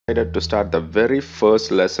excited to start the very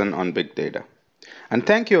first lesson on big data. And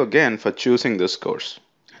thank you again for choosing this course.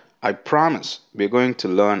 I promise we're going to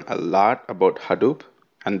learn a lot about Hadoop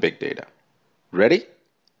and big data. Ready?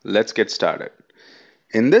 Let's get started.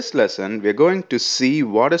 In this lesson, we're going to see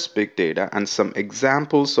what is big data and some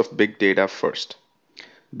examples of big data first.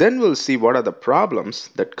 Then we'll see what are the problems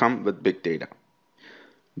that come with big data.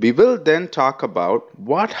 We will then talk about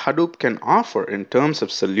what Hadoop can offer in terms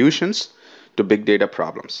of solutions to big data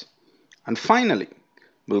problems. And finally,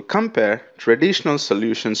 we'll compare traditional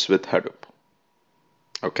solutions with Hadoop.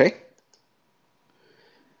 Okay?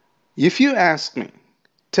 If you ask me,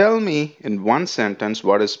 tell me in one sentence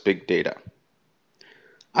what is big data?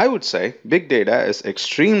 I would say big data is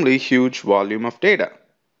extremely huge volume of data.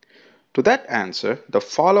 To that answer, the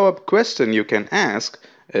follow-up question you can ask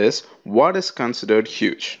is what is considered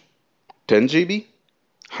huge? 10 GB,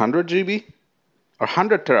 100 GB, or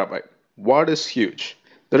 100 terabyte? What is huge?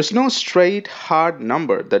 There is no straight hard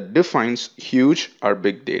number that defines huge or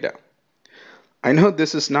big data. I know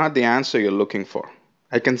this is not the answer you're looking for.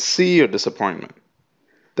 I can see your disappointment.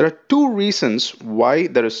 There are two reasons why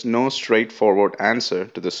there is no straightforward answer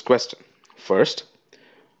to this question. First,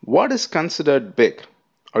 what is considered big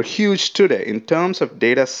or huge today in terms of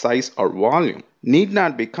data size or volume need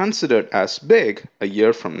not be considered as big a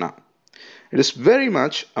year from now. It is very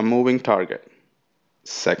much a moving target.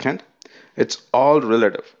 Second, it's all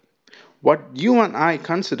relative. What you and I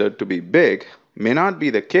consider to be big may not be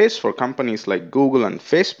the case for companies like Google and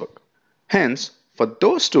Facebook. Hence, for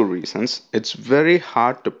those two reasons, it's very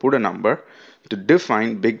hard to put a number to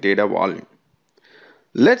define big data volume.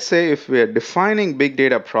 Let's say if we are defining big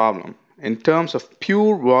data problem in terms of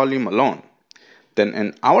pure volume alone, then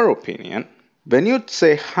in our opinion, when you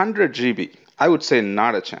say 100 GB, I would say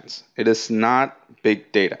not a chance. It is not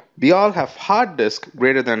big data. We all have hard disk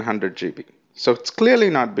greater than 100 GB. So it's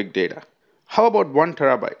clearly not big data. How about 1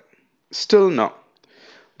 terabyte? Still no.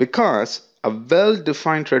 Because a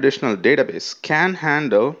well-defined traditional database can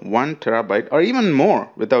handle 1 terabyte or even more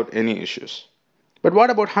without any issues. But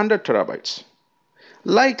what about 100 terabytes?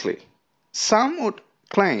 Likely, some would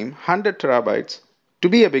claim 100 terabytes to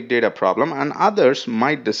be a big data problem and others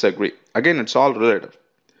might disagree. Again, it's all relative.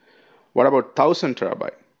 What about 1000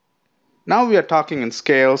 terabyte? Now we are talking in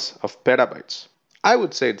scales of petabytes. I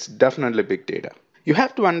would say it's definitely big data. You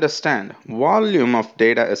have to understand volume of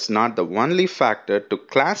data is not the only factor to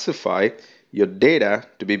classify your data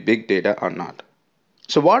to be big data or not.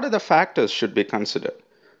 So what are the factors should be considered?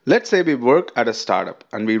 Let's say we work at a startup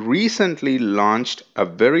and we recently launched a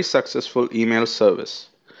very successful email service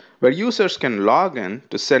where users can log in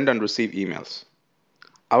to send and receive emails.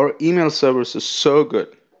 Our email service is so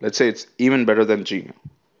good. Let's say it's even better than Gmail.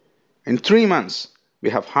 In 3 months, we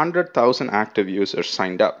have 100,000 active users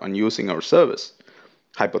signed up and using our service.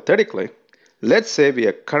 Hypothetically, let's say we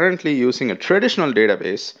are currently using a traditional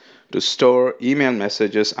database to store email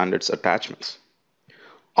messages and its attachments.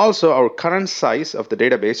 Also, our current size of the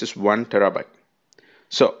database is 1 terabyte.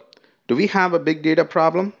 So, do we have a big data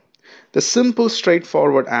problem? The simple,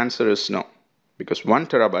 straightforward answer is no, because 1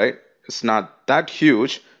 terabyte is not that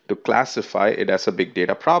huge to classify it as a big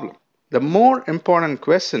data problem. The more important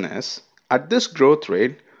question is, at this growth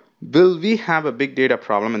rate, will we have a big data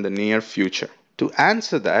problem in the near future? To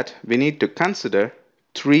answer that, we need to consider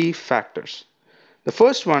 3 factors. The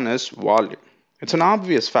first one is volume. It's an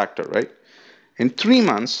obvious factor, right? In 3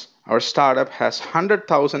 months, our startup has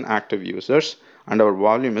 100,000 active users and our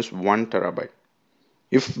volume is 1 terabyte.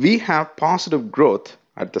 If we have positive growth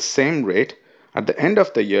at the same rate, at the end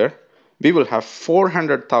of the year, we will have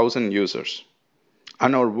 400,000 users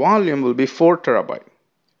and our volume will be 4 terabyte.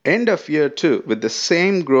 End of year 2, with the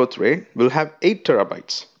same growth rate, we'll have 8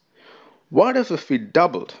 terabytes. What if we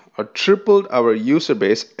doubled or tripled our user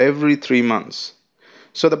base every 3 months?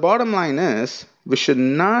 So the bottom line is, we should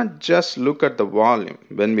not just look at the volume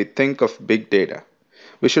when we think of big data.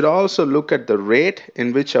 We should also look at the rate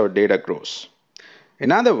in which our data grows.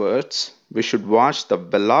 In other words, we should watch the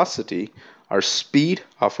velocity or speed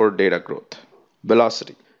of our data growth.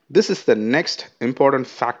 Velocity. This is the next important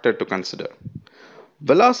factor to consider.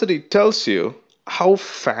 Velocity tells you how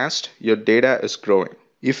fast your data is growing.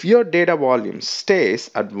 If your data volume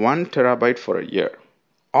stays at 1 terabyte for a year,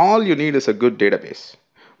 all you need is a good database.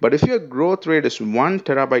 But if your growth rate is 1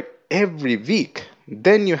 terabyte every week,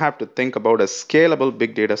 then you have to think about a scalable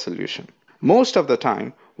big data solution. Most of the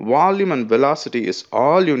time, volume and velocity is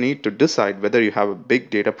all you need to decide whether you have a big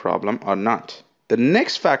data problem or not. The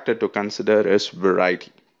next factor to consider is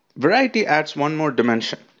variety. Variety adds one more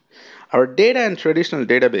dimension. Our data in traditional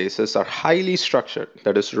databases are highly structured,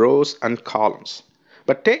 that is rows and columns.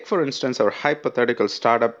 But take, for instance, our hypothetical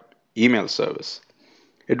startup email service.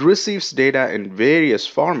 It receives data in various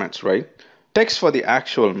formats, right? Text for the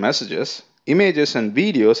actual messages, images and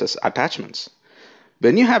videos as attachments.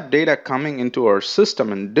 When you have data coming into our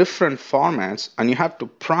system in different formats and you have to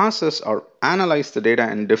process or analyze the data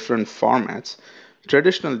in different formats,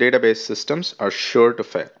 traditional database systems are sure to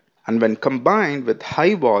fail. And when combined with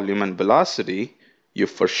high volume and velocity, you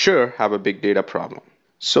for sure have a big data problem.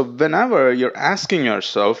 So whenever you're asking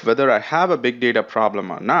yourself whether I have a big data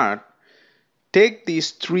problem or not, take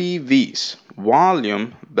these three V's,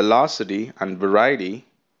 volume, velocity, and variety,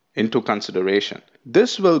 into consideration.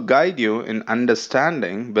 This will guide you in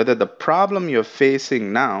understanding whether the problem you're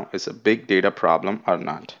facing now is a big data problem or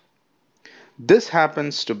not. This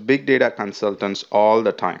happens to big data consultants all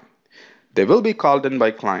the time. They will be called in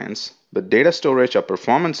by clients with data storage or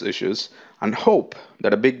performance issues and hope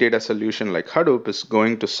that a big data solution like Hadoop is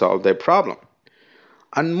going to solve their problem.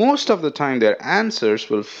 And most of the time, their answers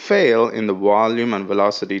will fail in the volume and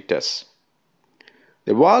velocity tests.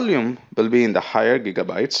 The volume will be in the higher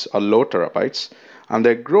gigabytes or low terabytes, and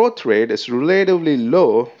their growth rate is relatively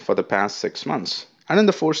low for the past 6 months and in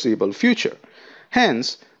the foreseeable future.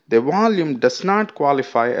 Hence, their volume does not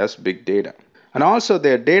qualify as big data. And also,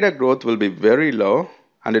 their data growth will be very low,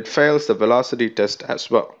 and it fails the velocity test as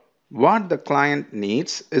well. What the client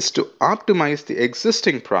needs is to optimize the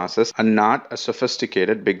existing process and not a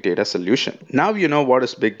sophisticated big data solution. Now you know what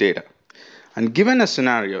is big data. And given a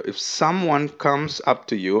scenario, if someone comes up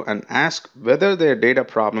to you and asks whether their data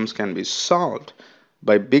problems can be solved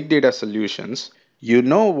by big data solutions, you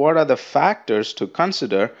know what are the factors to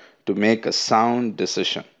consider to make a sound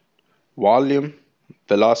decision. Volume,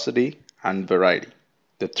 velocity, and variety.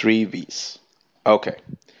 The three V's. Okay,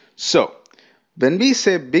 so when we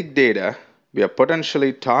say big data, we are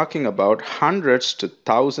potentially talking about hundreds to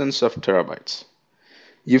thousands of terabytes.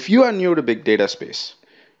 If you are new to big data space,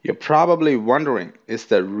 you're probably wondering, is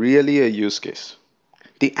there really a use case?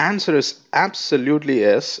 The answer is absolutely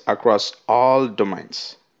yes across all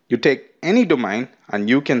domains. You take any domain and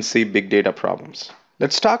you can see big data problems.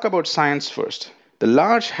 Let's talk about science first. The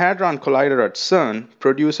Large Hadron Collider at CERN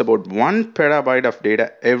produces about 1 petabyte of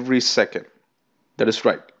data every second. That is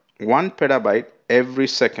right, 1 petabyte every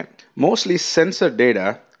second, mostly sensor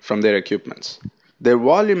data from their equipments. Their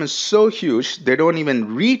volume is so huge they don't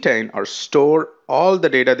even retain or store all the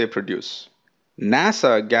data they produce.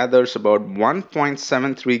 NASA gathers about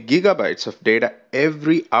 1.73 gigabytes of data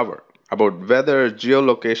every hour about weather,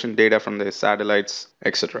 geolocation data from their satellites,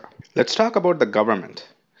 etc. Let's talk about the government.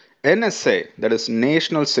 NSA, that is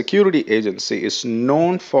National Security Agency, is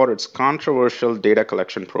known for its controversial data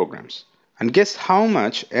collection programs. And guess how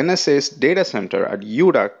much NSA's data center at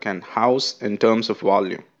Utah can house in terms of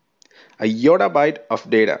volume? A yottabyte of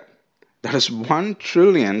data. That is 1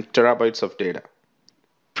 trillion terabytes of data.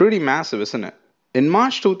 Pretty massive, isn't it? In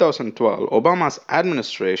March 2012, Obama's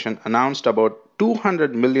administration announced about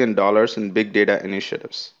 $200 million in big data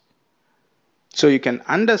initiatives. So you can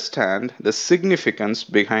understand the significance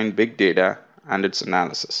behind big data and its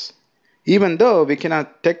analysis. Even though we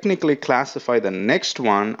cannot technically classify the next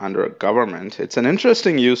one under government, it's an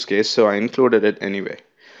interesting use case, so I included it anyway.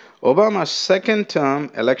 Obama's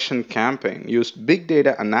second-term election campaign used big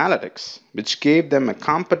data analytics, which gave them a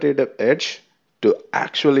competitive edge to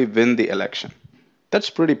actually win the election.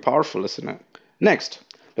 That's pretty powerful, isn't it? Next,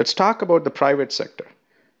 let's talk about the private sector.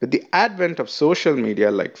 With the advent of social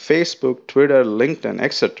media like Facebook, Twitter, LinkedIn,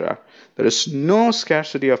 etc., there is no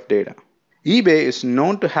scarcity of data. eBay is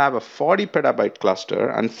known to have a 40 petabyte cluster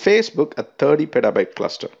and Facebook a 30 petabyte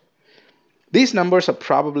cluster. These numbers are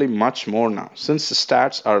probably much more now since the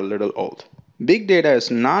stats are a little old. Big data is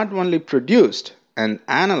not only produced and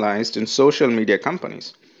analyzed in social media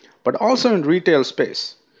companies, but also in retail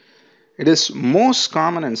space. It is most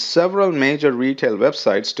common in several major retail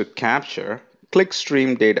websites to capture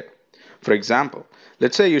clickstream data. For example,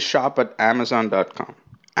 let's say you shop at Amazon.com.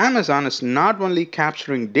 Amazon is not only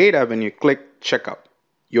capturing data when you click checkout.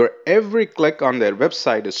 Your every click on their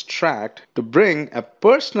website is tracked to bring a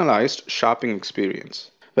personalized shopping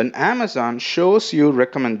experience. When Amazon shows you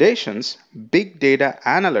recommendations, big data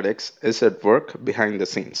analytics is at work behind the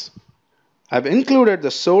scenes. I've included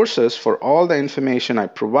the sources for all the information I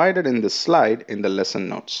provided in this slide in the lesson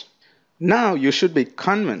notes. Now you should be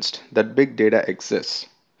convinced that big data exists,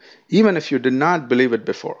 even if you did not believe it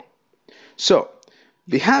before. So,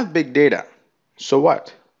 we have big data. So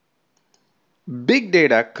what? Big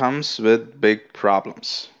data comes with big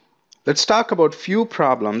problems. Let's talk about few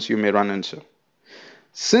problems you may run into.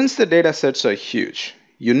 Since the data sets are huge,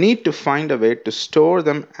 you need to find a way to store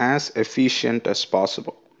them as efficient as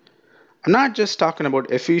possible. I'm not just talking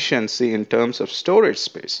about efficiency in terms of storage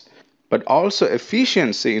space, but also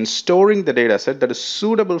efficiency in storing the dataset that is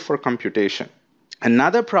suitable for computation.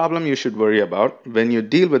 Another problem you should worry about when you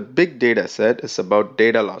deal with big data set is about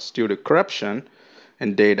data loss due to corruption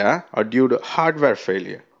in data or due to hardware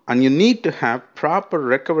failure. And you need to have proper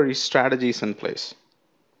recovery strategies in place.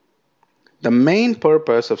 The main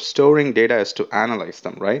purpose of storing data is to analyze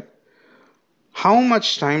them, right? How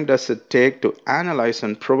much time does it take to analyze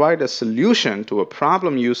and provide a solution to a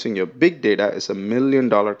problem using your big data is a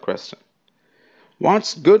 $1,000,000 question.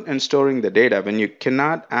 What's good in storing the data when you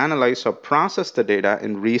cannot analyze or process the data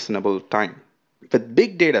in reasonable time? With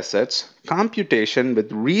big data sets, computation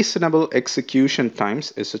with reasonable execution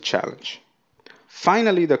times is a challenge.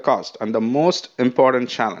 Finally, the cost and the most important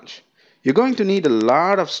challenge. You're going to need a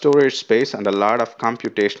lot of storage space and a lot of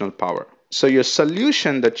computational power. So your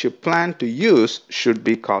solution that you plan to use should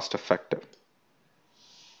be cost effective.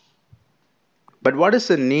 But what is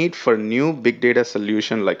the need for new big data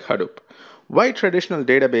solution like Hadoop? Why traditional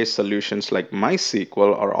database solutions like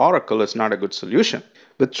MySQL or Oracle is not a good solution?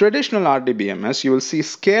 With traditional RDBMS, you will see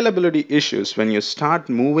scalability issues when you start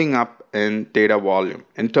moving up in data volume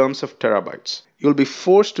in terms of terabytes. You'll be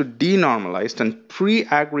forced to denormalize and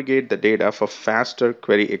pre-aggregate the data for faster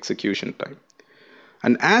query execution time.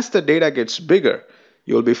 And as the data gets bigger,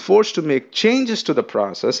 you'll be forced to make changes to the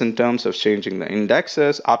process in terms of changing the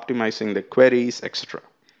indexes, optimizing the queries, etc.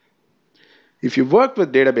 If you worked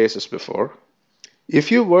with databases before,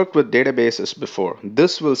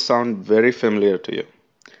 this will sound very familiar to you.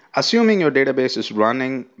 Assuming your database is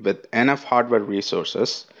running with enough hardware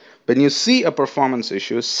resources, when you see a performance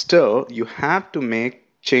issue, still you have to make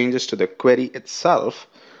changes to the query itself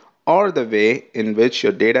or the way in which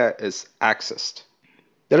your data is accessed.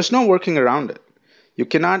 There is no working around it. You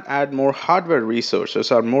cannot add more hardware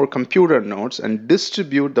resources or more computer nodes and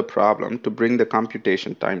distribute the problem to bring the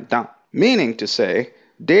computation time down. Meaning to say,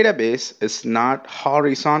 database is not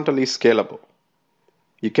horizontally scalable.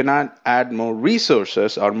 You cannot add more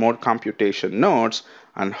resources or more computation nodes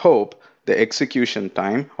and hope the execution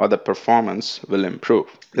time or the performance will improve.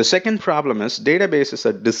 The second problem is databases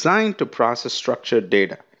are designed to process structured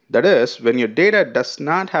data. That is, when your data does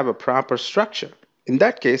not have a proper structure. In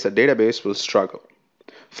that case, a database will struggle.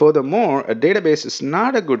 Furthermore, a database is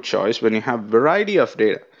not a good choice when you have variety of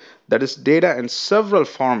data. That is, data in several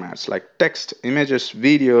formats like text, images,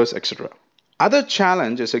 videos, etc. Other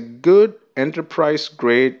challenge is a good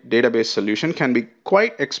enterprise-grade database solution can be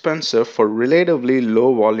quite expensive for relatively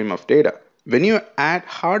low volume of data. When you add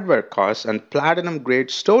hardware costs and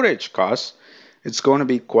platinum-grade storage costs, it's going to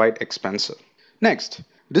be quite expensive. Next,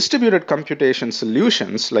 distributed computation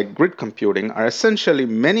solutions like grid computing are essentially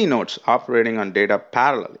many nodes operating on data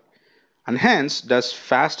parallelly, and hence does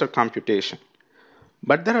faster computation.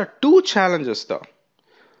 But there are two challenges though.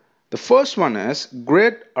 The first one is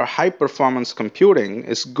grid or high performance computing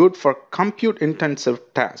is good for compute intensive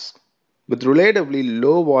tasks with relatively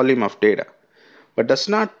low volume of data, but does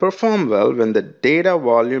not perform well when the data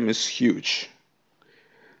volume is huge.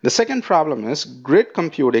 The second problem is grid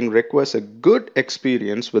computing requires a good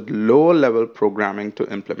experience with low level programming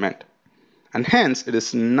to implement, and hence it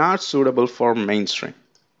is not suitable for mainstream.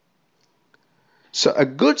 So a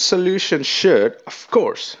good solution should, of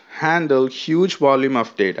course, handle huge volume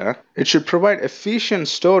of data. It should provide efficient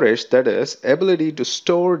storage, that is, ability to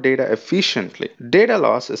store data efficiently. Data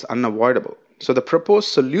loss is unavoidable. So the proposed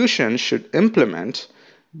solution should implement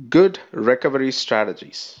good recovery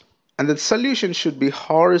strategies. And the solution should be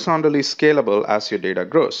horizontally scalable as your data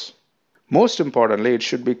grows. Most importantly, it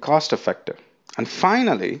should be cost effective. And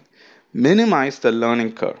finally, minimize the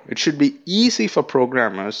learning curve. It should be easy for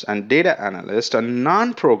programmers and data analysts and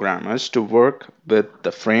non-programmers to work with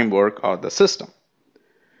the framework or the system.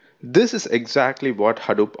 This is exactly what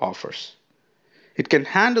Hadoop offers. It can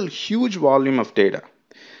handle huge volume of data.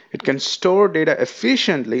 It can store data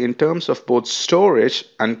efficiently in terms of both storage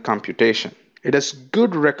and computation. It has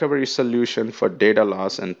good recovery solution for data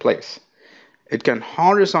loss in place. It can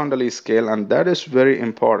horizontally scale, and that is very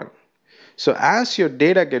important. So as your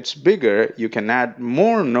data gets bigger, you can add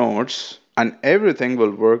more nodes and everything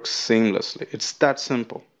will work seamlessly. It's that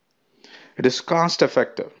simple. It is cost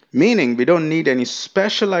effective, meaning we don't need any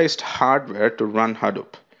specialized hardware to run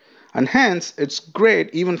Hadoop. And hence, it's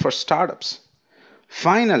great even for startups.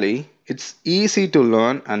 Finally, it's easy to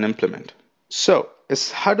learn and implement. So,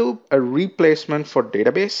 is Hadoop a replacement for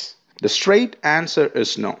database? The straight answer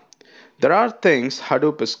is no. There are things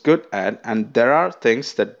Hadoop is good at, and there are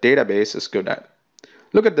things that database is good at.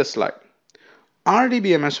 Look at this slide.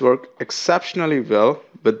 RDBMS work exceptionally well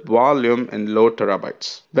with volume in low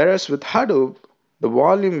terabytes, whereas with Hadoop, The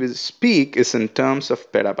volume we speak is in terms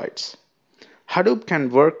of petabytes. Hadoop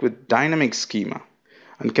can work with dynamic schema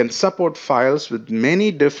and can support files with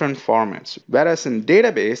many different formats, whereas in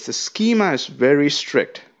database, the schema is very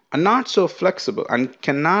strict and not so flexible and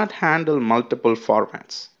cannot handle multiple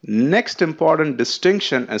formats. Next important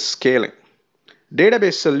distinction is scaling.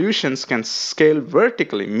 Database solutions can scale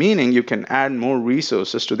vertically, meaning you can add more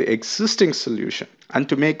resources to the existing solution. And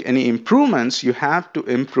to make any improvements, you have to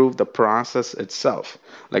improve the process itself,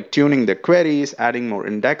 like tuning the queries, adding more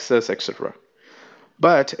indexes, etc.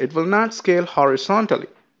 But it will not scale horizontally.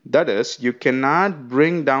 That is, you cannot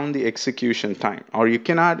bring down the execution time, or you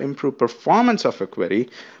cannot improve performance of a query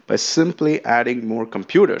by simply adding more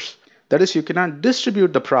computers. That is, you cannot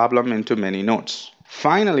distribute the problem into many nodes.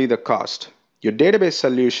 Finally, the cost. Your database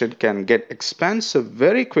solution can get expensive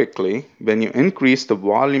very quickly when you increase the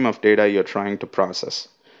volume of data you're trying to process,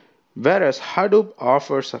 whereas Hadoop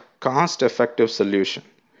offers a cost-effective solution.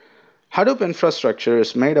 Hadoop infrastructure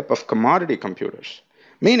is made up of commodity computers,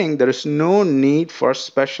 meaning there is no need for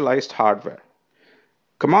specialized hardware.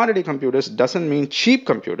 Commodity computers doesn't mean cheap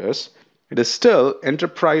computers. It is still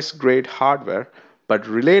enterprise-grade hardware, but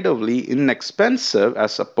relatively inexpensive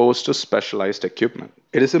as opposed to specialized equipment.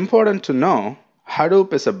 It is important to know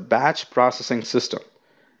Hadoop is a batch processing system.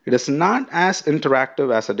 It is not as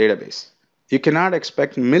interactive as a database. You cannot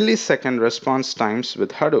expect millisecond response times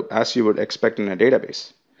with Hadoop as you would expect in a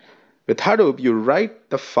database. With Hadoop, you write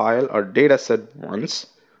the file or dataset once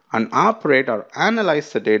and operate or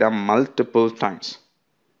analyze the data multiple times.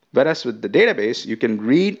 Whereas with the database, you can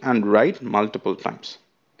read and write multiple times.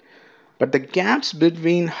 But the gaps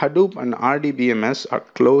between Hadoop and RDBMS are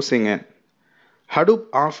closing in. Hadoop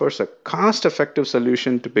offers a cost-effective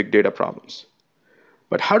solution to big data problems.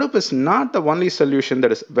 But Hadoop is not the only solution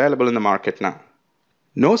that is available in the market now.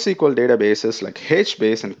 NoSQL databases like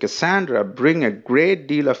HBase and Cassandra bring a great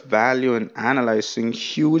deal of value in analyzing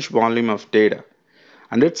huge volume of data.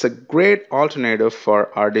 And it's a great alternative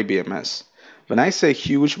for RDBMS. When I say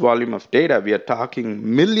huge volume of data, we are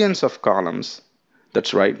talking millions of columns.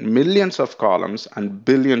 That's right, millions of columns and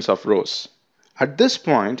billions of rows. At this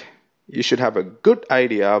point, you should have a good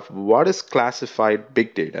idea of what is classified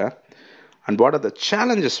big data and what are the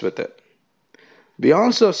challenges with it. We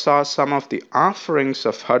also saw some of the offerings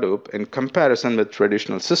of Hadoop in comparison with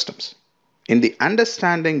traditional systems. In the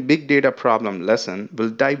Understanding Big Data Problem lesson, we'll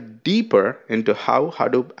dive deeper into how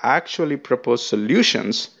Hadoop actually proposed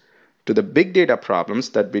solutions to the big data problems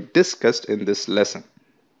that we discussed in this lesson.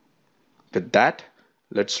 With that,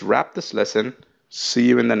 let's wrap this lesson. See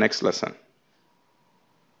you in the next lesson.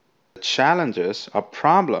 The challenges or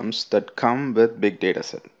problems that come with big data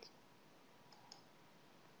sets.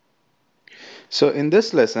 So in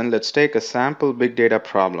this lesson, let's take a sample big data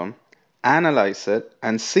problem, analyze it,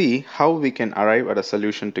 and see how we can arrive at a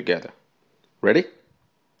solution together. Ready?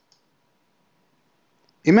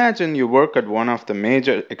 Imagine you work at one of the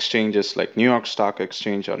major exchanges like New York Stock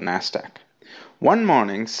Exchange or NASDAQ. One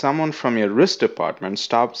morning, someone from your risk department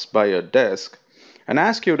stops by your desk and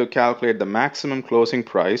asks you to calculate the maximum closing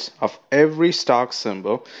price of every stock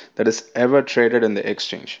symbol that is ever traded in the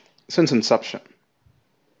exchange since inception.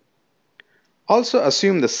 Also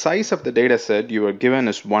assume the size of the dataset you are given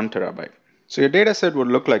is 1 terabyte. So your dataset would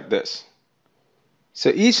look like this. So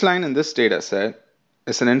each line in this dataset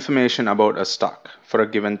is an information about a stock for a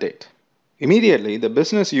given date. Immediately, the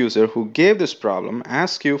business user who gave this problem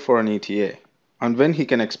asks you for an ETA on when he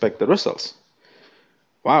can expect the results.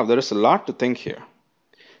 Wow, there is a lot to think here.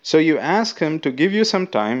 So you ask him to give you some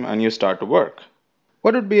time and you start to work.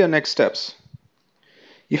 What would be your next steps?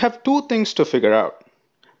 You have two things to figure out.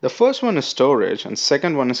 The first one is storage and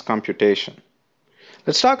second one is computation.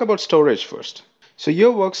 Let's talk about storage first. So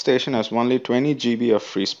your workstation has only 20 GB of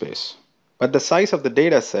free space, but the size of the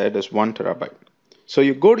data set is 1 terabyte. So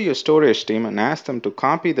you go to your storage team and ask them to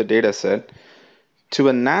copy the data set to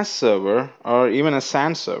a NAS server or even a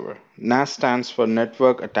SAN server. NAS stands for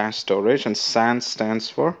Network Attached Storage and SAN stands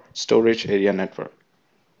for Storage Area Network.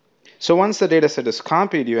 So once the data set is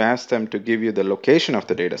copied, you ask them to give you the location of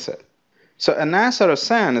the data set. So a NAS or a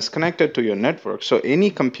SAN is connected to your network, so any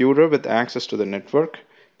computer with access to the network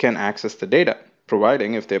can access the data,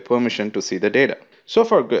 providing if they have permission to see the data. So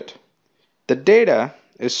far, good. The data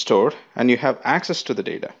is stored and you have access to the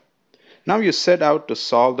data. Now you set out to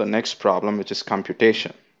solve the next problem, which is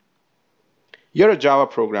computation. You're a Java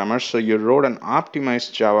programmer, so you wrote an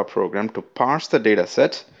optimized Java program to parse the data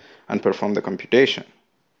set and perform the computation.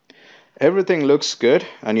 Everything looks good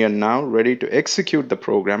and you're now ready to execute the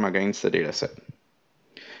program against the dataset.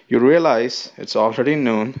 You realize it's already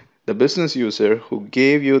noon. The business user who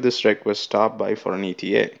gave you this request stopped by for an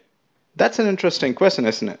ETA. That's an interesting question,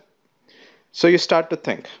 isn't it? So you start to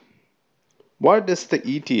think, what is the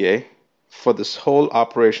ETA for this whole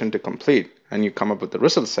operation to complete? And you come up with the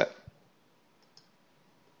result set.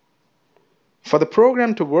 For the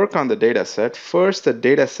program to work on the dataset, first the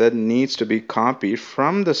dataset needs to be copied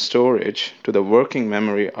from the storage to the working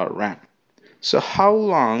memory or RAM. So how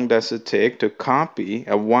long does it take to copy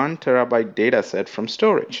a 1 terabyte dataset from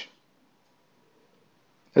storage?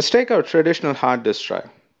 Let's take our traditional hard disk drive.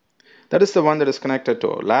 That is the one that is connected to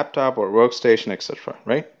a laptop or workstation, etc.,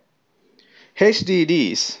 right?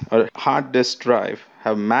 HDDs, or hard disk drive,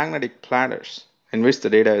 have magnetic platters in which the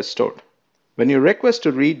data is stored. When you request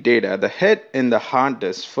to read data, the head in the hard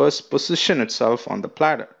disk first positions itself on the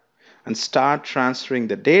platter and start transferring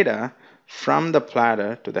the data from the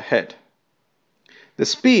platter to the head. The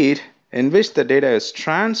speed in which the data is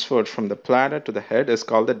transferred from the platter to the head is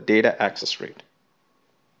called the data access rate.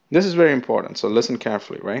 This is very important, so listen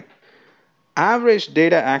carefully, right? Average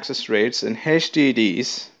data access rates in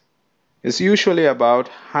HDDs is usually about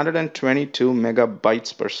 122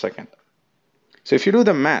 megabytes per second. So if you do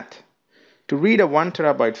the math, to read a 1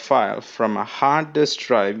 terabyte file from a hard disk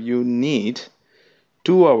drive, you need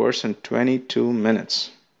 2 hours and 22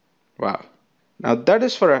 minutes. Wow. Now that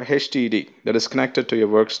is for a HDD that is connected to your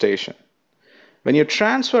workstation. When you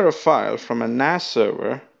transfer a file from a NAS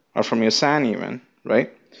server or from your SAN even,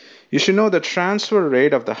 right? You should know the transfer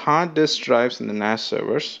rate of the hard disk drives in the NAS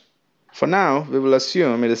servers. For now, we will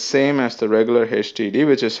assume it is same as the regular HDD,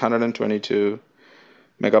 which is 122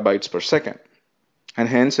 megabytes per second. And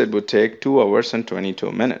hence it would take 2 hours and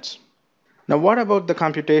 22 minutes. Now what about the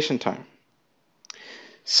computation time?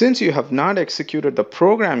 Since you have not executed the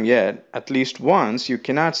program yet, at least once, you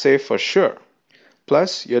cannot say for sure.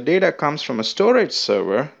 Plus, your data comes from a storage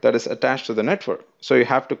server that is attached to the network. So you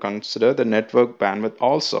have to consider the network bandwidth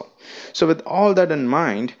also. So with all that in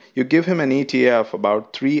mind, you give him an ETA of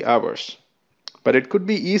about 3 hours. But it could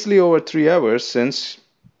be easily over 3 hours since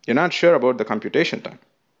you're not sure about the computation time.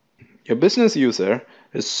 Your business user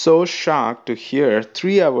is so shocked to hear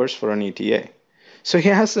 3 hours for an ETA. So he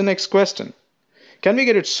asks the next question. Can we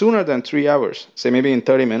get it sooner than 3 hours? Say maybe in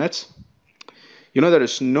 30 minutes? You know there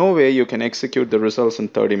is no way you can execute the results in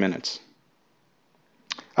 30 minutes.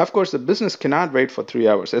 Of course, the business cannot wait for 3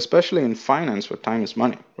 hours, especially in finance where time is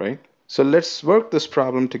money, right? So let's work this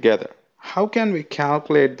problem together. How can we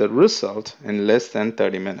calculate the result in less than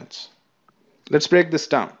 30 minutes? Let's break this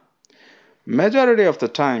down. Majority of the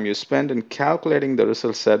time you spend in calculating the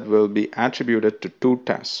result set will be attributed to 2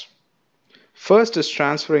 tasks. First is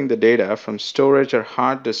transferring the data from storage or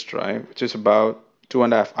hard disk drive, which is about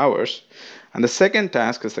 2.5 hours. And the second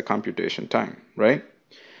task is the computation time, right?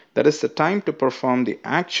 That is the time to perform the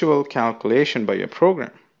actual calculation by your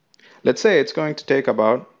program. Let's say it's going to take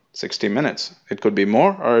about 60 minutes. It could be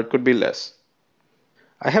more or it could be less.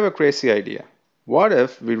 I have a crazy idea. What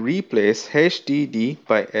if we replace HDD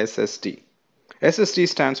by SSD? SSD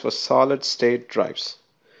stands for solid state drives.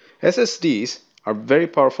 SSDs are very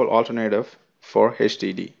powerful alternative for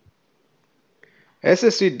HDD.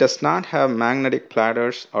 SSD does not have magnetic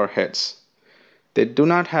platters or heads. They do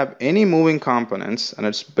not have any moving components and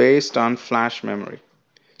it's based on flash memory.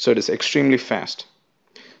 So it is extremely fast.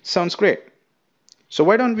 Sounds great. So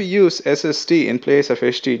why don't we use SSD in place of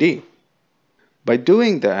HDD? By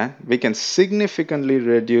doing that, we can significantly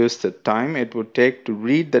reduce the time it would take to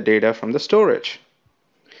read the data from the storage.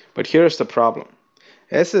 But here's the problem.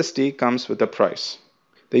 SSD comes with a price.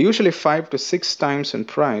 They're usually 5 to 6 times in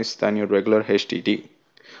price than your regular HDD.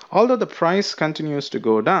 Although the price continues to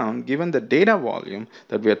go down, given the data volume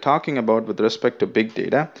that we are talking about with respect to big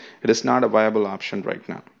data, it is not a viable option right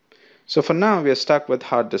now. So for now, we are stuck with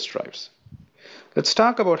hard disk drives. Let's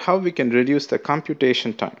talk about how we can reduce the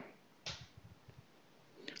computation time.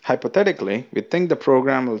 Hypothetically, we think the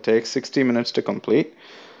program will take 60 minutes to complete.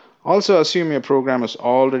 Also assume your program is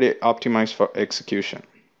already optimized for execution.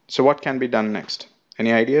 So what can be done next?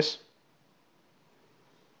 Any ideas?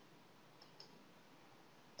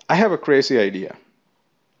 I have a crazy idea.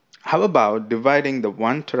 How about dividing the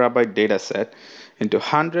 1 terabyte data set into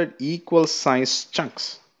 100 equal sized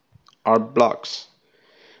chunks or blocks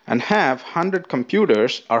and have 100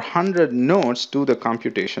 computers or 100 nodes do the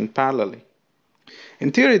computation parallelly?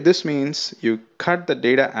 In theory, this means you cut the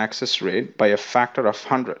data access rate by a factor of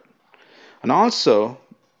 100 and also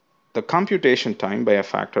the computation time by a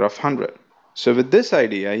factor of 100. So with this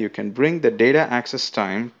idea, you can bring the data access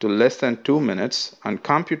time to less than 2 minutes and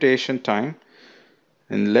computation time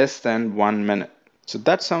in less than 1 minute. So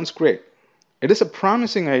that sounds great. It is a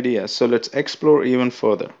promising idea, so let's explore even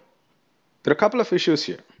further. There are a couple of issues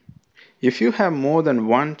here. If you have more than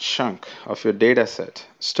one chunk of your data set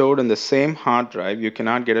stored in the same hard drive, you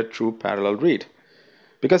cannot get a true parallel read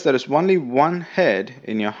because there is only one head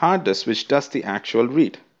in your hard disk which does the actual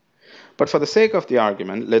read. But for the sake of the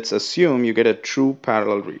argument, let's assume you get a true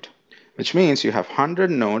parallel read, which means you have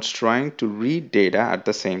 100 nodes trying to read data at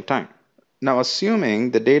the same time. Now,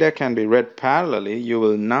 assuming the data can be read parallelly, you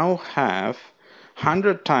will now have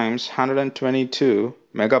 100 times 122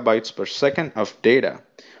 megabytes per second of data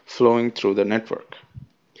flowing through the network.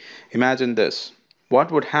 Imagine this.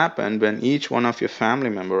 What would happen when each one of your family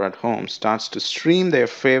member at home starts to stream their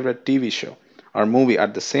favorite TV show or movie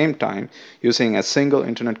at the same time using a single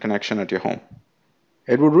internet connection at your home?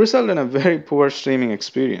 It would result in a very poor streaming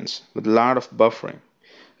experience with a lot of buffering.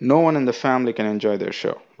 No one in the family can enjoy their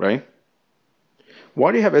show, right?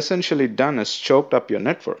 What you have essentially done is choked up your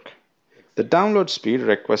network. The download speed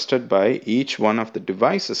requested by each one of the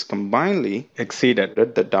devices combinedly exceeded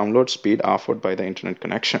the download speed offered by the internet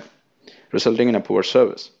connection, resulting in a poor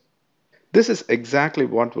service. This is exactly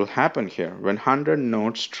what will happen here when 100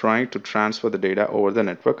 nodes try to transfer the data over the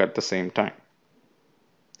network at the same time.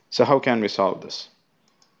 So how can we solve this?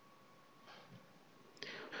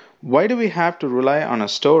 Why do we have to rely on a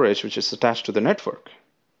storage which is attached to the network?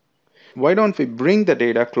 Why don't we bring the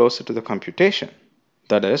data closer to the computation?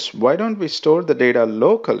 That is, why don't we store the data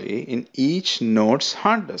locally in each node's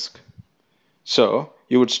hard disk? So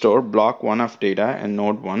you would store block 1 of data in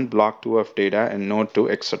node 1, block 2 of data in node 2,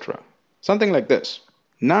 etc. Something like this.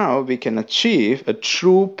 Now we can achieve a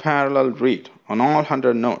true parallel read on all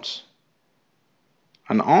 100 nodes.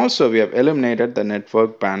 And also we have eliminated the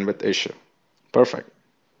network bandwidth issue. Perfect.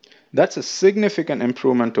 That's a significant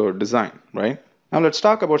improvement to our design, right? Now let's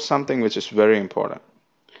talk about something which is very important.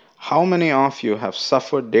 How many of you have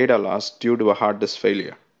suffered data loss due to a hard disk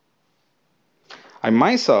failure? I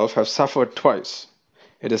myself have suffered twice.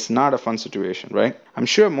 It is not a fun situation, right? I'm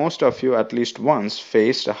sure most of you at least once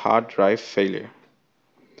faced a hard drive failure.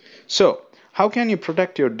 So, how can you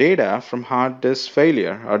protect your data from hard disk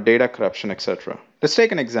failure or data corruption, etc.? Let's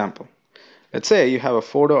take an example. Let's say you have a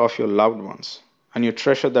photo of your loved ones and you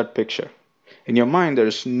treasure that picture. In your mind, there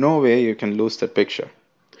is no way you can lose that picture.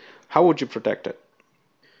 How would you protect it?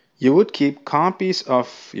 You would keep copies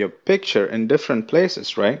of your picture in different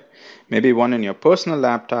places, right? Maybe one in your personal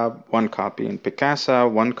laptop, one copy in Picasa,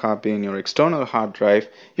 one copy in your external hard drive.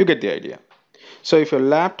 You get the idea. So if your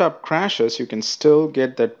laptop crashes, you can still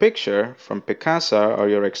get that picture from Picasa or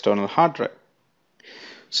your external hard drive.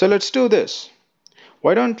 So let's do this.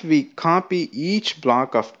 Why don't we copy each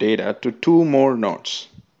block of data to 2 more nodes?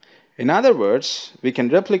 In other words, we can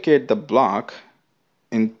replicate the block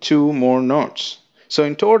in 2 more nodes. So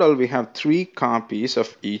in total, we have 3 copies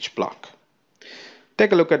of each block.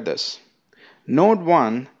 Take a look at this. Node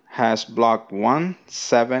 1 has block 1,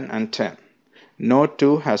 7, and 10. Node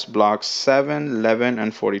 2 has blocks 7, 11,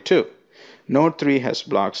 and 42. Node 3 has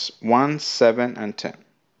blocks 1, 7, and 10.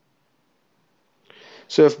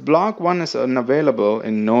 So if block 1 is unavailable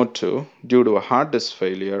in node 2 due to a hard disk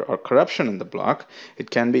failure or corruption in the block, it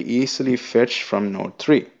can be easily fetched from node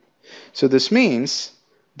 3. So this means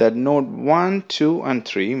that node 1, 2, and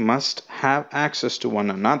 3 must have access to one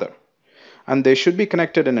another. And they should be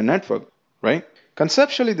connected in a network, right?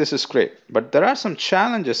 Conceptually, this is great, but there are some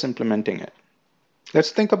challenges implementing it.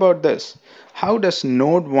 Let's think about this. How does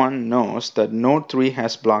node 1 knows that node 3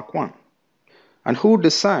 has block 1? And who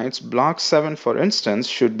decides block 7, for instance,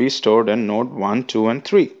 should be stored in node 1, 2, and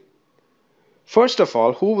 3? First of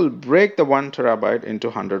all, who will break the 1 terabyte into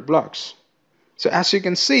 100 blocks? So as you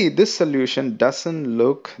can see, this solution doesn't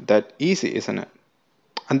look that easy, isn't it?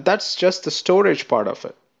 And that's just the storage part of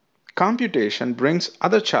it. Computation brings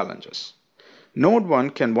other challenges. Node 1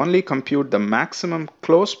 can only compute the maximum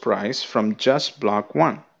close price from just block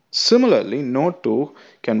 1. Similarly, node 2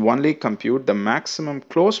 can only compute the maximum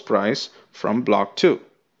close price from block 2.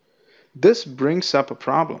 This brings up a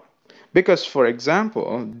problem because, for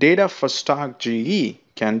example, data for stock GE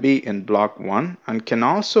can be in block 1 and can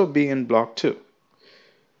also be in block 2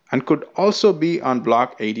 and could also be on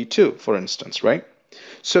block 82, for instance, right?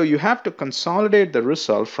 So you have to consolidate the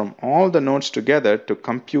result from all the nodes together to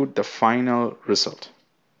compute the final result.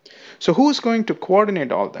 So who's going to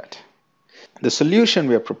coordinate all that? The solution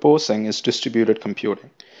we are proposing is distributed computing.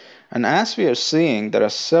 And as we are seeing, there are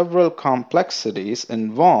several complexities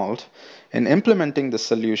involved in implementing the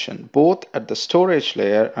solution, both at the storage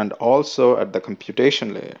layer and also at the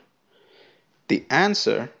computation layer. The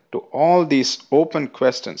answer to all these open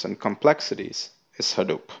questions and complexities is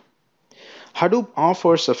Hadoop. Hadoop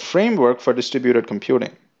offers a framework for distributed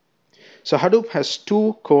computing. So Hadoop has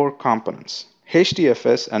 2 core components,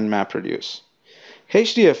 HDFS and MapReduce.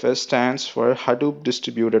 HDFS stands for Hadoop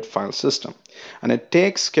Distributed File System, and it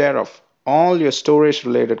takes care of all your storage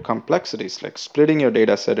related complexities like splitting your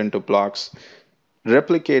dataset into blocks,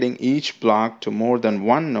 replicating each block to more than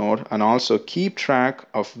one node, and also keep track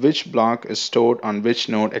of which block is stored on which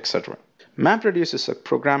node, etc. MapReduce is a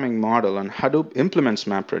programming model, and Hadoop implements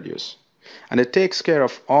MapReduce, and it takes care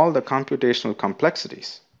of all the computational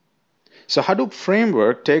complexities. So Hadoop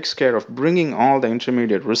framework takes care of bringing all the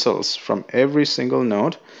intermediate results from every single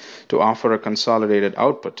node to offer a consolidated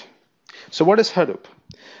output. So what is Hadoop?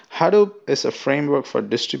 Hadoop is a framework for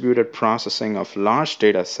distributed processing of large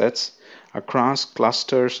data sets across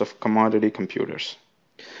clusters of commodity computers.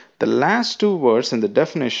 The last two words in the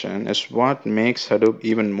definition is what makes Hadoop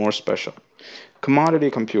even more special.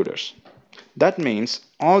 Commodity computers. That means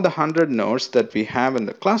all the 100 nodes that we have in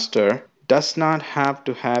the cluster does not have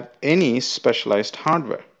to have any specialized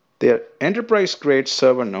hardware. They are enterprise-grade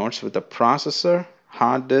server nodes with a processor,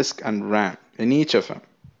 hard disk, and RAM in each of them.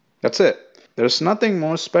 That's it. There is nothing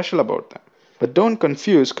more special about them. But don't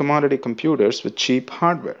confuse commodity computers with cheap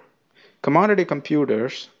hardware. Commodity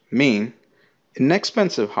computers mean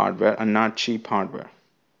inexpensive hardware and not cheap hardware.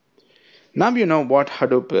 Now you know what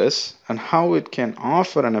Hadoop is and how it can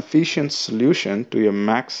offer an efficient solution to your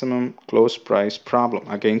maximum close price problem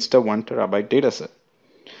against a 1 terabyte dataset.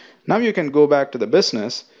 Now you can go back to the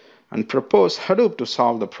business and propose Hadoop to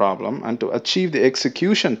solve the problem and to achieve the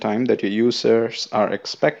execution time that your users are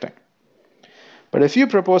expecting. But if you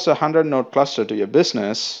propose a 100 node cluster to your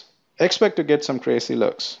business, expect to get some crazy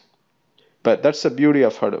looks. But that's the beauty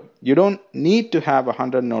of Hadoop. You don't need to have a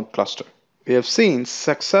 100 node cluster. We have seen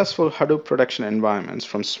successful Hadoop production environments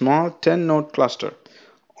from small 10 node cluster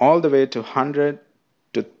all the way to 100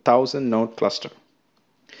 to 1000 node cluster.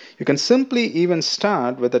 You can simply even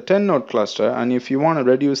start with a 10 node cluster, and if you want to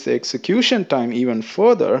reduce the execution time even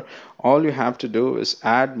further, all you have to do is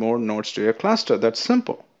add more nodes to your cluster. That's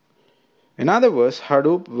simple. In other words,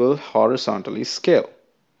 Hadoop will horizontally scale.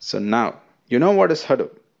 So now you know what is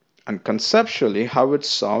Hadoop and conceptually how it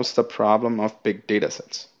solves the problem of big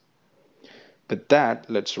datasets. With that,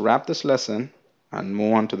 let's wrap this lesson and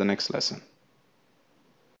move on to the next lesson.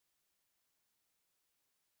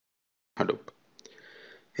 Hadoop.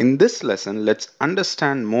 In this lesson, let's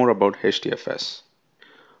understand more about HDFS.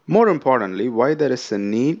 More importantly, why there is a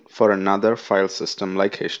need for another file system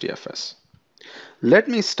like HDFS. Let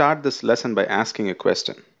me start this lesson by asking a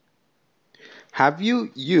question. Have you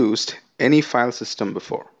used any file system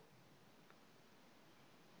before?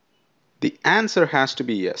 The answer has to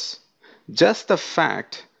be yes. Just the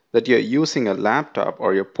fact that you're using a laptop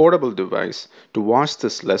or your portable device to watch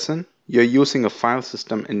this lesson, you're using a file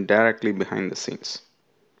system indirectly behind the scenes.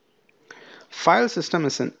 File system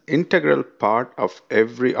is an integral part of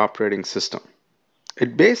every operating system.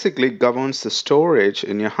 It basically governs the storage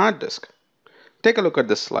in your hard disk. Take a look at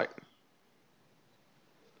this slide.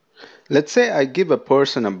 Let's say I give a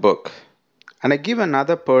person a book and I give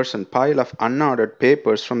another person a pile of unordered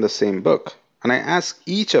papers from the same book, and I ask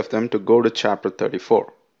each of them to go to chapter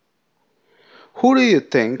 34. Who do you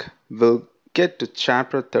think will get to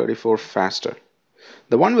chapter 34 faster?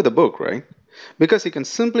 The one with the book, right? Because he can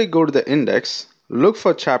simply go to the index, look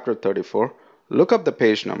for chapter 34, look up the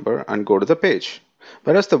page number, and go to the page.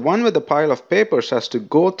 Whereas the one with the pile of papers has to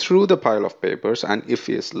go through the pile of papers, and if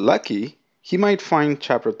he is lucky, he might find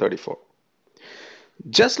chapter 34.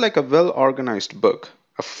 Just like a well-organized book,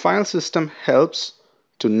 a file system helps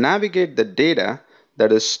to navigate the data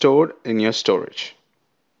that is stored in your storage.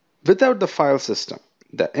 Without the file system,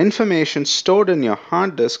 the information stored in your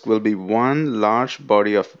hard disk will be one large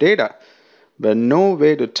body of data, where no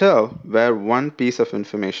way to tell where one piece of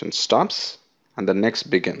information stops and the next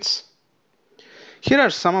begins. Here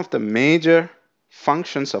are some of the major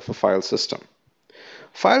functions of a file system.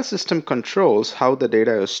 File system controls how the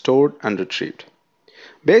data is stored and retrieved.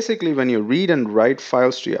 Basically, when you read and write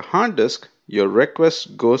files to your hard disk, your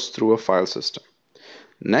request goes through a file system.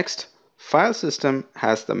 Next, file system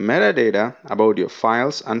has the metadata about your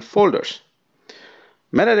files and folders.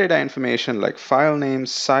 Metadata information like file name,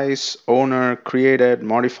 size, owner, created,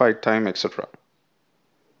 modified time, etc.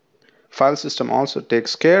 File system also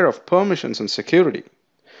takes care of permissions and security.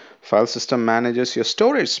 File system manages your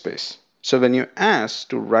storage space. So when you ask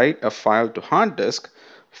to write a file to hard disk,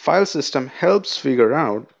 file system helps figure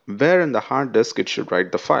out where in the hard disk it should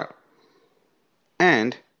write the file.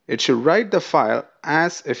 And it should write the file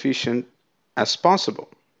as efficient as possible.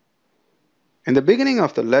 In the beginning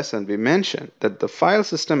of the lesson, we mentioned that the file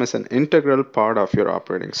system is an integral part of your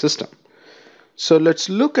operating system. So let's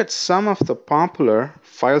look at some of the popular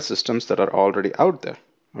file systems that are already out there.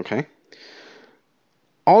 Okay.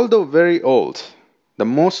 Although very old, the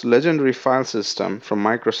most legendary file system from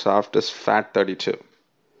Microsoft is FAT32.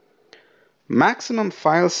 Maximum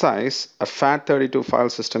file size a FAT32 file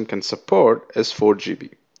system can support is 4 GB.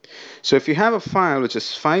 So if you have a file which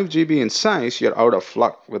is 5 GB in size, you're out of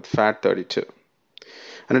luck with FAT32.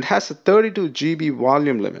 And it has a 32 GB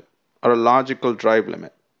volume limit or a logical drive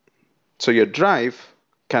limit. So your drive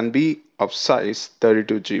can be of size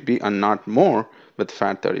 32 GB and not more with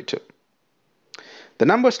FAT32. The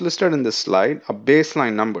numbers listed in this slide are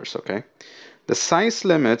baseline numbers, okay? The size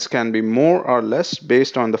limits can be more or less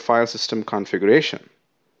based on the file system configuration.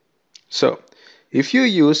 So, if you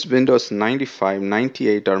used Windows 95,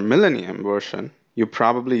 98 or Millennium version, you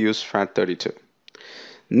probably use FAT32.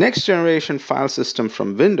 Next generation file system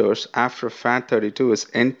from Windows after FAT32 is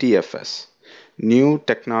NTFS, New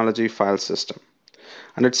Technology File System,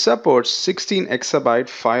 and it supports 16 exabyte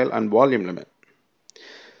file and volume limit.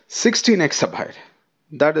 16 exabyte,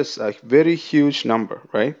 that is a very huge number,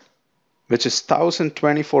 right? Which is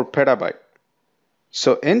 1024 petabyte.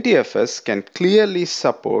 So NTFS can clearly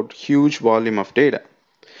support huge volume of data.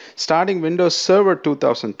 Starting Windows Server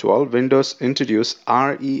 2012, Windows introduced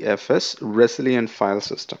REFS, Resilient File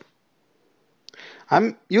System.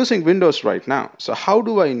 I'm using Windows right now, so how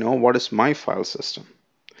do I know what is my file system?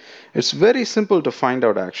 It's very simple to find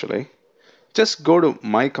out actually. Just go to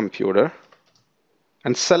My Computer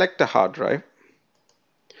and select a hard drive.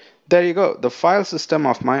 There you go. The file system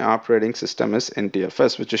of my operating system is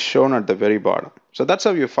NTFS, which is shown at the very bottom. So that's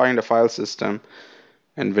how you find a file system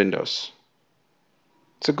in Windows.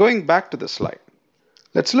 So going back to the slide,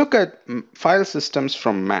 let's look at file systems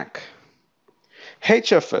from Mac.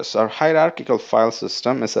 HFS, or Hierarchical File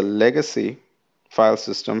System, is a legacy file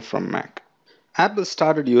system from Mac. Apple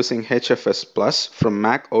started using HFS Plus from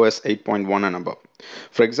Mac OS 8.1 and above.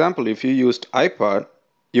 For example, if you used iPod,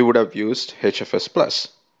 you would have used HFS Plus.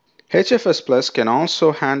 HFS Plus can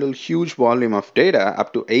also handle huge volume of data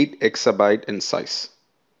up to 8 exabyte in size.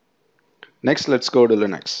 Next, let's go to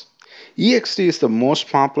Linux. ext is the most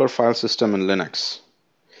popular file system in Linux.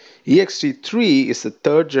 ext3 is the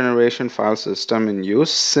third generation file system in use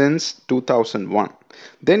since 2001.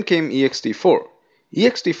 Then came ext4.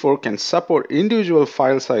 ext4 can support individual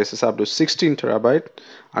file sizes up to 16 terabyte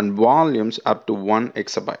and volumes up to 1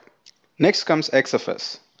 exabyte. Next comes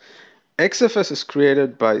XFS. XFS is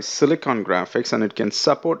created by Silicon Graphics and it can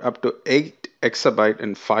support up to 8 exabyte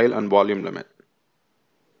in file and volume limit.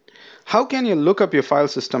 How can you look up your file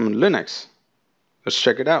system in Linux? Let's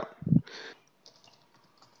check it out.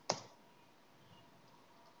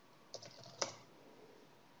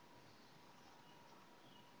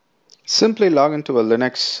 Simply log into a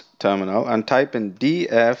Linux terminal and type in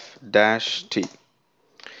df-t.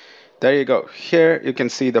 There you go. Here you can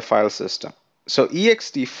see the file system. So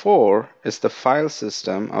ext4 is the file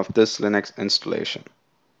system of this Linux installation.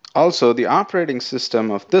 Also, the operating system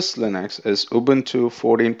of this Linux is Ubuntu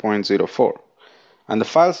 14.04 and the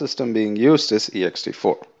file system being used is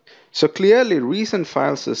ext4. So clearly recent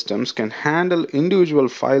file systems can handle individual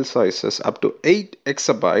file sizes up to 8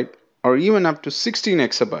 exabyte or even up to 16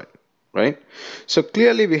 exabyte, right? So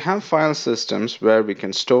clearly we have file systems where we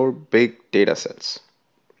can store big data sets.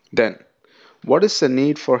 Then, what is the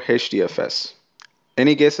need for HDFS?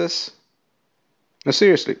 Any guesses? No,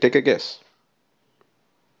 seriously, take a guess.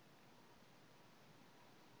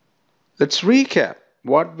 Let's recap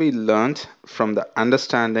what we learned from the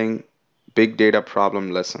understanding big data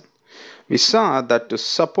problem lesson. We saw that to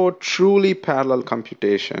support truly parallel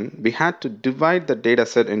computation, we had to divide the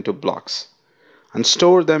dataset into blocks and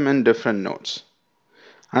store them in different nodes.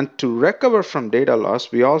 And to recover from data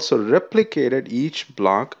loss, we also replicated each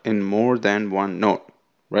block in more than one node,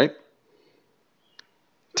 right?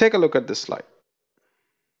 Take a look at this slide.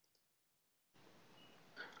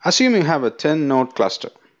 Assume you have a 10-node cluster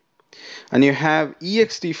and you have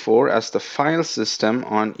ext4 as the file system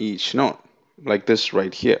on each node, like this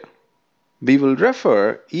right here. We will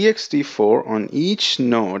refer ext4 on each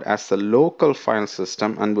node as the local file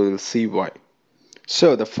system and we will see why.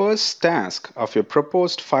 So the first task of your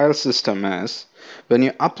proposed file system is, when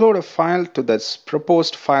you upload a file to this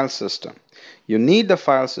proposed file system, you need the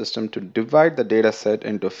file system to divide the dataset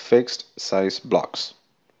into fixed size blocks.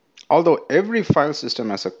 Although every file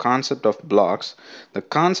system has a concept of blocks, the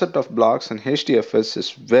concept of blocks in HDFS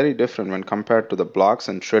is very different when compared to the blocks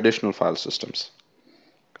in traditional file systems.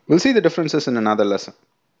 We'll see the differences in another lesson.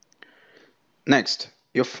 Next,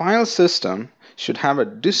 your file system should have a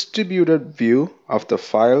distributed view of the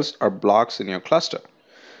files or blocks in your cluster,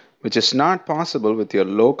 which is not possible with your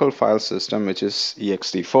local file system, which is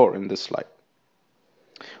ext4 in this slide.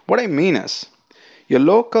 What I mean is, your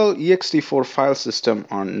local ext4 file system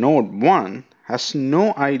on node 1 has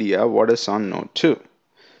no idea what is on node 2.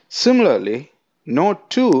 Similarly, node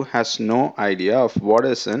 2 has no idea of what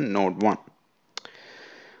is in node 1.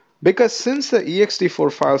 Because since the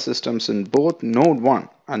ext4 file systems in both node 1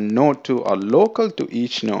 and node 2 are local to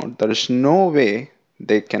each node, there is no way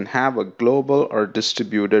they can have a global or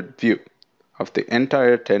distributed view of the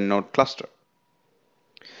entire 10-node cluster.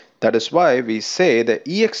 That is why we say the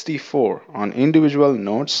ext4 on individual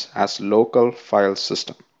nodes as local file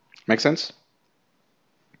system. Make sense?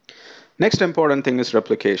 Next important thing is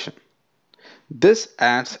replication. This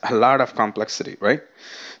adds a lot of complexity, right?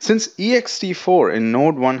 Since ext4 in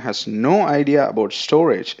node 1 has no idea about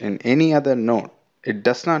storage in any other node, it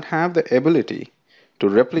does not have the ability to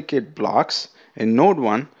replicate blocks in node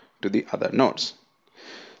 1 to the other nodes.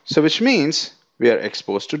 So which means we are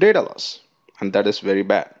exposed to data loss, and that is very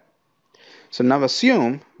bad. So now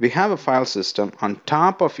assume we have a file system on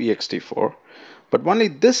top of ext4, but only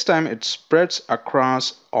this time it spreads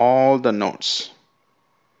across all the nodes.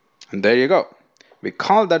 And there you go. We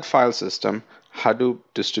call that file system Hadoop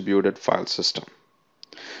distributed file system.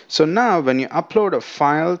 So now when you upload a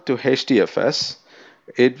file to HDFS,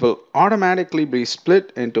 it will automatically be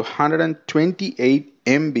split into 128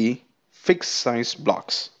 MB fixed size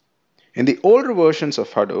blocks. In the older versions of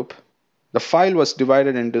Hadoop, the file was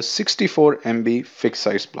divided into 64 MB fixed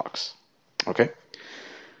size blocks. Okay.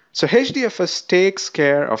 So HDFS takes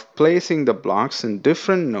care of placing the blocks in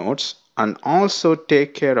different nodes and also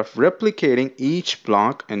take care of replicating each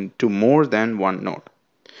block into more than one node.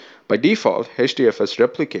 By default, HDFS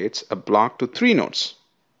replicates a block to 3 nodes.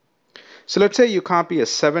 So let's say you copy a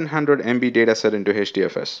 700 MB dataset into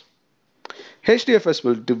HDFS. HDFS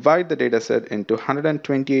will divide the dataset into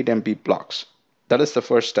 128 MB blocks. That is the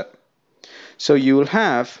first step. So you will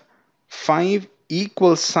have 5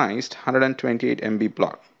 equal sized 128 MB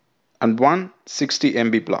block and one 60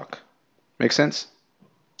 MB block. Make sense?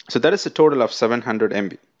 So that is a total of 700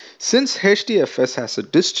 MB. Since HDFS has a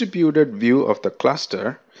distributed view of the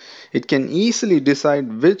cluster, it can easily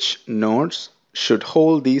decide which nodes should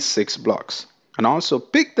hold these 6 blocks and also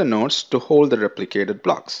pick the nodes to hold the replicated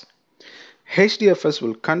blocks. HDFS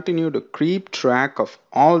will continue to keep track of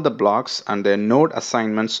all the blocks and their node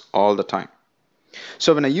assignments all the time.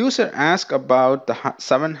 So when a user asks about the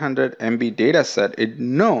 700 MB dataset, it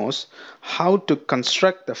knows how to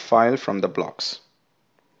construct the file from the blocks.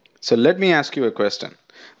 So let me ask you a question.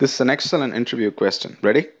 This is an excellent interview question.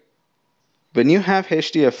 Ready? When you have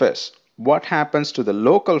HDFS, what happens to the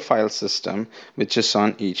local file system which is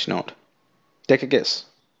on each node? Take a guess.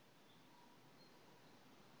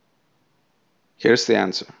 Here's the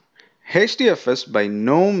answer. HDFS by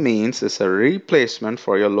no means is a replacement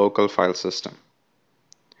for your local file system.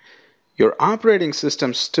 Your operating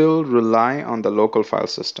system still rely on the local file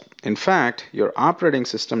system. In fact, your operating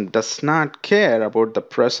system does not care about the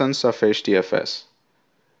presence of HDFS.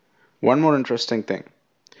 One more interesting thing.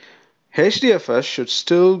 HDFS should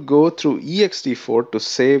still go through ext4 to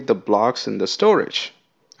save the blocks in the storage.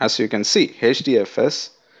 As you can see, HDFS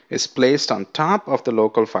is placed on top of the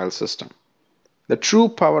local file system. The true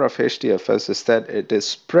power of HDFS is that it is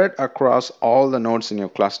spread across all the nodes in your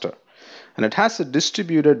cluster. And it has a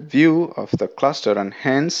distributed view of the cluster, and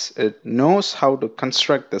hence it knows how to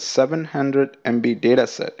construct the 700 MB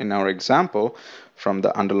dataset in our example from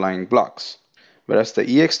the underlying blocks. Whereas the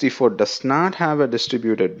ext4 does not have a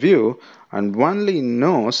distributed view and only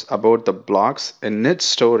knows about the blocks in its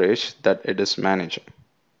storage that it is managing.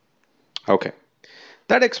 Okay,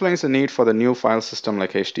 that explains the need for the new file system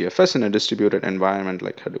like HDFS in a distributed environment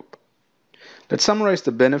like Hadoop. Let's summarize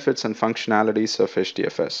the benefits and functionalities of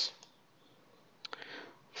HDFS.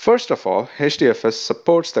 First of all, HDFS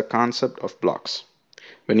supports the concept of blocks.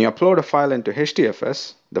 When you upload a file into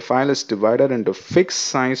HDFS, the file is divided into fixed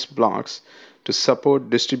size blocks to support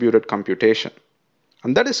distributed computation.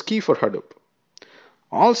 And that is key for Hadoop.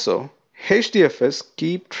 Also, HDFS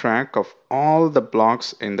keeps track of all the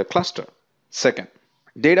blocks in the cluster. Second,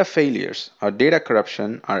 data failures or data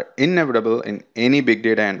corruption are inevitable in any big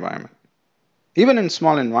data environment, even in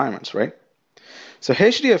small environments, right? So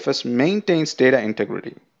HDFS maintains data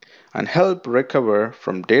integrity and help recover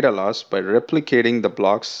from data loss by replicating the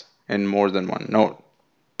blocks in more than one node.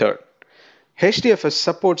 Third, HDFS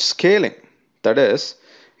supports scaling. That is,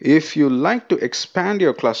 if you like to expand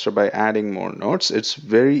your cluster by adding more nodes, it's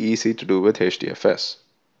very easy to do with HDFS.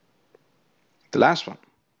 The last one,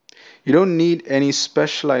 you don't need any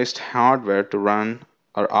specialized hardware to run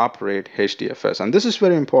or operate HDFS. And this is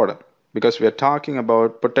very important because we are talking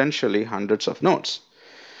about potentially hundreds of nodes.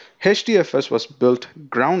 HDFS was built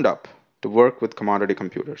ground up to work with commodity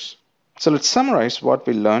computers. So let's summarize what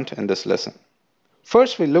we learned in this lesson.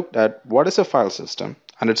 First, we looked at what is a file system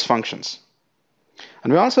and its functions.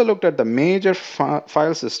 And we also looked at the major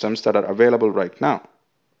file systems that are available right now.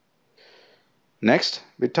 Next,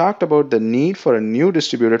 we talked about the need for a new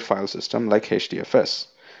distributed file system like HDFS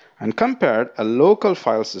and compared a local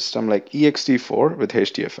file system like ext4 with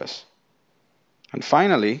HDFS. And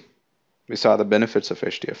finally, we saw the benefits of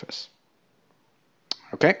HDFS.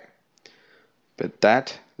 Okay, with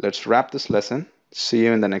that, let's wrap this lesson. See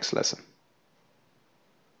you in the next lesson.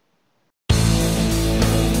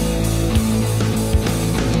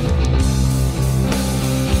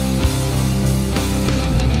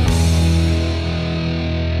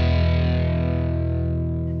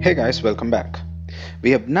 Hey guys, welcome back.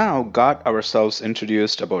 We have now got ourselves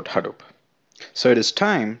introduced about Hadoop. So it is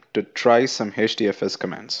time to try some HDFS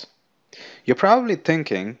commands. You're probably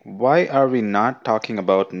thinking, why are we not talking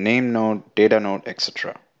about name node, data node,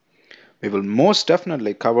 etc.? We will most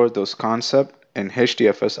definitely cover those concepts in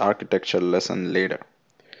HDFS architecture lesson later.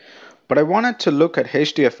 But I wanted to look at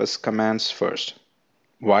HDFS commands first.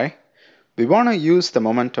 Why? We want to use the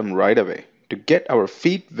momentum right away to get our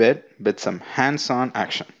feet wet with some hands-on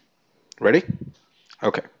action. Ready?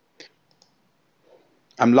 Okay.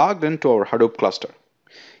 I'm logged into our Hadoop cluster.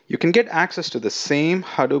 You can get access to the same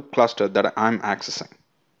Hadoop cluster that I'm accessing.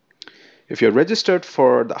 If you're registered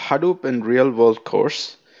for the Hadoop in Real World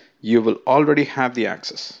course, you will already have the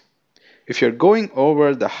access. If you're going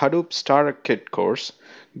over the Hadoop Starter Kit course,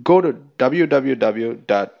 go to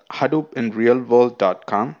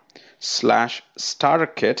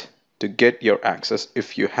www.hadoopinrealworld.com/starterkit to get your access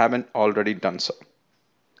if you haven't already done so.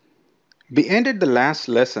 We ended the last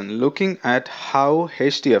lesson looking at how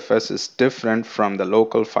HDFS is different from the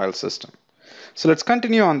local file system. So let's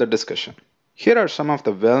continue on the discussion. Here are some of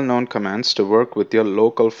the well-known commands to work with your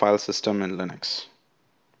local file system in Linux.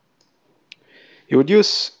 You would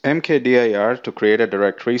use mkdir to create a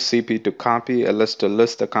directory, cp to copy, ls to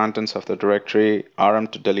list the contents of the directory, rm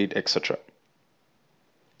to delete, etc.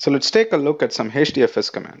 So let's take a look at some HDFS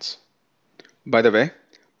commands. By the way,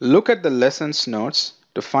 look at the lessons notes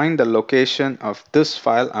to find the location of this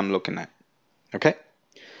file I'm looking at. Okay?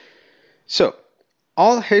 So,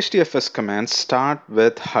 all HDFS commands start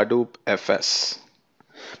with Hadoop FS.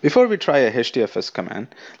 Before we try a HDFS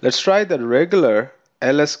command, let's try the regular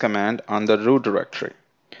ls command on the root directory,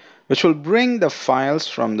 which will bring the files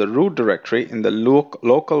from the root directory in the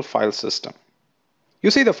local file system.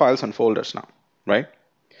 You see the files and folders now, right?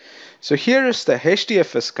 So here is the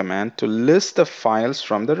HDFS command to list the files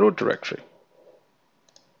from the root directory.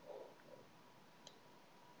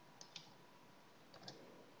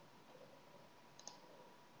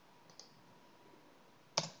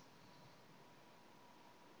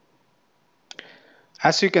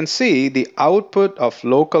 As you can see, the output of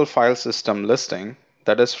local file system listing,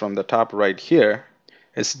 that is from the top right here,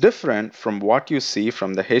 is different from what you see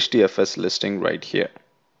from the HDFS listing right here.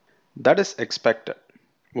 That is expected.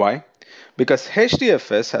 Why? Because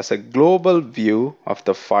HDFS has a global view of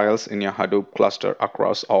the files in your Hadoop cluster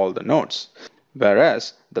across all the nodes,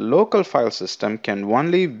 whereas the local file system can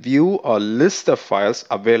only view or list the files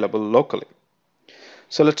available locally.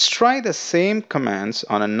 So let's try the same commands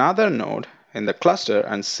on another node in the cluster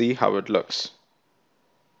and see how it looks.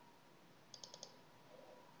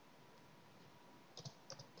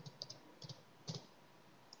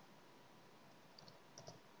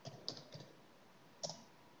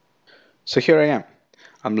 So here I am.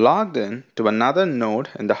 I'm logged in to another node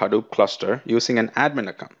in the Hadoop cluster using an admin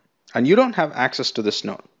account, and you don't have access to this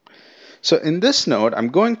node. So in this node, I'm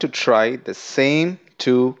going to try the same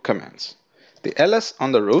two commands, the ls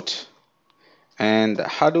on the root and the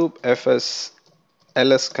Hadoop fs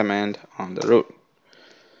ls command on the root.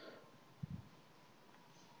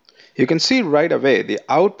 You can see right away the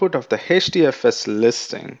output of the HDFS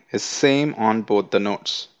listing is same on both the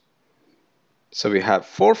nodes. So we have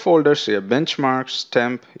 4 folders here: benchmarks,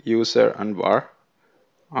 temp, user, and var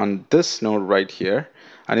on this node right here.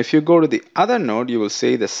 And if you go to the other node, you will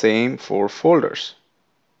see the same 4 folders.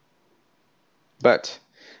 But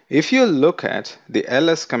if you look at the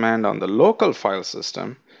ls command on the local file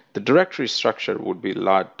system, the directory structure would be a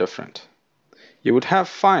lot different. You would have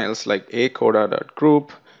files like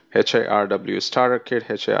acoda.group, hirw starterkit,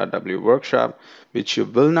 hirw workshop, which you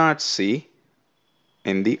will not see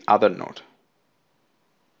in the other node.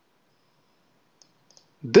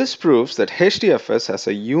 This proves that HDFS has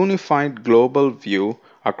a unified global view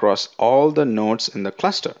across all the nodes in the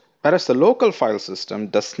cluster, whereas the local file system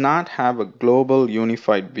does not have a global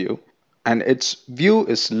unified view, and its view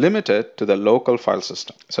is limited to the local file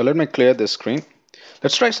system. So let me clear this screen.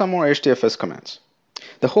 Let's try some more HDFS commands.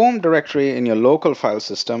 The home directory in your local file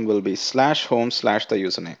system will be /home/the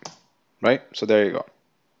username, right? So there you go.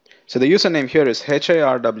 So the username here is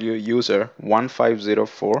HARW user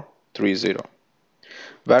 150430.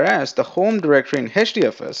 Whereas the home directory in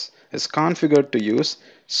HDFS is configured to use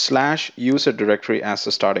 /user directory as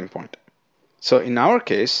the starting point. So in our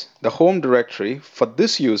case, the home directory for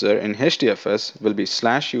this user in HDFS will be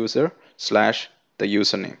 /user/the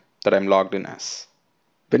username that I'm logged in as.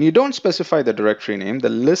 When you don't specify the directory name, the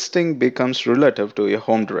listing becomes relative to your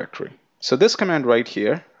home directory. So this command right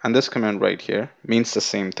here and this command right here means the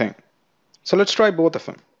same thing. So let's try both of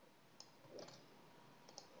them.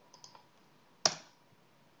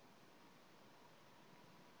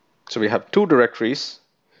 So we have two directories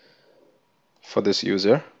for this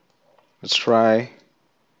user. Let's try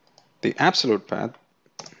the absolute path.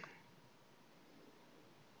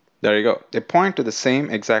 There you go. They point to the same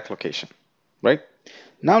exact location, right?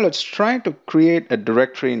 Now let's try to create a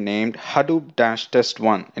directory named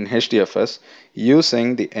Hadoop-test1 in HDFS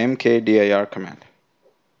using the mkdir command.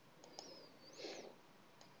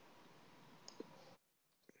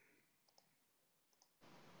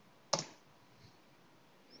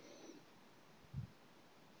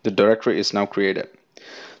 The directory is now created.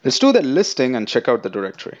 Let's do the listing and check out the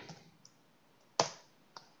directory.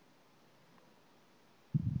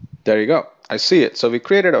 There you go. I see it. So we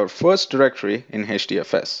created our first directory in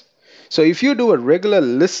HDFS. So if you do a regular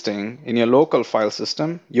listing in your local file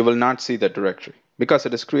system, you will not see the directory because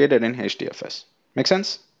it is created in HDFS. Make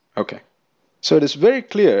sense? Okay. So it is very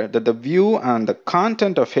clear that the view and the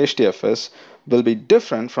content of HDFS will be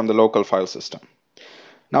different from the local file system.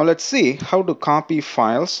 Now let's see how to copy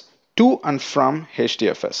files to and from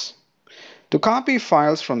HDFS. To copy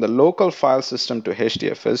files from the local file system to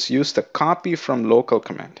HDFS, use the copy from local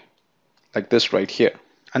command, like this right here.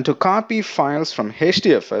 And to copy files from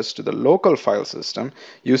HDFS to the local file system,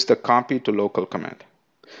 use the copy to local command.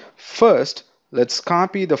 First, let's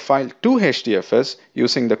copy the file to HDFS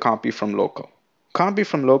using the copy from local. Copy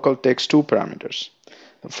from local takes two parameters.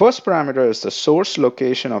 The first parameter is the source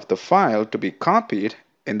location of the file to be copied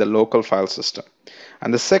in the local file system.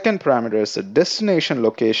 And the second parameter is the destination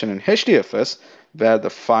location in HDFS where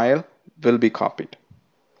the file will be copied.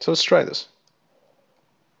 So let's try this.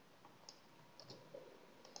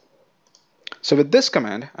 So with this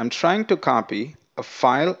command, I'm trying to copy a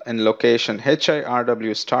file in location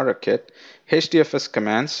hirw starterkit HDFS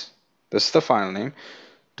commands, this is the file name,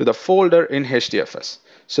 to the folder in HDFS.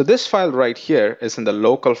 So this file right here is in the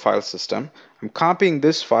local file system. I'm copying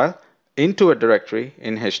this file into a directory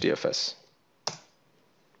in HDFS.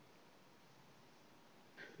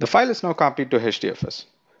 The file is now copied to HDFS.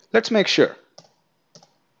 Let's make sure.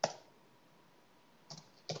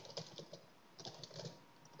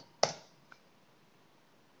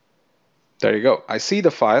 There you go. I see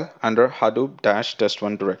the file under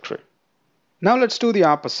Hadoop-test1 directory. Now let's do the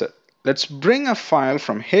opposite. Let's bring a file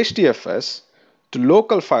from HDFS to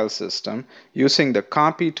local file system using the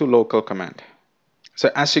copy to local command. So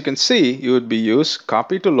as you can see, you would be use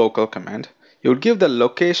copy to local command. You would give the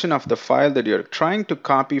location of the file that you're trying to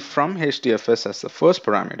copy from HDFS as the first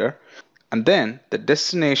parameter, and then the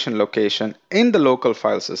destination location in the local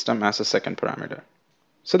file system as a second parameter.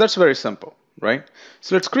 So that's very simple, right?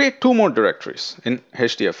 So let's create two more directories in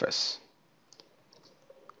HDFS.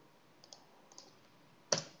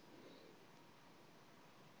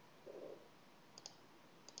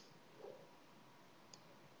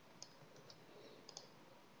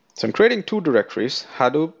 So I'm creating two directories,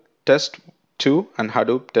 Hadoop test2 and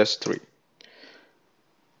Hadoop test3.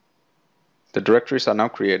 The directories are now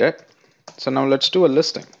created. So now let's do a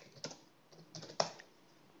listing.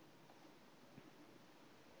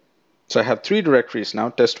 So I have three directories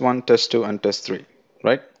now, test1, test2, and test3,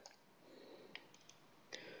 right?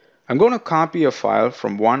 I'm going to copy a file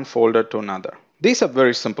from one folder to another. These are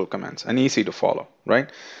very simple commands and easy to follow,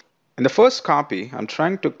 right? In the first copy, I'm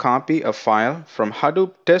trying to copy a file from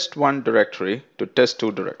Hadoop test1 directory to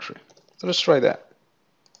test2 directory. So let's try that.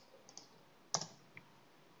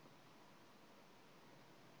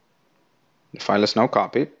 The file is now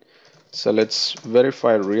copied. So let's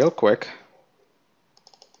verify real quick.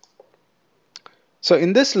 So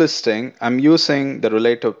in this listing, I'm using the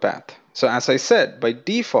relative path. So as I said, by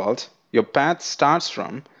default, your path starts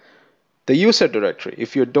from the user directory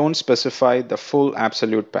if you don't specify the full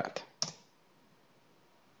absolute path.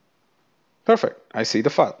 Perfect, I see the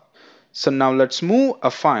file. So now let's move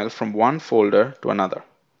a file from one folder to another.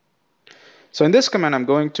 So in this command, I'm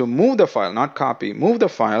going to move the file, not copy, move the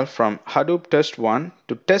file from Hadoop test1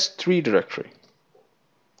 to test3 directory.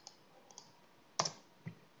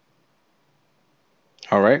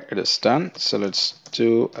 All right, it is done. So let's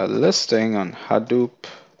do a listing on Hadoop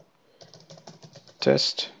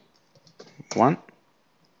test 1.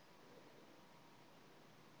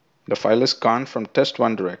 The file is gone from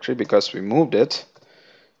test1 directory because we moved it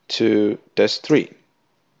to test3.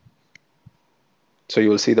 So you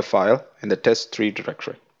will see the file in the test3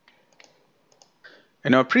 directory.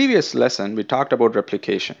 In our previous lesson, we talked about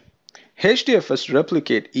replication. HDFS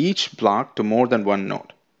replicate each block to more than one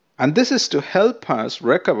node. And this is to help us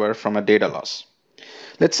recover from a data loss.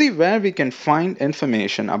 Let's see where we can find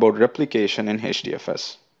information about replication in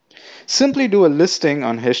HDFS. Simply do a listing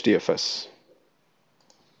on HDFS.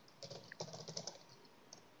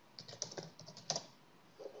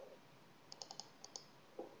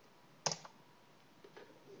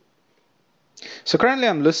 So currently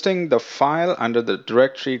I'm listing the file under the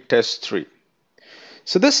directory test3.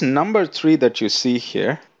 So this number 3 that you see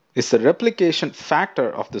here is the replication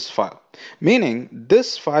factor of this file, meaning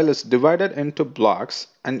this file is divided into blocks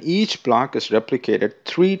and each block is replicated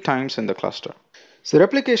 3 times in the cluster. So the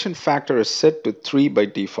replication factor is set to 3 by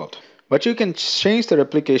default, but you can change the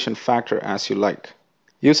replication factor as you like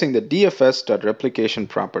using the dfs.replication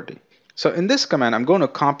property. So in this command, I'm going to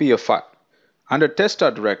copy a file under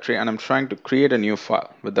test.directory and I'm trying to create a new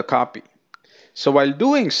file with the copy. So while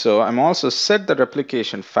doing so, I'm also set the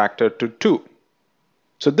replication factor to 2.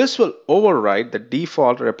 So this will override the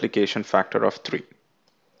default replication factor of 3.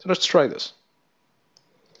 So let's try this.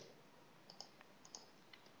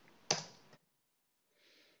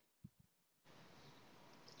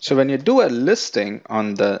 So when you do a listing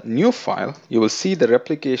on the new file, you will see the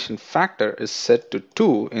replication factor is set to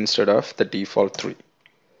 2 instead of the default 3.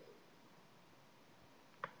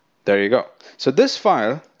 There you go. So this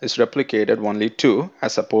file is replicated only 2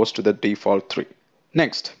 as opposed to the default 3.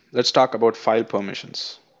 Next, let's talk about file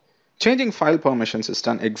permissions. Changing file permissions is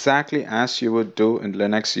done exactly as you would do in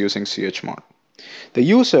Linux using chmod. The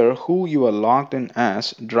user who you are logged in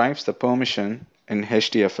as drives the permission in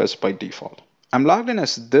HDFS by default. I'm logged in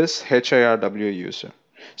as this HIRW user.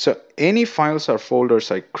 So any files or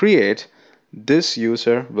folders I create, this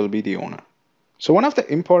user will be the owner. So one of the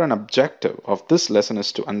important objectives of this lesson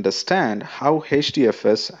is to understand how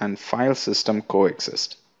HDFS and file system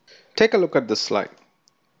coexist. Take a look at this slide.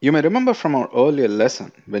 You may remember from our earlier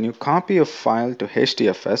lesson, when you copy a file to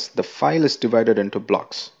HDFS, the file is divided into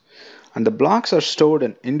blocks, and the blocks are stored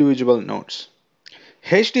in individual nodes.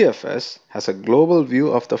 HDFS has a global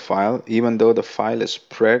view of the file even though the file is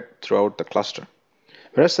spread throughout the cluster,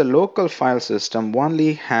 whereas the local file system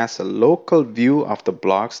only has a local view of the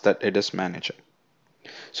blocks that it is managing.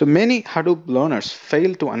 So many Hadoop learners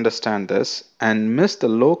fail to understand this and miss the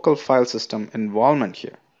local file system involvement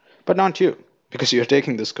here, but not you, because you're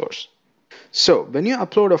taking this course. So when you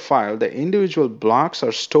upload a file, the individual blocks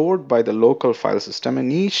are stored by the local file system in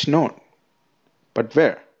each node. But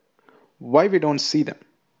where? Why we don't see them?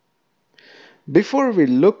 Before we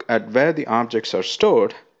look at where the objects are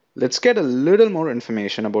stored, let's get a little more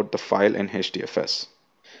information about the file in HDFS.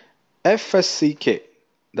 fsck,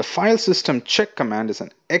 the file system check command, is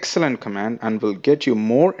an excellent command and will get you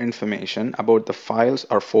more information about the files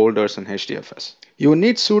or folders in HDFS. You will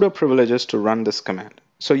need sudo privileges to run this command,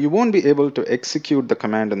 so you won't be able to execute the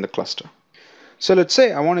command in the cluster. So let's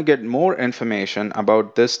say I want to get more information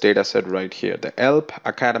about this dataset right here, the ELP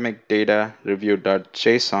academic data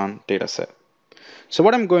review.json dataset. So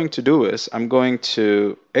what I'm going to do is I'm going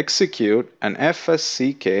to execute an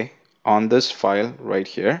fsck on this file right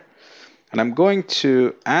here. And I'm going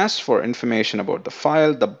to ask for information about the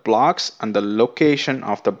file, the blocks, and the location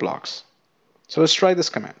of the blocks. So let's try this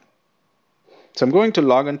command. So I'm going to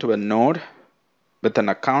log into a node with an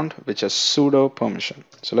account which has sudo permission.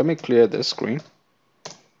 So let me clear this screen.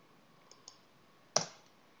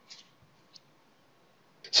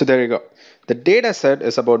 So there you go. The data set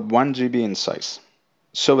is about 1 GB in size.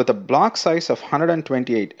 So with a block size of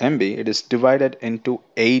 128 MB, it is divided into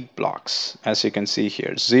 8 blocks, as you can see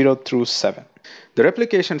here, 0 through 7. The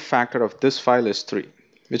replication factor of this file is 3,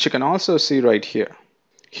 which you can also see right here.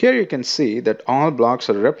 Here you can see that all blocks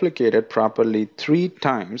are replicated properly 3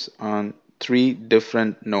 times on 3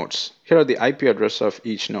 different nodes. Here are the IP address of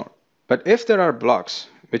each node. But if there are blocks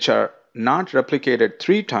which are not replicated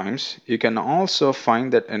 3 times, you can also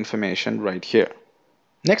find that information right here.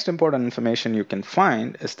 Next important information you can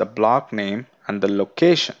find is the block name and the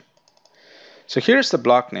location. So here's the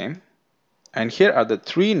block name, and here are the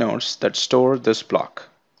 3 nodes that store this block.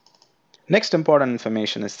 Next important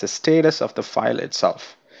information is the status of the file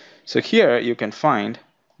itself. So here you can find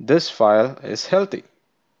this file is healthy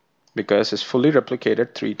because it's fully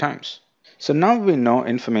replicated 3 times. So now we know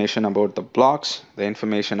information about the blocks, the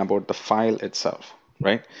information about the file itself.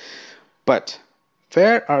 right? But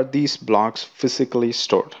where are these blocks physically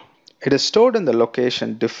stored? It is stored in the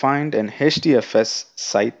location defined in HDFS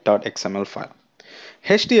site.xml file.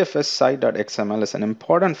 HDFS site.xml is an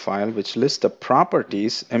important file which lists the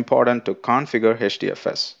properties important to configure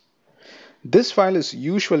HDFS. This file is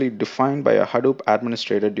usually defined by a Hadoop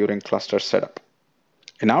administrator during cluster setup.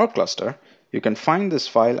 In our cluster, you can find this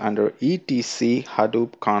file under etc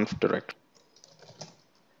hadoop conf directory.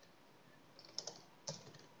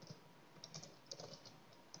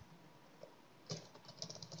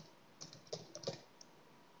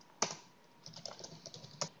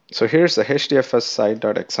 So here's the HDFS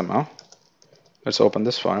site.xml. Let's open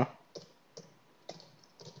this file.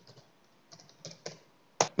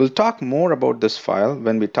 We'll talk more about this file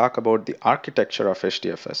when we talk about the architecture of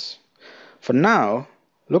HDFS. For now,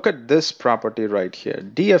 look at this property right here,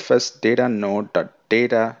 dfs data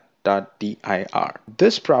node.data.dir.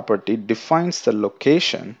 This property defines the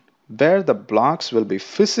location where the blocks will be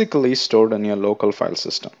physically stored in your local file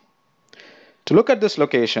system. To look at this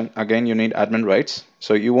location, again, you need admin rights,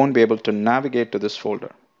 so you won't be able to navigate to this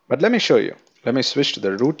folder. But let me show you. Let me switch to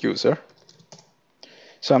the root user.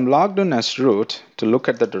 So I'm logged in as root to look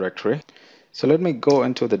at the directory. So let me go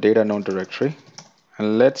into the data node directory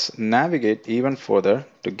and let's navigate even further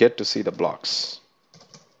to get to see the blocks.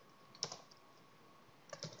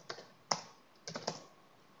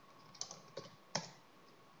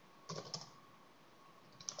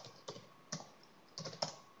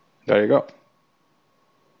 There you go.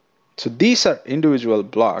 So these are individual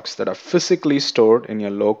blocks that are physically stored in your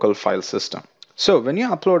local file system. So when you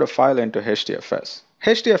upload a file into HDFS,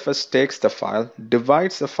 HDFS takes the file,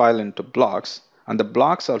 divides the file into blocks, and the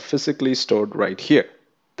blocks are physically stored right here.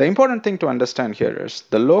 The important thing to understand here is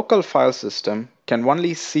the local file system can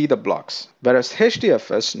only see the blocks, whereas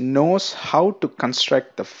HDFS knows how to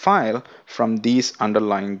construct the file from these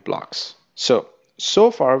underlying blocks. So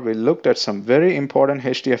far we looked at some very important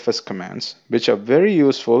HDFS commands which are very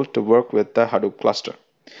useful to work with the Hadoop cluster.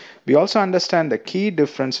 We also understand the key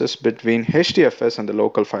differences between HDFS and the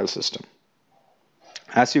local file system.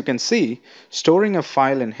 As you can see, storing a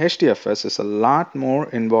file in HDFS is a lot more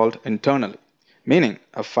involved internally, meaning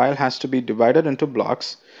a file has to be divided into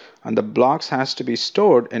blocks and the blocks has to be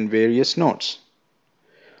stored in various nodes.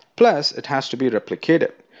 Plus, it has to be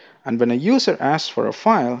replicated. And when a user asks for a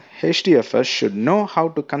file, HDFS should know how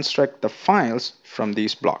to construct the files from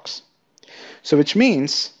these blocks. So which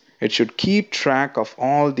means it should keep track of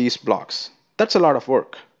all these blocks. That's a lot of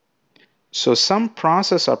work. So some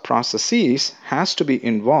process or processes has to be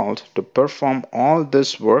involved to perform all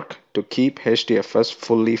this work to keep HDFS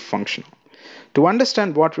fully functional. To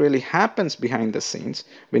understand what really happens behind the scenes,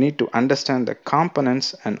 we need to understand the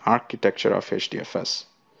components and architecture of HDFS.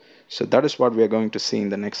 So that is what we are going to see in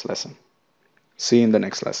the next lesson. See you in the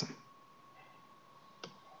next lesson.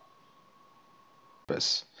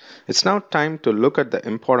 It's now time to look at the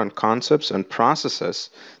important concepts and processes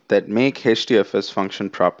that make HDFS function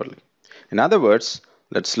properly. In other words,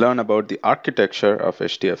 let's learn about the architecture of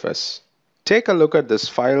HDFS. Take a look at this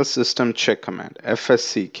file system check command,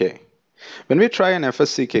 fsck. When we try an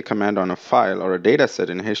fsck command on a file or a dataset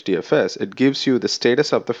in HDFS, it gives you the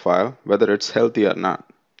status of the file, whether it's healthy or not,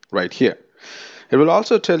 right here. It will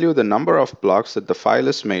also tell you the number of blocks that the file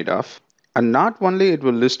is made of, and not only it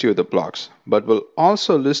will list you the blocks, but will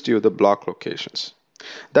also list you the block locations.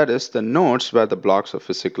 That is, the nodes where the blocks are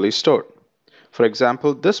physically stored. For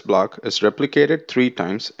example, this block is replicated 3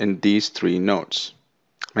 times in these 3 nodes.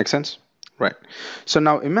 Make sense? Right. So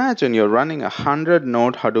now imagine you're running a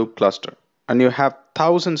 100-node Hadoop cluster and you have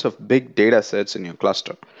thousands of big data sets in your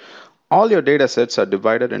cluster. All your data sets are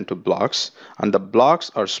divided into blocks and the blocks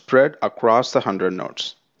are spread across the 100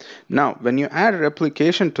 nodes. Now, when you add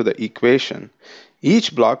replication to the equation,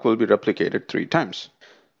 each block will be replicated 3 times.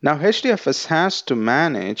 Now, HDFS has to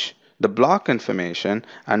manage the block information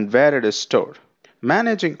and where it is stored.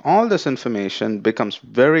 Managing all this information becomes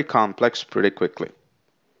very complex pretty quickly.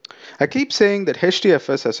 I keep saying that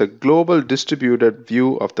HDFS has a global distributed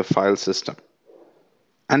view of the file system,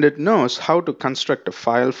 and it knows how to construct a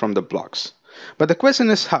file from the blocks. But the question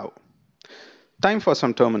is how? Time for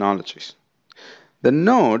some terminologies. The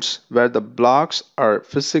nodes where the blocks are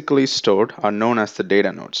physically stored are known as the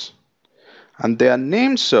data nodes. And they are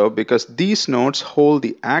named so because these nodes hold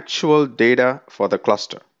the actual data for the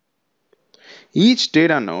cluster. Each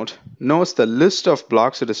data node knows the list of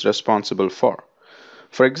blocks it is responsible for.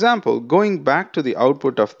 For example, going back to the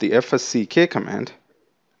output of the fsck command,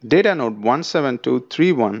 data node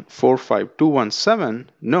 172.31.45.217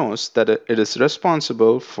 knows that it is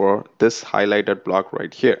responsible for this highlighted block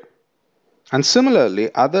right here. And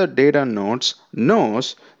similarly, other data nodes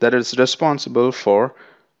knows that it's responsible for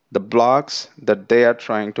the blocks that they are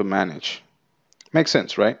trying to manage. Makes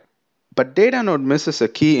sense, right? But data node misses a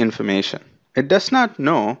key information. It does not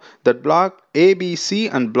know that block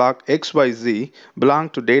ABC and block XYZ belong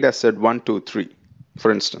to dataset 1, 2, 3,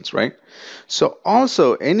 for instance, right? So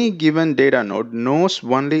also any given data node knows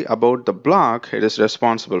only about the block it is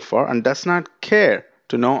responsible for and does not care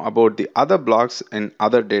to know about the other blocks in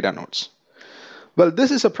other data nodes. Well,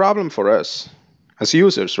 this is a problem for us as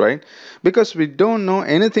users, right? Because we don't know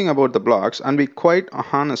anything about the blocks and we quite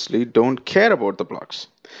honestly don't care about the blocks.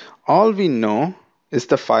 All we know is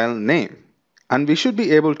the file name, and we should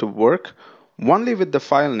be able to work only with the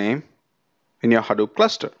file name in your Hadoop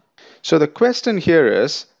cluster. So the question here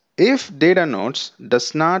is, if data nodes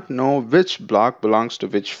does not know which block belongs to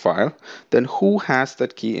which file, then who has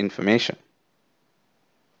that key information?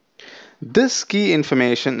 This key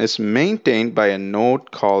information is maintained by a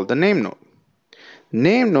node called the name node.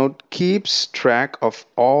 Name node keeps track of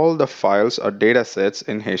all the files or datasets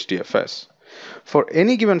in HDFS. For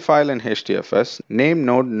any given file in HDFS, name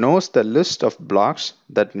node knows the list of blocks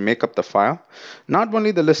that make up the file, not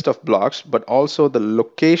only the list of blocks, but also the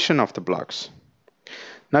location of the blocks.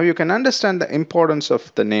 Now you can understand the importance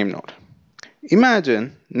of the name node.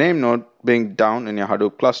 Imagine name node being down in your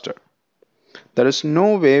Hadoop cluster. There is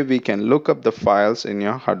no way we can look up the files in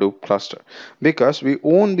your Hadoop cluster because we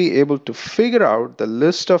won't be able to figure out the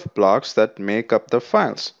list of blocks that make up the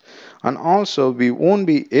files. And also we won't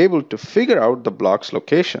be able to figure out the block's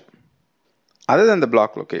location. Other than the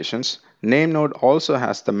block locations, name node also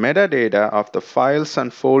has the metadata of the files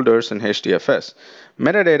and folders in HDFS.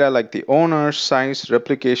 Metadata like the owner, size,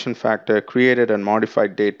 replication factor, created and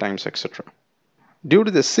modified date times, etc. Due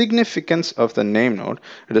to the significance of the name node,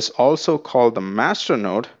 it is also called the master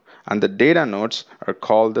node, and the data nodes are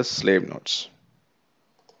called the slave nodes.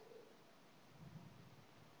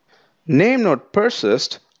 Name node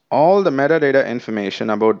persists all the metadata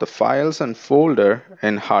information about the files and folder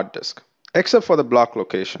in hard disk, except for the block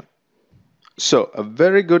location. So, a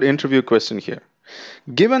very good interview question here.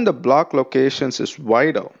 Given the block locations is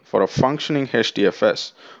vital for a functioning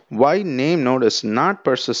HDFS, why name node is not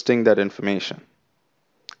persisting that information?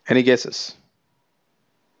 Any guesses?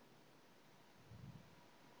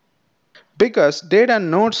 Because data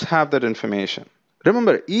nodes have that information.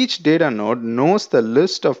 Remember, each data node knows the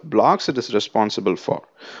list of blocks it is responsible for.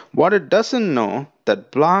 What it doesn't know,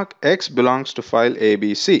 that block X belongs to file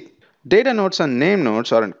ABC. Data nodes and name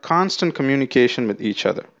nodes are in constant communication with each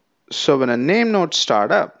other. So when a name node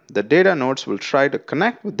starts up, the data nodes will try to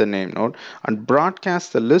connect with the name node and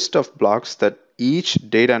broadcast the list of blocks that each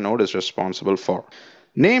data node is responsible for.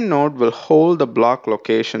 Name node will hold the block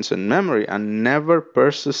locations in memory and never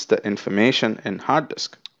persist the information in hard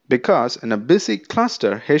disk. Because in a busy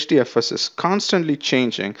cluster, HDFS is constantly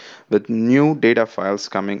changing with new data files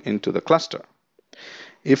coming into the cluster.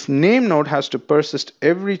 If name node has to persist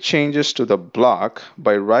every changes to the block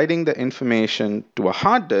by writing the information to a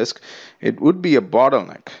hard disk, it would be a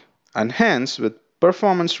bottleneck. And hence, with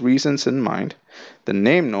performance reasons in mind, the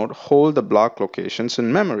name node hold the block locations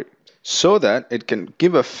in memory, so that it can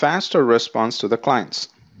give a faster response to the clients.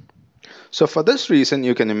 So for this reason,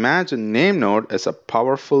 you can imagine name node as a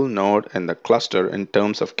powerful node in the cluster in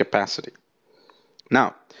terms of capacity.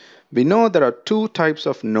 Now, we know there are two types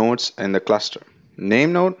of nodes in the cluster,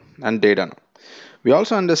 name node and data node. We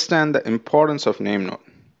also understand the importance of name node.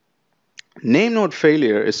 Name node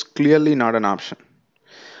failure is clearly not an option,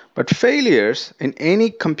 but failures in any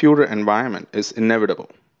computer environment is inevitable,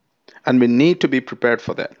 and we need to be prepared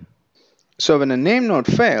for that. So when a name node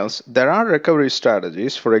fails, there are recovery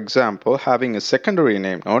strategies, for example, having a secondary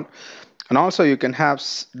name node, and also you can have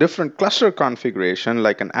different cluster configuration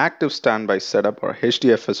like an active standby setup or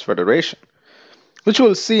HDFS federation, which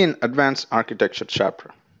we'll see in advanced architecture chapter.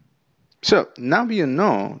 So now you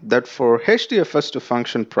know that for HDFS to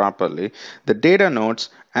function properly, the data nodes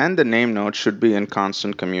and the name node should be in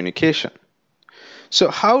constant communication. So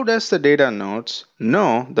how does the data nodes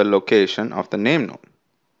know the location of the name node?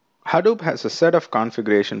 Hadoop has a set of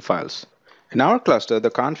configuration files. In our cluster,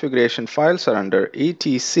 the configuration files are under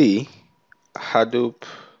etc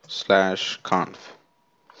hadoop/conf.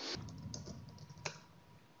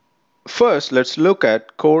 First, let's look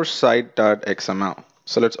at core site.xml.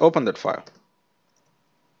 So let's open that file.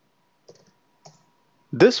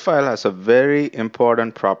 This file has a very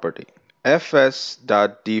important property,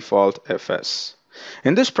 fs.defaultfs.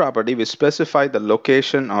 In this property, we specify the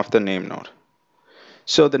location of the name node.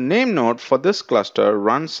 So the name node for this cluster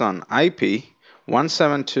runs on IP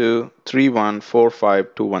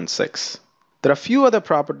 172.3145216. There are few other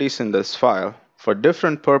properties in this file for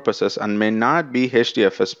different purposes and may not be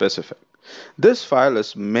HDFS specific. This file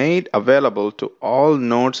is made available to all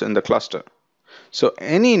nodes in the cluster. So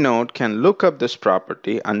any node can look up this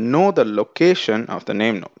property and know the location of the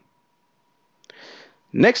name node.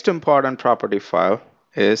 Next important property file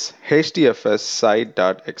is HDFS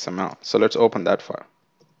site.xml. So let's open that file.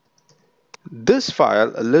 This file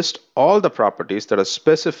lists all the properties that are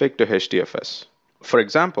specific to HDFS. For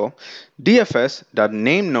example,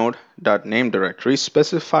 dfs.nameNode.nameDirectory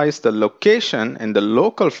specifies the location in the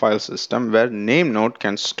local file system where nameNode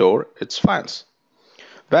can store its files,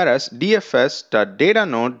 whereas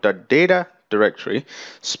dfs.datanode.data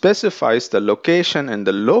specifies the location in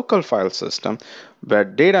the local file system where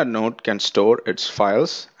datanode can store its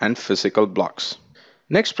files and physical blocks.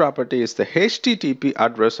 Next property is the HTTP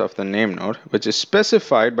address of the name node, which is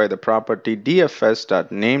specified by the property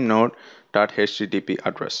dfs.nameNode.http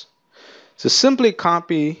address. So simply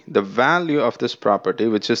copy the value of this property,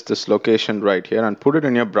 which is this location right here, and put it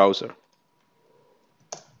in your browser.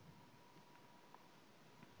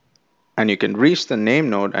 And you can reach the name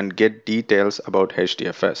node and get details about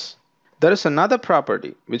HDFS. There is another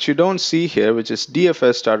property which you don't see here, which is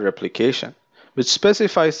dfs.replication, which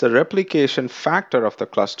specifies the replication factor of the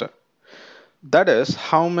cluster. That is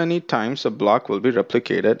how many times a block will be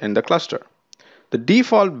replicated in the cluster. The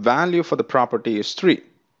default value for the property is 3.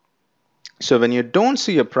 So when you don't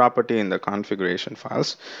see a property in the configuration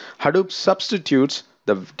files, Hadoop substitutes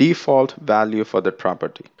the default value for that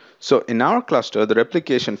property. So in our cluster, the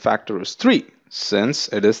replication factor is 3, since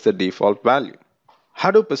it is the default value.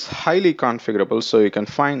 Hadoop is highly configurable, so you can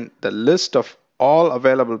find the list of all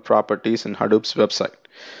available properties in Hadoop's website.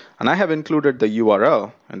 And I have included the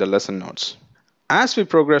URL in the lesson notes. As we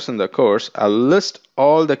progress in the course, I'll list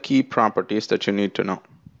all the key properties that you need to know.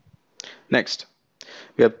 Next,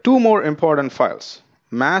 we have two more important files,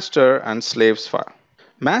 master and slaves file.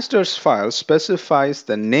 Master's file specifies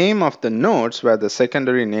the name of the nodes where the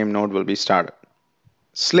secondary name node will be started.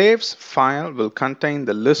 Slaves file will contain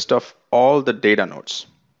the list of all the data nodes.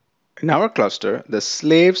 In our cluster, the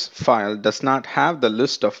slaves file does not have the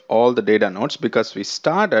list of all the data nodes because we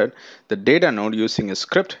started the data node using a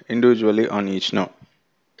script individually on each node.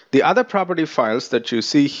 The other property files that you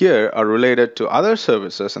see here are related to other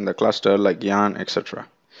services in the cluster like yarn, etc.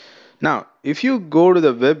 Now, if you go to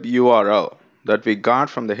the web URL that we got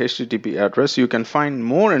from the HTTP address, you can find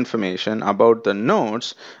more information about the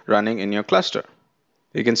nodes running in your cluster.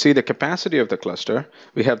 You can see the capacity of the cluster.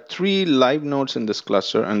 We have 3 live nodes in this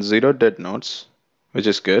cluster and 0 dead nodes, which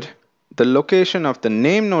is good. The location of the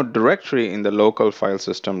name node directory in the local file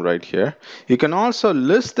system right here. You can also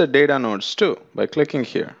list the data nodes too by clicking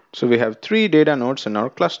here. So we have 3 data nodes in our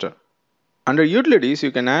cluster. Under utilities,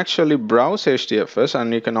 you can actually browse HDFS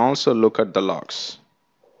and you can also look at the logs.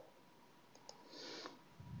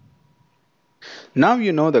 Now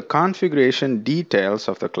you know the configuration details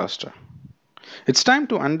of the cluster. It's time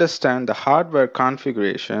to understand the hardware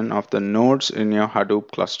configuration of the nodes in your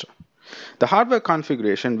Hadoop cluster. The hardware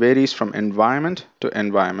configuration varies from environment to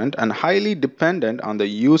environment and highly dependent on the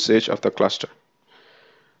usage of the cluster.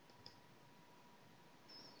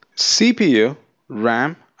 CPU,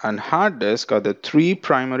 RAM, and hard disk are the 3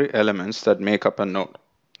 primary elements that make up a node,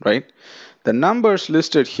 right? The numbers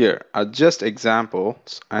listed here are just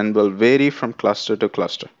examples and will vary from cluster to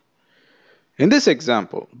cluster. In this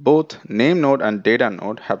example, both name node and data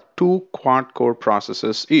node have 2 quad-core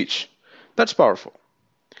processors each. That's powerful.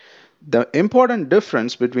 The important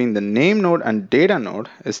difference between the name node and data node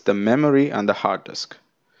is the memory and the hard disk.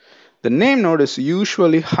 The name node is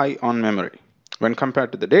usually high on memory when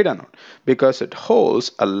compared to the data node because it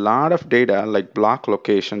holds a lot of data like block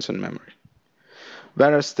locations in memory.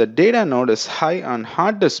 Whereas the data node is high on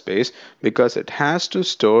hard disk space because it has to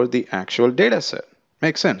store the actual data set.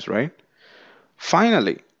 Makes sense, right?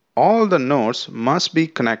 Finally, all the nodes must be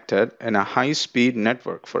connected in a high-speed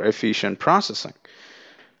network for efficient processing.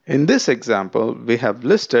 In this example, we have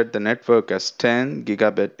listed the network as 10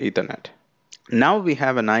 gigabit Ethernet. Now we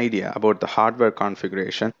have an idea about the hardware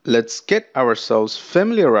configuration. Let's get ourselves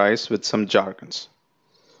familiarized with some jargons.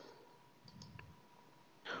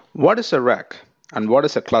 What is a rack and what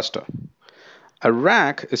is a cluster? A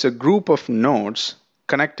rack is a group of nodes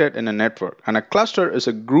connected in a network, and a cluster is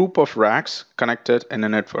a group of racks connected in a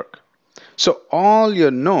network. So all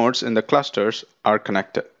your nodes in the clusters are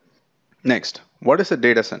connected. Next, what is a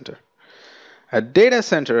data center? A data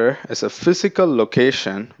center is a physical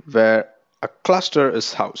location where a cluster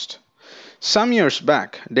is housed. Some years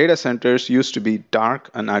back, data centers used to be dark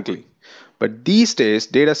and ugly, but these days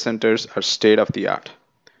data centers are state of the art.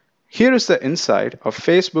 Here is the inside of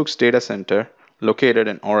Facebook's data center located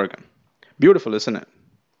in Oregon. Beautiful, isn't it?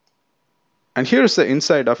 And here is the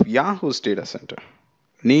inside of Yahoo's data center.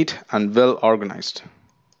 Neat and well organized.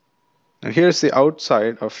 And here's the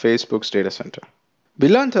outside of Facebook's data center. We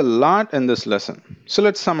learned a lot in this lesson, so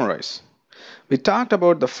let's summarize. We talked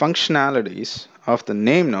about the functionalities of the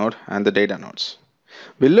name node and the data nodes.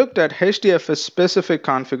 We looked at HDFS specific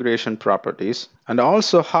configuration properties and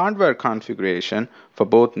also hardware configuration for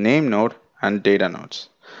both name node and data nodes.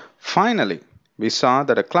 Finally, we saw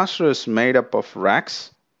that a cluster is made up of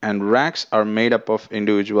racks, and racks are made up of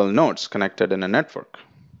individual nodes connected in a network.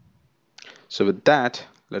 So with that,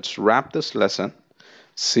 let's wrap this lesson.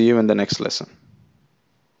 See you in the next lesson.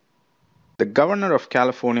 The governor of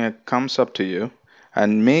California comes up to you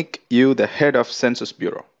and make you the head of Census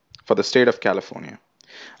Bureau for the state of California.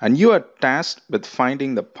 And you are tasked with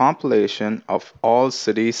finding the population of all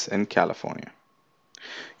cities in California.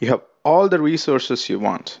 You have all the resources you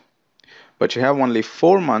want, but you have only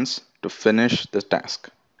 4 months to finish the task.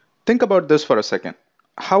 Think about this for a second.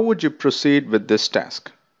 How would you proceed with this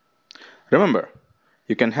task? Remember,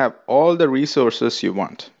 you can have all the resources you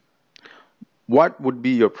want. What would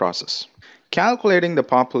be your process? Calculating the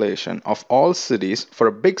population of all cities for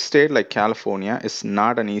a big state like California is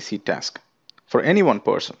not an easy task for any one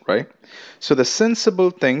person, right? So the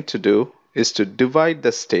sensible thing to do is to divide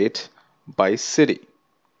the state by city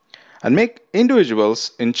and make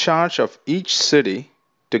individuals in charge of each city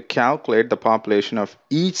to calculate the population of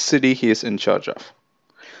each city he is in charge of.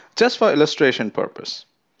 Just for illustration purpose,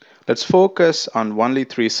 let's focus on only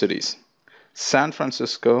 3 cities: San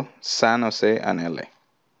Francisco, San Jose, and LA.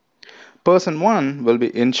 Person 1 will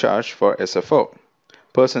be in charge for SFO.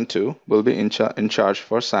 Person 2 will be in charge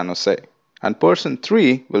for San Jose. And person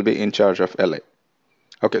 3 will be in charge of LA.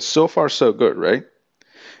 Okay, so far so good, right?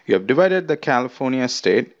 You have divided the California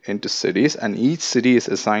state into cities, and each city is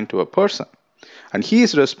assigned to a person. And he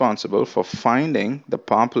is responsible for finding the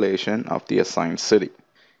population of the assigned city.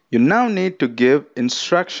 You now need to give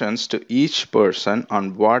instructions to each person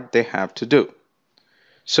on what they have to do.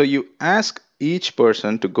 So you ask each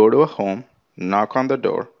person to go to a home, knock on the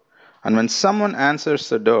door, and when someone answers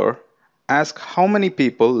the door, ask how many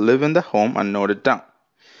people live in the home and note it down.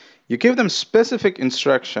 You give them specific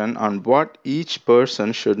instruction on what each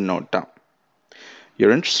person should note down.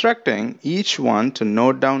 You're instructing each one to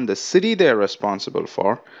note down the city they are responsible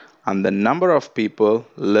for and the number of people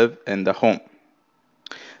live in the home.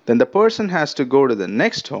 Then the person has to go to the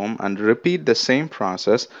next home and repeat the same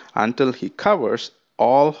process until he covers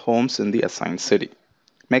all homes in the assigned city.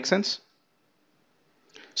 Make sense?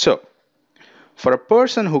 So, for a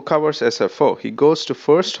person who covers SFO, he goes to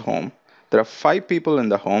first home. There are 5 people in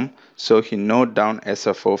the home, so he note down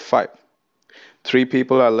SFO 5. 3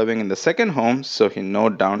 people are living in the second home, so he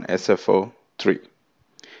note down SFO 3.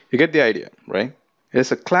 You get the idea, right? It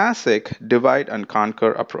is a classic divide and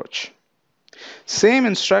conquer approach. Same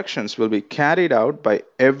instructions will be carried out by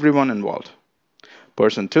everyone involved.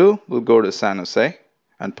 Person 2 will go to San Jose,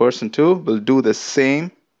 and person 2 will do the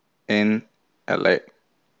same in LA.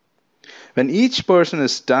 When each person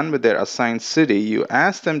is done with their assigned city, you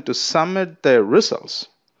ask them to submit their results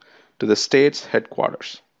to the state's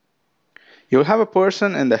headquarters. You'll have a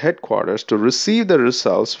person in the headquarters to receive the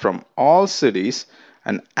results from all cities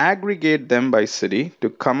and aggregate them by city to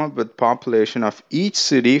come up with population of each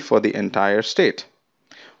city for the entire state.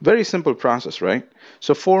 Very simple process, right?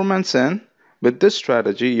 So 4 months in, with this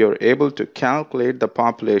strategy, you're able to calculate the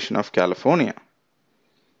population of California.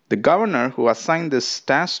 The governor who assigned this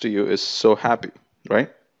task to you is so happy,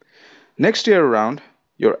 right? Next year around,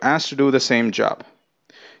 you're asked to do the same job.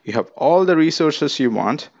 You have all the resources you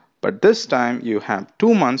want, but this time you have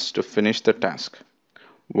 2 months to finish the task.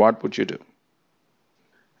 What would you do?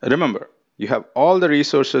 Remember, you have all the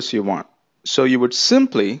resources you want, so you would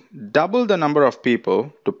simply double the number of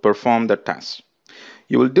people to perform the task.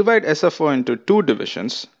 You will divide SFO into 2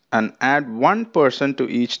 divisions and add 1 person to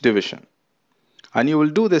each division. And you will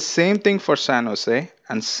do the same thing for San Jose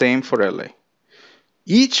and same for LA.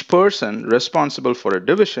 Each person responsible for a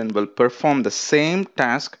division will perform the same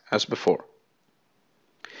task as before.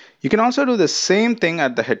 You can also do the same thing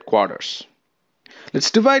at the headquarters.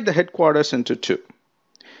 Let's divide the headquarters into 2.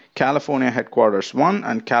 California headquarters 1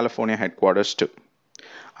 and California headquarters 2.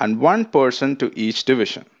 And 1 person to each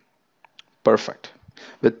division. Perfect.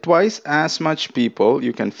 With twice as much people,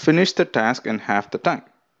 you can finish the task in half the time.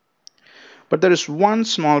 But there is one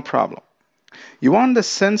small problem. You want the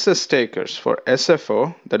census takers for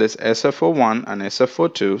SFO, that is SFO1 and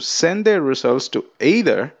SFO2, send their results to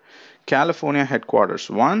either California headquarters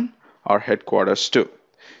 1 or headquarters 2.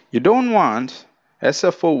 You don't want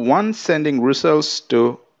SFO1 sending results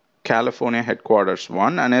to California headquarters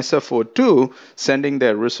 1 and SFO2 sending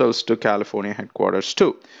their results to California headquarters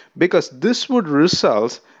 2, because this would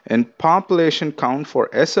result in population count for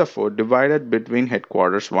SFO divided between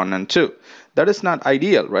headquarters 1 and 2. That is not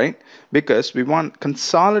ideal, right? Because we want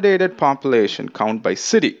consolidated population count by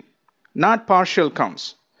city, not partial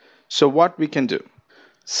counts. So what we can do?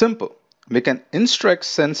 Simple. We can instruct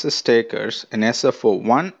census takers in SFO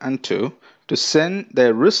 1 and 2 to send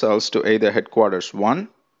their results to either headquarters 1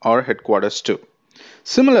 or headquarters 2.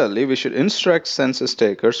 Similarly, we should instruct census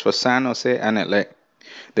takers for San Jose and LA.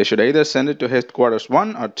 They should either send it to headquarters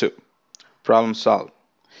 1 or 2. Problem solved.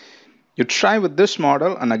 You try with this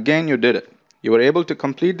model and again you did it. You were able to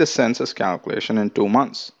complete the census calculation in 2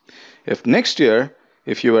 months. If next year,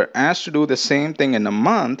 if you were asked to do the same thing in a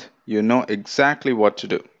month, you know exactly what to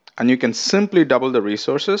do. And you can simply double the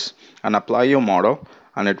resources and apply your model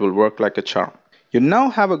and it will work like a charm. You now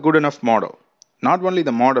have a good enough model. Not only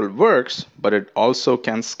the model works, but it also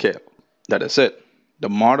can scale. That is it. The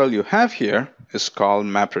model you have here is called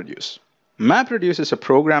MapReduce. MapReduce is a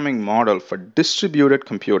programming model for distributed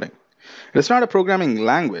computing. It is not a programming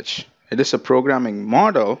language. It is a programming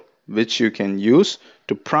model which you can use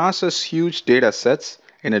to process huge data sets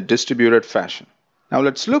in a distributed fashion. Now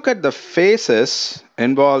let's look at the phases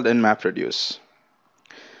involved in MapReduce.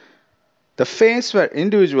 The phase where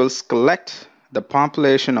individuals collect the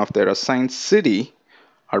population of their assigned city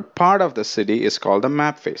or part of the city is called the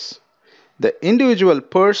map phase. The individual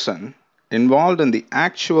person involved in the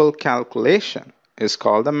actual calculation is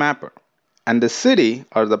called the mapper. And the city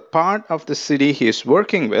or the part of the city he is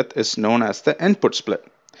working with is known as the input split.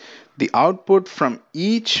 The output from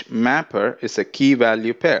each mapper is a key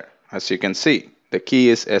value pair. As you can see, the key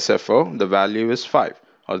is SFO, the value is 5.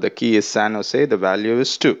 Or the key is San Jose, the value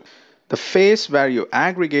is 2. The phase where you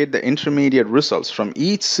aggregate the intermediate results from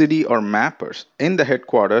each city or mappers in the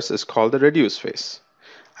headquarters is called the reduce phase.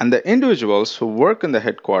 And the individuals who work in the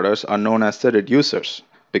headquarters are known as the reducers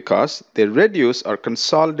because they reduce or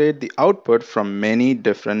consolidate the output from many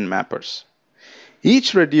different mappers.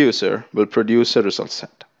 Each reducer will produce a result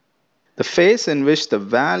set. The phase in which the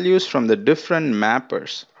values from the different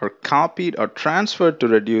mappers are copied or transferred to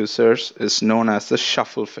reducers is known as the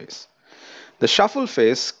shuffle phase. The shuffle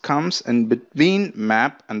phase comes in between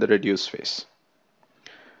map and the reduce phase.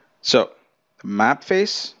 So, the map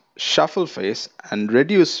phase, shuffle phase, and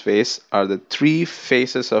reduce phase are the 3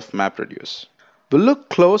 phases of MapReduce. We'll look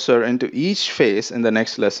closer into each phase in the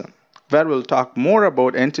next lesson, where we'll talk more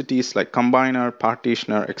about entities like combiner,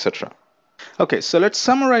 partitioner, etc. Okay, so let's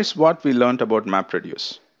summarize what we learned about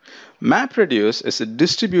MapReduce. MapReduce is a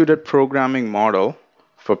distributed programming model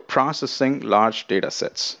for processing large data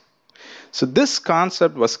sets. So this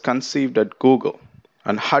concept was conceived at Google,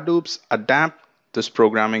 and Hadoop's adapt this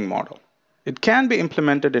programming model. It can be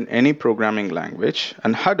implemented in any programming language,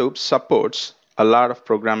 and Hadoop supports a lot of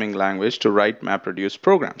programming language to write MapReduce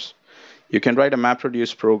programs. You can write a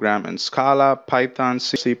MapReduce program in Scala, Python,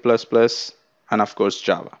 C++, and of course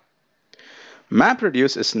Java.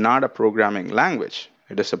 MapReduce is not a programming language.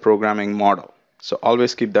 It is a programming model. So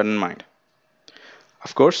always keep that in mind.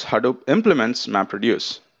 Of course, Hadoop implements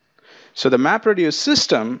MapReduce. So the MapReduce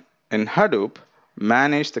system in Hadoop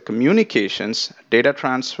manages the communications, data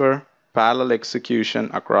transfer, parallel execution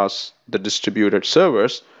across the distributed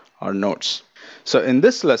servers or nodes. So in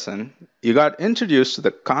this lesson, you got introduced to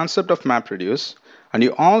the concept of MapReduce, and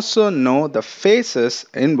you also know the phases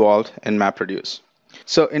involved in MapReduce.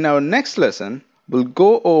 So in our next lesson, we'll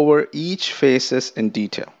go over each phases in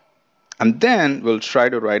detail. And then we'll try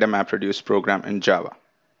to write a MapReduce program in Java.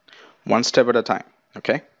 One step at a time,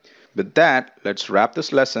 okay? With that, let's wrap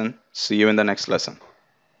this lesson. See you in the next lesson.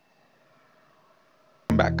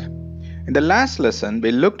 Back. In the last lesson,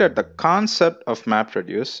 we looked at the concept of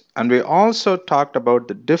MapReduce, and we also talked about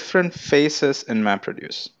the different phases in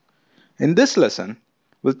MapReduce. In this lesson,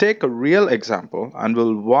 we'll take a real example and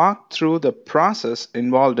we'll walk through the process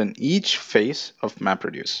involved in each phase of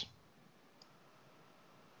MapReduce.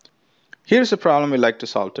 Here's a problem we'd like to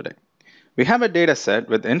solve today. We have a data set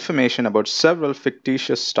with information about several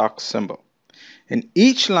fictitious stock symbols. In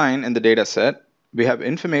each line in the data set, we have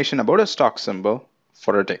information about a stock symbol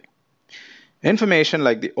for a day. Information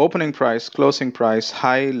like the opening price, closing price,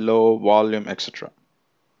 high, low, volume, etc.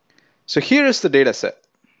 So here is the data set.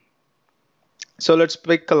 So let's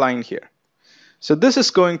pick a line here. So this is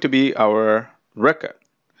going to be our record.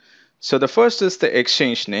 So the first is the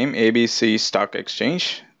exchange name, ABC Stock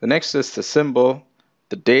Exchange. The next is the symbol,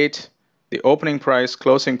 the date, the opening price,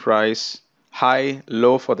 closing price, high,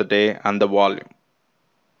 low for the day, and the volume.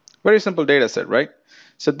 Very simple data set, right?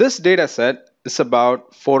 So this data set is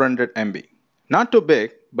about 400 MB. Not too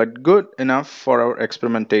big, but good enough for our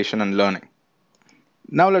experimentation and learning.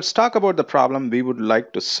 Now let's talk about the problem we would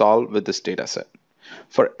like to solve with this dataset.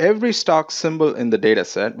 For every stock symbol in the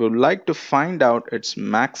dataset, we would like to find out its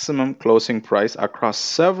maximum closing price across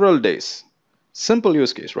several days. Simple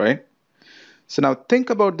use case, right? So now think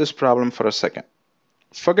about this problem for a second.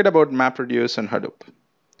 Forget about MapReduce and Hadoop.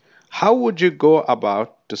 How would you go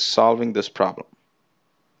about to solving this problem?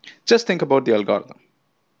 Just think about the algorithm.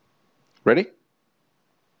 Ready?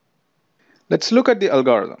 Let's look at the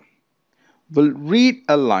algorithm. We'll read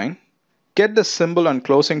a line, get the symbol and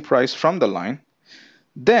closing price from the line.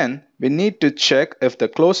 Then we need to check if the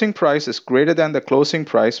closing price is greater than the closing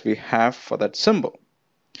price we have for that symbol.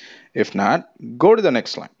 If not, go to the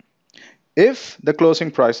next line. If the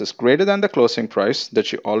closing price is greater than the closing price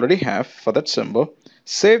that you already have for that symbol,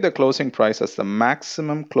 save the closing price as the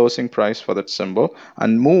maximum closing price for that symbol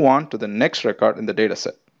and move on to the next record in the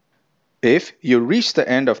dataset. If you reach the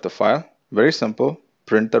end of the file, very simple,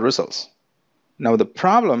 print the results. Now the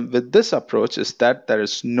problem with this approach is that there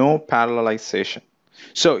is no parallelization.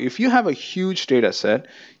 So if you have a huge data set,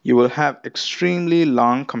 you will have extremely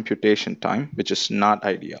long computation time, which is not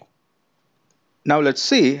ideal. Now let's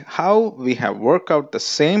see how we have worked out the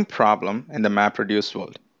same problem in the MapReduce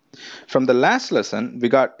world. From the last lesson, we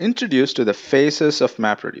got introduced to the phases of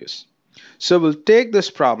MapReduce. So we'll take this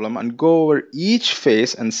problem and go over each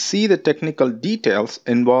phase and see the technical details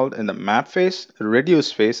involved in the map phase,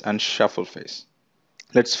 reduce phase, and shuffle phase.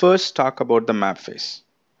 Let's first talk about the map phase.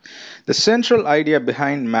 The central idea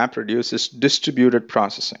behind MapReduce is distributed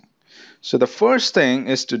processing. So the first thing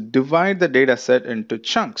is to divide the dataset into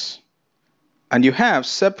chunks. And you have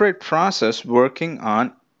separate process working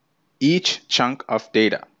on each chunk of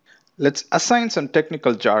data. Let's assign some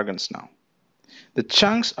technical jargons now. The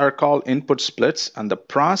chunks are called input splits and the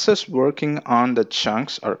process working on the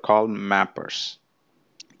chunks are called mappers.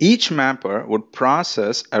 Each mapper would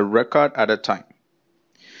process a record at a time.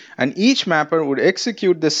 And each mapper would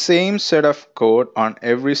execute the same set of code on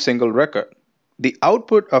every single record. The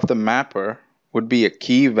output of the mapper would be a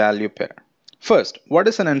key value pair. First, what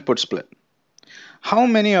is an input split? How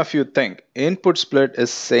many of you think input split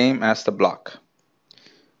is same as the block?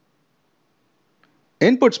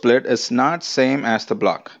 Input split is not same as the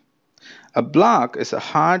block. A block is a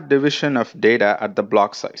hard division of data at the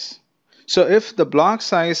block size. So if the block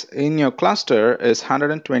size in your cluster is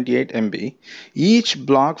 128 MB, each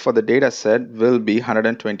block for the data set will be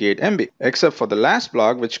 128 MB, except for the last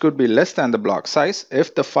block, which could be less than the block size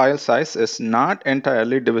if the file size is not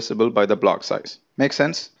entirely divisible by the block size. Make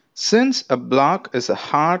sense? Since a block is a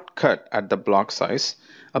hard cut at the block size,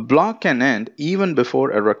 a block can end even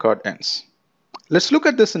before a record ends. Let's look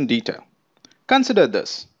at this in detail. Consider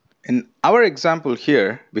this. In our example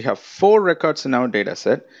here, we have 4 records in our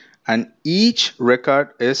dataset and each record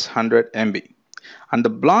is 100 MB. And the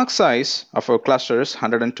block size of our cluster is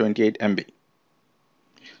 128 MB.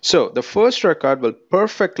 So the first record will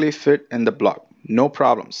perfectly fit in the block, no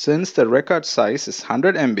problem, since the record size is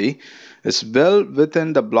 100 MB, is well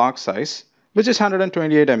within the block size, which is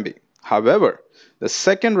 128 MB. However, the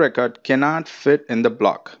second record cannot fit in the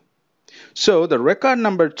block. So the record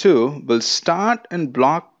number 2 will start in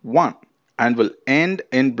block 1 and will end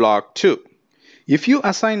in block 2. If you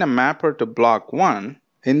assign a mapper to block 1,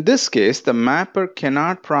 in this case, the mapper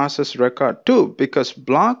cannot process record 2 because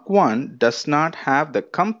block 1 does not have the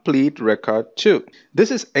complete record 2.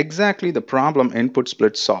 This is exactly the problem input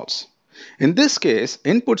split solves. In this case,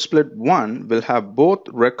 input split 1 will have both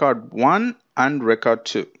record 1 and record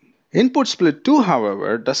 2. Input split 2,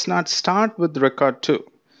 however, does not start with record 2,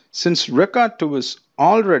 since record 2 is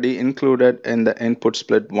already included in the input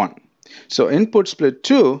split 1. So input split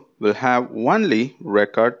 2 will have only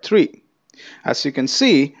record 3. As you can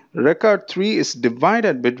see, record 3 is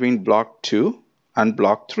divided between block 2 and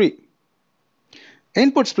block 3.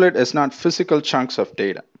 Input split is not physical chunks of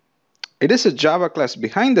data. It is a Java class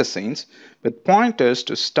behind the scenes with pointers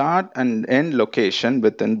to start and end location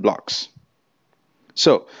within blocks.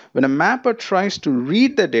 So when a mapper tries to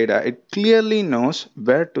read the data, it clearly knows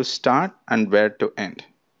where to start and where to end.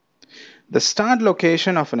 The start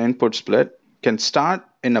location of an input split can start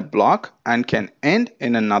in a block and can end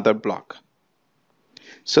in another block.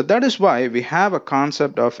 So that is why we have a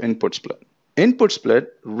concept of input split. Input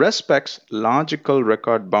split respects logical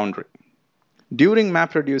record boundary. During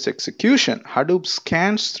MapReduce execution, Hadoop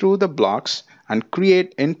scans through the blocks and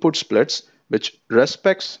create input splits which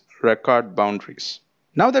respects record boundaries.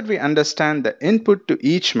 Now that we understand the input to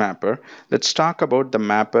each mapper, let's talk about the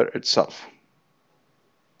mapper itself.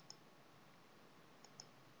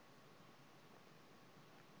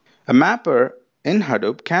 A mapper in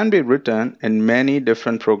Hadoop can be written in many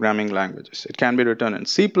different programming languages. It can be written in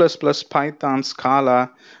C++, Python,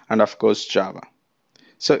 Scala, and of course Java.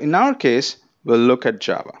 So in our case, we'll look at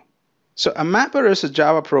Java. So a mapper is a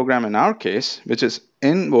Java program in our case, which is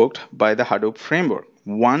invoked by the Hadoop framework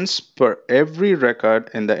once per every record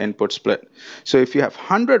in the input split. So if you have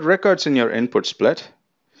 100 records in your input split,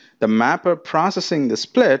 the mapper processing the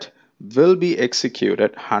split will be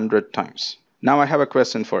executed 100 times. Now I have a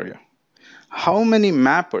question for you. How many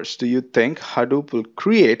mappers do you think Hadoop will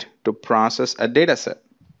create to process a dataset?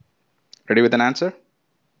 Ready with an answer?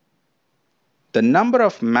 The number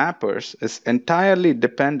of mappers is entirely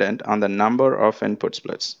dependent on the number of input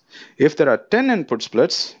splits. If there are 10 input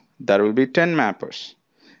splits, there will be 10 mappers.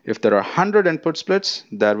 If there are 100 input splits,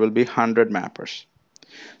 there will be 100 mappers.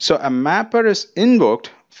 So a mapper is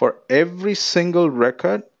invoked for every single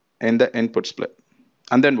record in the input split.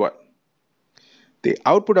 And then what? The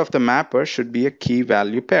output of the mapper should be a key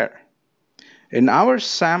value pair. In our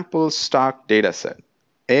sample stock dataset,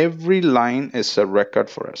 every line is a record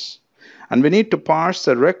for us. And we need to parse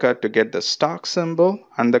the record to get the stock symbol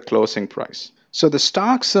and the closing price. So the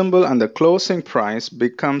stock symbol and the closing price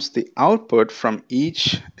becomes the output from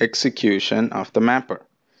each execution of the mapper.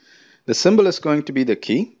 The symbol is going to be the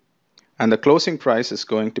key, and the closing price is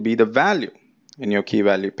going to be the value in your key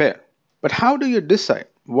value pair. But how do you decide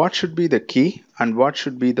what should be the key and what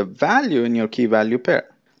should be the value in your key value pair?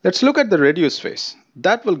 Let's look at the reduce phase.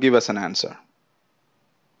 That will give us an answer.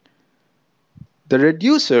 The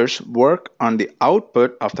reducers work on the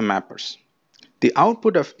output of the mappers. The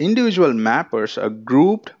output of individual mappers are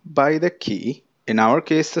grouped by the key, in our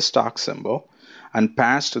case the stock symbol, and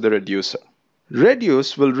passed to the reducer.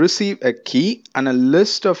 Reduce will receive a key and a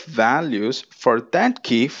list of values for that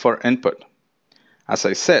key for input. As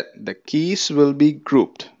I said, the keys will be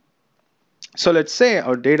grouped. So let's say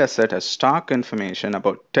our data set has stock information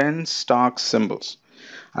about 10 stock symbols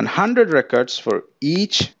and 100 records for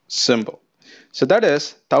each symbol. So that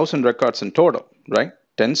is 1000 records in total, right?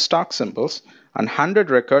 10 stock symbols and 100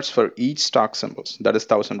 records for each stock symbols. That is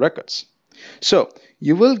 1000 records. So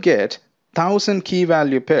you will get 1000 key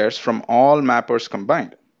value pairs from all mappers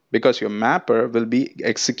combined because your mapper will be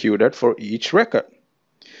executed for each record.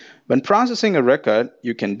 When processing a record,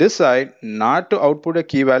 you can decide not to output a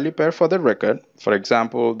key value pair for the record. For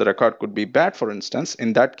example, the record could be bad, for instance.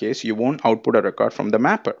 In that case, you won't output a record from the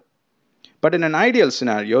mapper. But in an ideal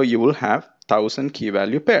scenario, you will have 1000 key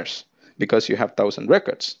value pairs because you have 1000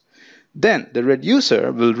 records. Then the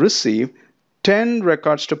reducer will receive 10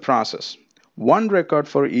 records to process, 1 record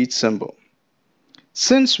for each symbol,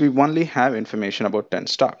 since we only have information about 10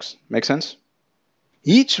 stocks. Make sense?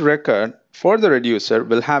 Each record for the reducer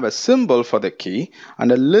will have a symbol for the key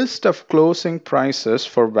and a list of closing prices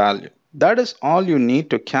for value. That is all you need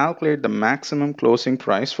to calculate the maximum closing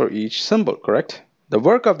price for each symbol, correct? The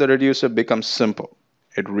work of the reducer becomes simple.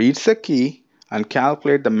 It reads the key and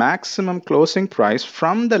calculates the maximum closing price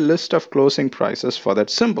from the list of closing prices for that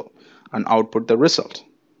symbol and output the result.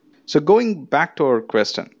 So going back to our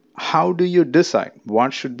question, how do you decide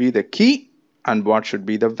what should be the key and what should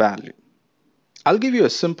be the value? I'll give you a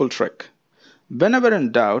simple trick. Whenever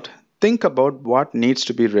in doubt, think about what needs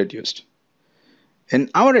to be reduced. In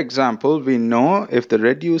our example, we know if the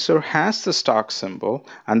reducer has the stock symbol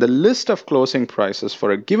and the list of closing prices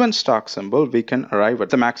for a given stock symbol, we can arrive at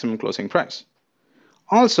the maximum closing price.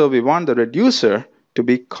 Also, we want the reducer to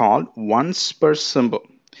be called once per symbol.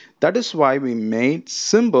 That is why we made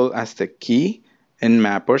symbol as the key in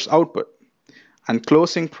mapper's output and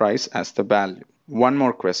closing price as the value. One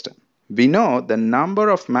more question. We know the number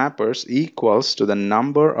of mappers equals to the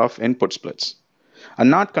number of input splits and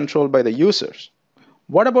not controlled by the users.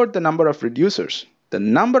 What about the number of reducers? The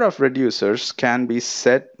number of reducers can be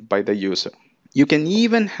set by the user. You can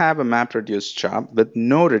even have a MapReduce job with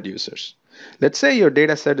no reducers. Let's say your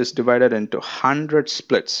data set is divided into 100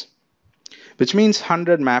 splits, which means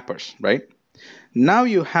 100 mappers, right? Now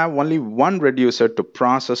you have only one reducer to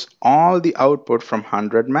process all the output from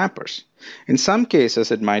 100 mappers. In some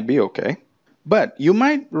cases, it might be okay, but you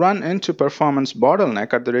might run into performance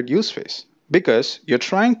bottleneck at the reduce phase because you're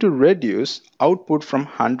trying to reduce output from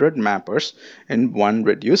 100 mappers in one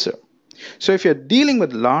reducer. So if you're dealing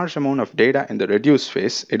with large amount of data in the reduce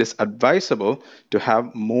phase, it is advisable to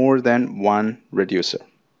have more than one reducer.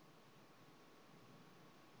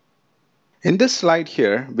 In this slide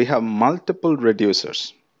here, we have multiple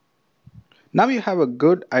reducers. Now you have a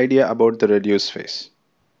good idea about the reduce phase.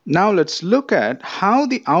 Now let's look at how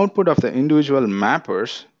the output of the individual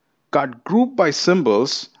mappers got grouped by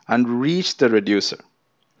symbols and reached the reducer.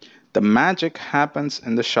 The magic happens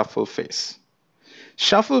in the shuffle phase.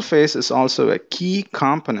 Shuffle phase is also a key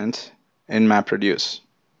component in MapReduce.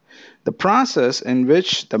 The process in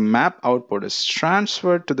which the map output is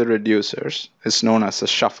transferred to the reducers is known as a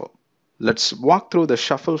shuffle. Let's walk through the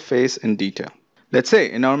shuffle phase in detail. Let's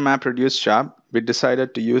say in our MapReduce job, we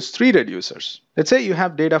decided to use 3 reducers. Let's say you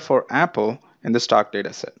have data for Apple in the stock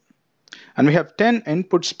dataset. And we have 10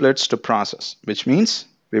 input splits to process, which means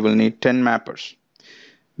we will need 10 mappers.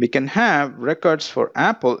 We can have records for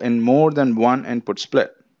Apple in more than one input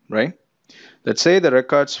split, right? Let's say the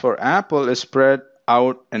records for Apple is spread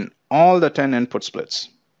out in all the 10 input splits.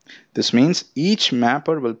 This means each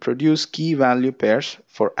mapper will produce key value pairs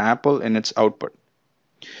for Apple in its output.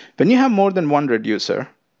 When you have more than one reducer,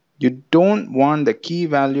 you don't want the key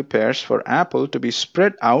value pairs for Apple to be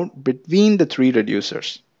spread out between the 3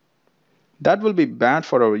 reducers. That will be bad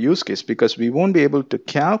for our use case because we won't be able to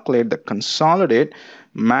calculate the consolidate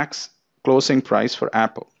max closing price for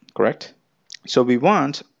Apple, correct? So we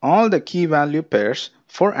want all the key value pairs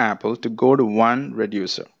for Apple to go to one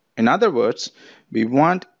reducer. In other words, we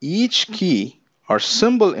want each key or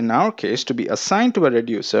symbol in our case to be assigned to a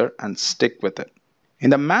reducer and stick with it. In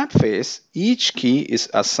the map phase, each key is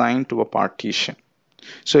assigned to a partition.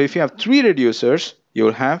 So if you have 3 reducers, you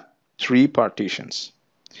will have 3 partitions.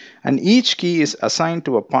 And each key is assigned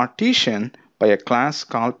to a partition by a class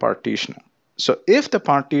called partitioner. So if the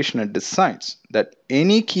partitioner decides that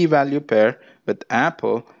any key value pair with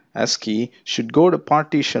Apple as key should go to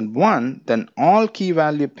partition 1, then all key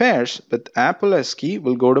value pairs with Apple as key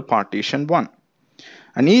will go to partition 1.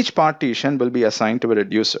 And each partition will be assigned to a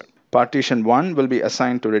reducer. Partition 1 will be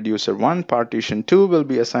assigned to reducer 1, partition 2 will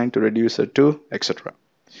be assigned to reducer 2, etc.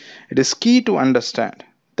 It is key to understand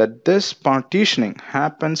that this partitioning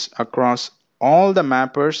happens across all the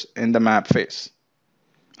mappers in the map phase.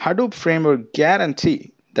 Hadoop framework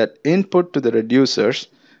guarantees that input to the reducers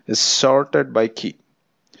is sorted by key.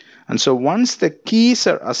 And so once the keys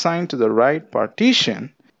are assigned to the right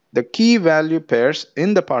partition, the key value pairs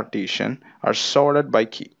in the partition are sorted by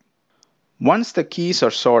key. Once the keys are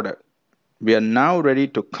sorted, we are now ready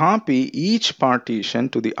to copy each partition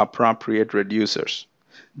to the appropriate reducers.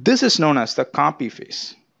 This is known as the copy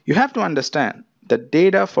phase. You have to understand that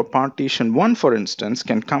data for partition 1, for instance,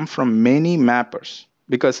 can come from many mappers.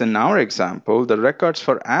 Because in our example, the records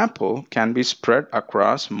for Apple can be spread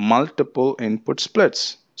across multiple input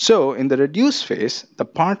splits. So in the reduce phase, the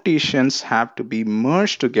partitions have to be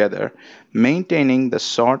merged together, maintaining the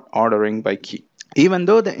sort ordering by key. Even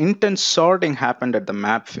though the intent sorting happened at the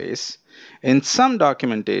map phase, in some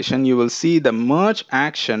documentation, you will see the merge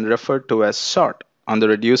action referred to as sort on the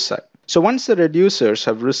reduce side. So once the reducers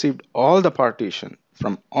have received all the partition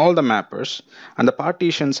from all the mappers and the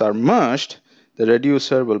partitions are merged, the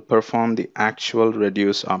reducer will perform the actual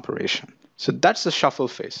reduce operation. So that's the shuffle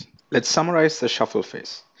phase. Let's summarize the shuffle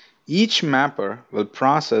phase. Each mapper will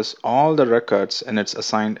process all the records in its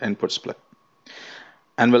assigned input split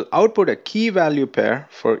and will output a key value pair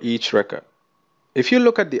for each record. If you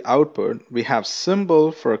look at the output, we have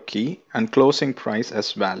symbol for key and closing price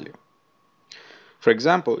as value. For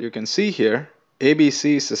example, you can see here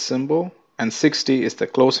ABC is the symbol and 60 is the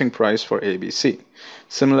closing price for ABC.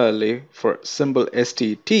 Similarly, for symbol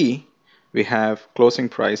STT, we have closing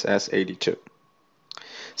price as 82.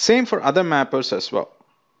 Same for other mappers as well.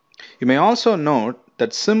 You may also note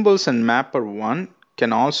that symbols in mapper 1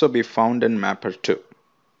 can also be found in mapper 2.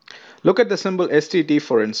 Look at the symbol STT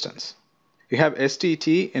for instance. You have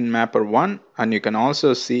STT in mapper 1 and you can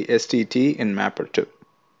also see STT in mapper 2.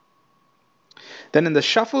 Then in the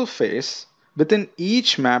shuffle phase, within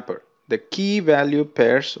each mapper, the key value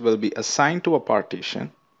pairs will be assigned to a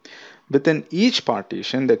partition. Within each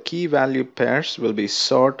partition, the key value pairs will be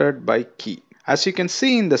sorted by key. As you can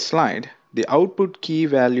see in the slide, the output key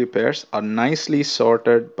value pairs are nicely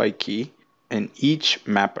sorted by key in each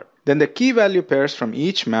mapper. Then the key value pairs from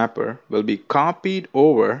each mapper will be copied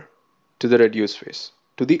over to the reduce phase,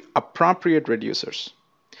 to the appropriate reducers.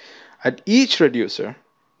 At each reducer,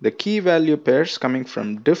 the key value pairs coming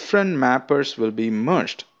from different mappers will be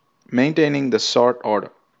merged, maintaining the sort order.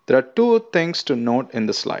 There are 2 things to note in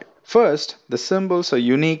the slide. First, the symbols are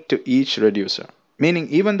unique to each reducer, meaning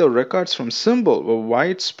even though records from symbol were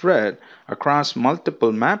widespread across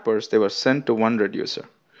multiple mappers, they were sent to one reducer.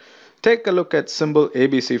 Take a look at symbol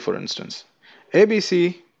ABC for instance.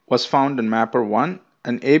 ABC was found in mapper 1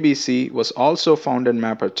 and ABC was also found in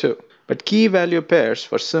mapper 2. But key value pairs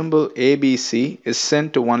for symbol ABC is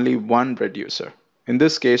sent to only one reducer. In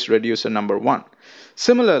this case, reducer number 1.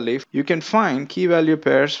 Similarly, you can find key value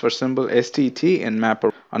pairs for symbol STT in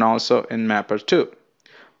mapper and also in mapper 2.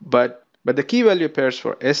 But But the key value pairs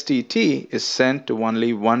for STT is sent to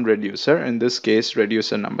only one reducer, in this case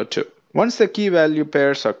reducer number 2. Once the key value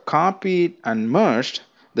pairs are copied and merged,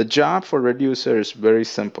 the job for reducer is very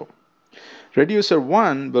simple. Reducer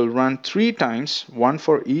 1 will run 3 times, one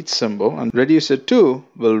for each symbol, and reducer 2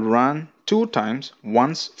 will run 2 times,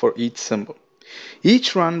 once for each symbol.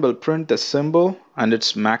 Each run will print the symbol and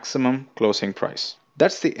its maximum closing price.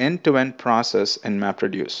 That's the end-to-end process in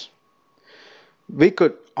MapReduce. We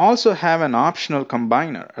could also have an optional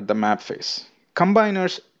combiner at the map face.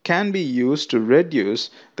 Combiners can be used to reduce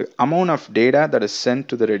the amount of data that is sent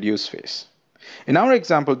to the reduce phase. In our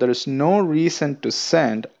example, there is no reason to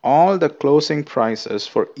send all the closing prices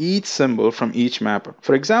for each symbol from each mapper.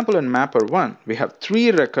 For example, in mapper 1, we have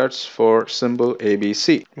 3 records for symbol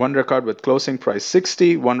ABC. One record with closing price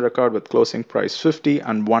 60, one record with closing price 50,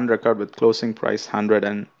 and one record with closing price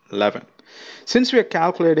 111. Since we are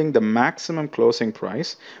calculating the maximum closing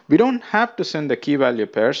price, we don't have to send the key value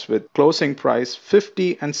pairs with closing price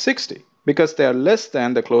 50 and 60 because they are less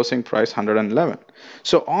than the closing price 111.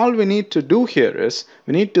 So all we need to do here is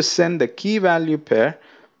we need to send the key value pair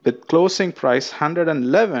with closing price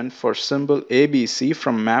 111 for symbol ABC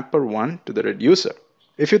from mapper 1 to the reducer.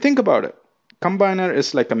 If you think about it, combiner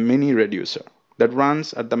is like a mini reducer that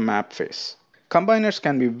runs at the map face. Combiners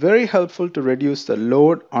can be very helpful to reduce the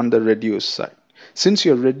load on the reduce side, since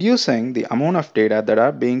you're reducing the amount of data that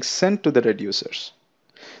are being sent to the reducers,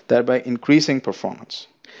 thereby increasing performance.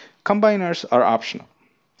 Combiners are optional.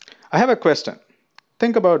 I have a question.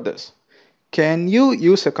 Think about this. Can you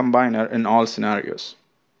use a combiner in all scenarios?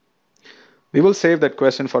 We will save that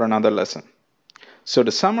question for another lesson. So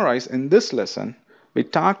to summarize, in this lesson, we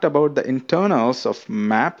talked about the internals of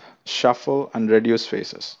map, shuffle, and reduce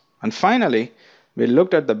phases. And finally, we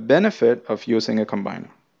looked at the benefit of using a combiner.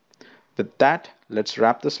 With that, let's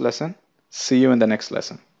wrap this lesson. See you in the next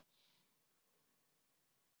lesson.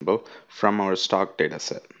 From our stock data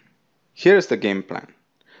set. Here is the game plan.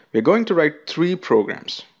 We're going to write 3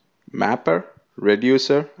 programs: mapper,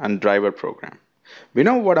 reducer, and driver program. We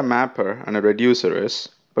know what a mapper and a reducer is,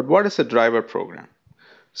 but what is a driver program?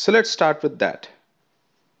 So let's start with that.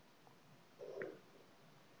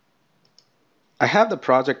 I have the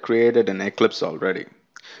project created in Eclipse already.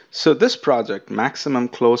 So this project, Maximum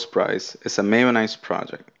Close Price, is a Mavenized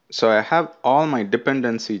project. So I have all my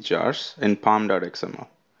dependency jars in pom.xml.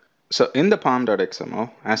 So in the pom.xml,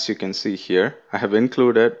 as you can see here, I have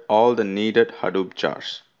included all the needed Hadoop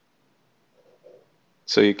jars.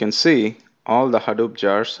 So you can see all the Hadoop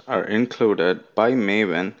jars are included by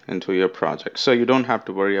Maven into your project. So you don't have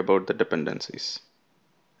to worry about the dependencies.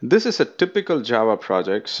 This is a typical Java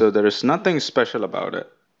project, so there is nothing special about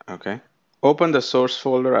it. Okay. Open the source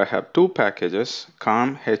folder. I have 2 packages,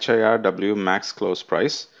 com hirw max close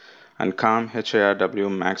price and com hirw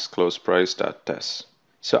max close price.test.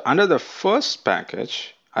 So under the first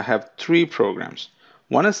package, I have 3 programs.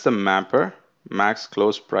 One is the mapper, max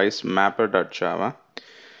close price mapper.java.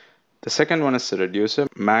 The second one is the reducer,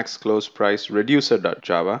 max close price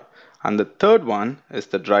reducer.java. And the third one is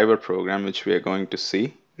the driver program, which we are going to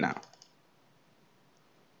see now.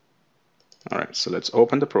 All right, so let's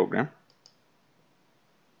open the program.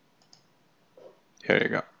 Here you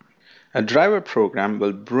go. A driver program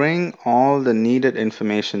will bring all the needed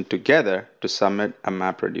information together to submit a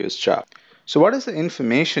MapReduce job. So what is the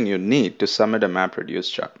information you need to submit a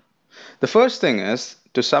MapReduce job? The first thing is,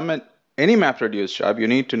 to submit any MapReduce job, you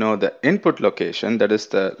need to know the input location, that is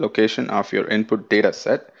the location of your input data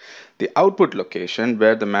set, the output location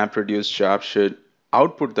where the MapReduce job should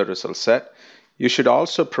output the result set. You should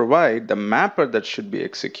also provide the mapper that should be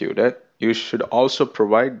executed. You should also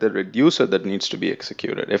provide the reducer that needs to be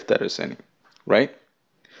executed, if there is any, right?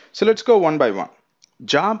 So let's go one by one.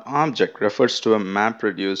 Job object refers to a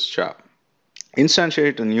MapReduce job.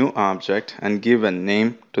 Instantiate a new object and give a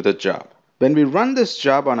name to the job. When we run this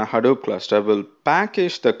job on a Hadoop cluster, we'll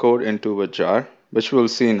package the code into a jar, which we'll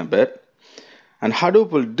see in a bit. And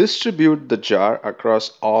Hadoop will distribute the jar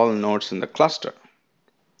across all nodes in the cluster.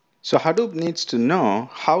 So Hadoop needs to know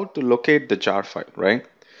how to locate the jar file, right?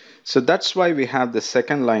 So that's why we have the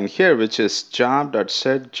second line here, which is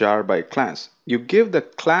job.setJar by class. You give the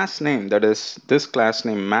class name, that is this class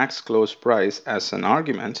name max close price, as an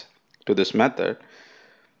argument to this method,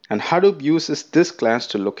 and Hadoop uses this class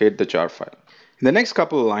to locate the jar file. In the next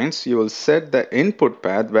couple of lines, you will set the input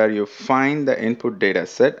path where you find the input data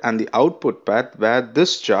set and the output path where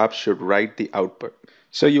this job should write the output.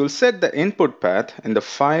 So you will set the input path in the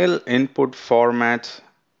file input format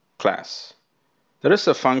class. There is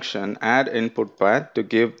a function add input path to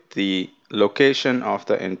give the location of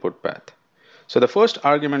the input path. So the first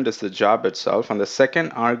argument is the job itself, and the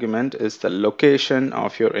second argument is the location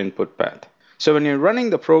of your input path. So when you're running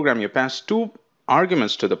the program, you pass two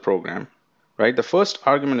arguments to the program, right? The first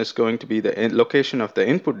argument is going to be the location of the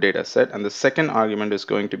input data set, and the second argument is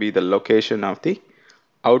going to be the location of the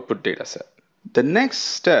output data set. The next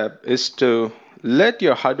step is to let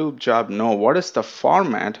your Hadoop job know what is the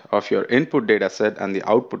format of your input data set and the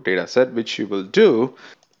output data set, which you will do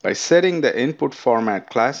by setting the input format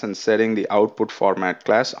class and setting the output format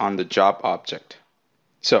class on the job object.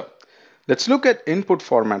 So let's look at input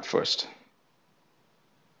format first.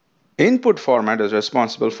 Input format is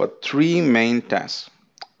responsible for three main tasks.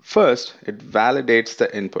 First, it validates the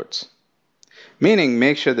inputs, meaning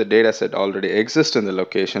make sure the dataset already exists in the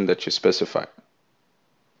location that you specify.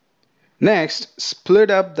 Next, split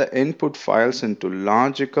up the input files into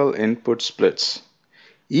logical input splits,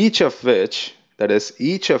 each of which, that is,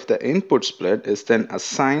 each of the input split is then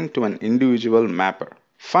assigned to an individual mapper.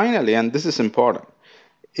 Finally, and this is important,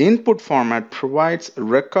 input format provides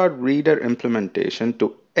record reader implementation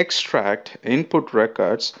to extract input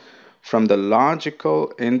records from the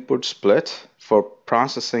logical input split for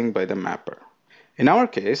processing by the mapper. In our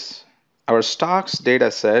case, our stocks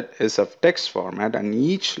dataset is of text format and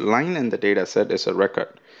each line in the dataset is a record.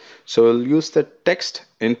 So we'll use the text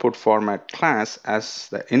input format class as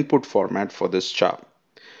the input format for this job.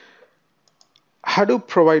 Hadoop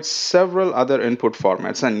provides several other input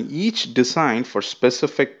formats and each designed for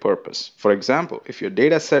specific purpose. For example, if your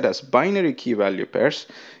data set has binary key value pairs,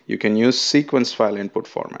 you can use sequence file input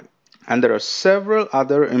format. And there are several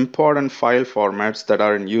other important file formats that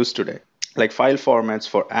are in use today, like file formats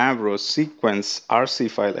for Avro, sequence,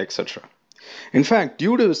 RC file, etc. In fact,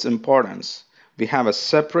 due to its importance, we have a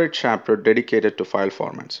separate chapter dedicated to file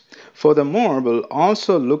formats. Furthermore, we'll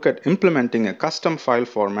also look at implementing a custom file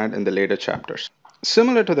format in the later chapters.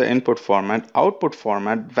 Similar to the input format, output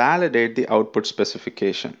format validate the output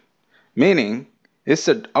specification, meaning is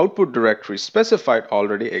the output directory specified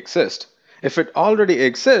already exist. If it already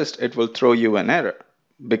exists, it will throw you an error,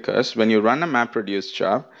 because when you run a MapReduce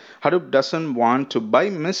job, Hadoop doesn't want to by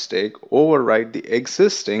mistake overwrite the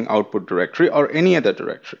existing output directory or any other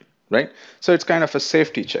directory. Right? So it's kind of a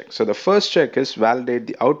safety check. So the first check is validate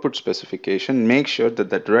the output specification, make sure that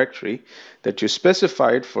the directory that you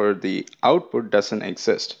specified for the output doesn't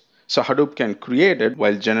exist. So Hadoop can create it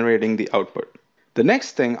while generating the output. The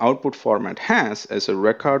next thing output format has is a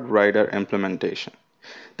record writer implementation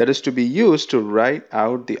that is to be used to write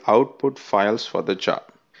out the output files for the job.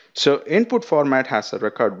 So input format has a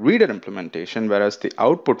record reader implementation, whereas the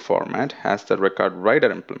output format has the record writer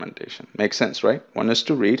implementation. Makes sense, right? One is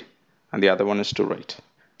to read and the other one is to write.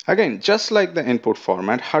 Again, just like the input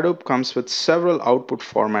format, Hadoop comes with several output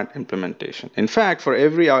format implementation. In fact, for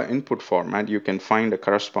every input format, you can find a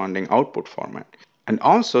corresponding output format. And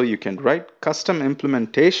also, you can write custom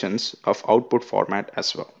implementations of output format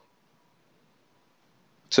as well.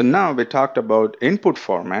 So now we talked about input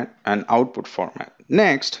format and output format.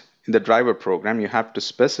 Next, in the driver program, you have to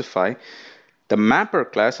specify the mapper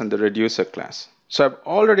class and the reducer class. So I've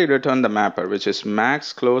already returned the mapper, which is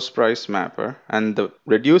max close price mapper, and the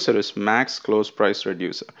reducer is max close price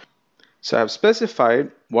reducer. So I've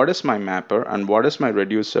specified what is my mapper and what is my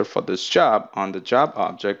reducer for this job on the job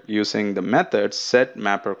object using the method set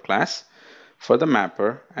mapper class for the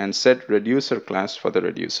mapper and set reducer class for the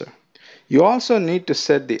reducer. You also need to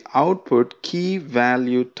set the output key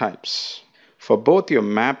value types for both your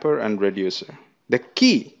mapper and reducer.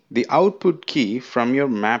 The output key from your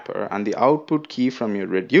mapper and the output key from your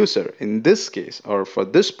reducer, in this case or for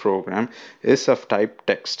this program, is of type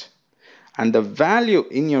text. And the value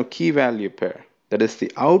in your key value pair, that is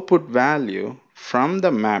the output value from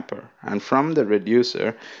the mapper and from the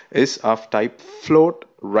reducer, is of type float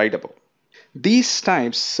writable. These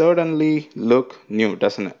types certainly look new,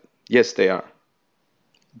 doesn't it? Yes, they are.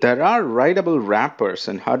 There are writable wrappers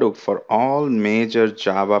in Hadoop for all major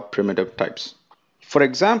Java primitive types. For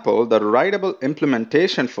example, the writable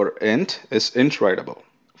implementation for int is int writable.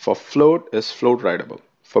 For float is float writable.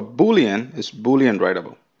 For boolean is boolean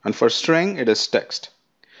writable. And for string it is text.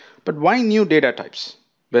 But why new data types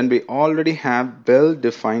when we already have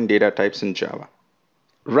well-defined data types in Java?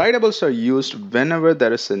 Writables are used whenever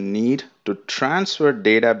there is a need to transfer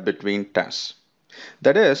data between tasks.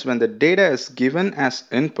 That is, when the data is given as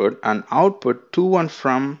input and output to and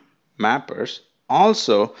from mappers.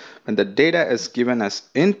 Also, when the data is given as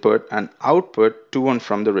input and output to and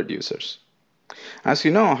from the reducers. As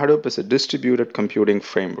you know, Hadoop is a distributed computing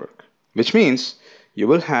framework, which means you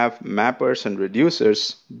will have mappers and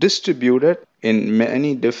reducers distributed in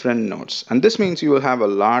many different nodes. And this means you will have a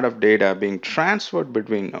lot of data being transferred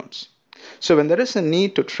between nodes. So when there is a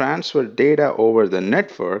need to transfer data over the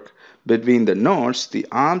network between the nodes, the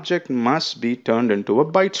object must be turned into a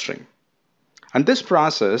byte stream. And this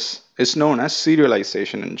process is known as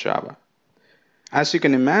serialization in Java. As you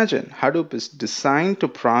can imagine, Hadoop is designed to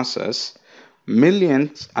process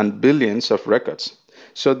millions and billions of records.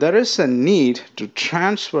 So there is a need to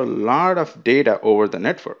transfer a lot of data over the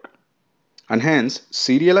network. And hence,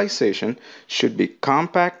 serialization should be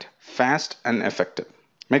compact, fast, and effective.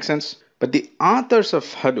 Make sense? But the authors of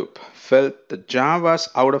Hadoop felt that Java's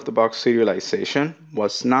out-of-the-box serialization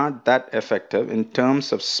was not that effective in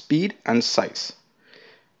terms of speed and size.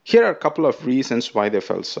 Here are a couple of reasons why they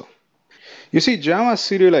felt so. You see, Java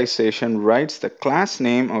serialization writes the class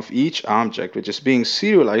name of each object which is being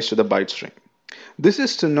serialized to the byte stream. This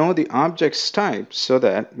is to know the object's type so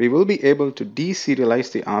that we will be able to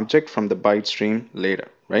deserialize the object from the byte stream later,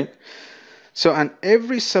 right? So, and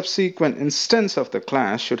every subsequent instance of the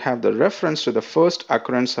class should have the reference to the first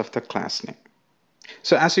occurrence of the class name.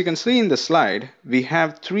 So as you can see in the slide, we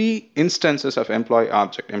have three instances of employee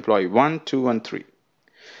object, employee 1, 2, and 3.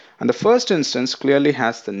 And the first instance clearly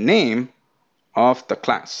has the name of the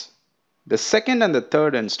class. The second and the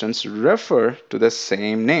third instance refer to the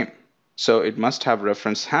same name. So it must have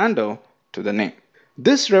reference handle to the name.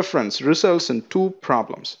 This reference results in two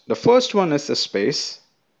problems. The first one is the space,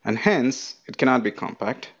 and hence it cannot be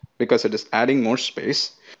compact because it is adding more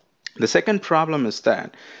space. The second problem is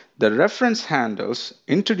that the reference handles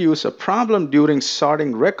introduce a problem during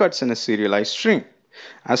sorting records in a serialized stream.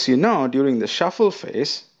 As you know, during the shuffle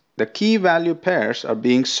phase, the key value pairs are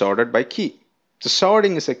being sorted by key. The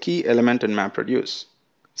sorting is a key element in MapReduce.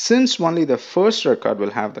 Since only the first record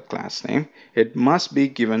will have the class name, it must be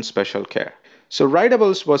given special care. So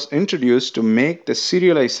writables was introduced to make the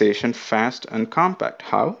serialization fast and compact.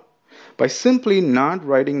 How? By simply not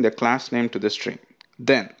writing the class name to the stream.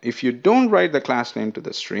 Then, if you don't write the class name to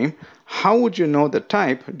the stream, how would you know the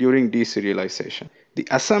type during deserialization? The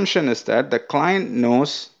assumption is that the client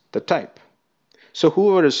knows the type. So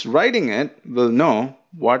whoever is writing it will know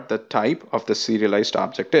what the type of the serialized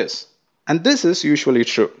object is. And this is usually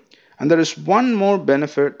true. And there is one more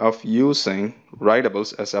benefit of using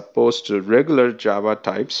writables as opposed to regular Java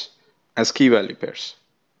types as key value pairs.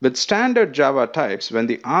 With standard Java types, when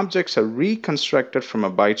the objects are reconstructed from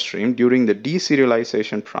a byte stream during the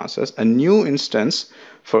deserialization process, a new instance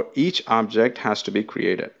for each object has to be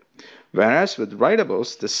created. Whereas with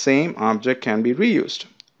writables, the same object can be reused,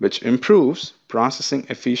 which improves processing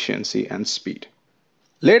efficiency and speed.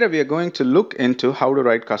 Later, we are going to look into how to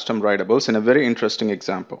write custom writables in a very interesting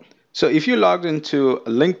example. So if you logged into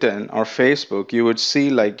LinkedIn or Facebook, you would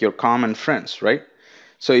see like your common friends, right?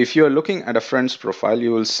 So if you're looking at a friend's profile,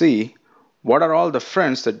 you will see what are all the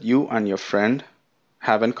friends that you and your friend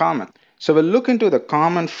have in common. So we'll look into the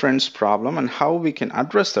common friends problem and how we can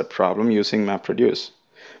address that problem using MapReduce.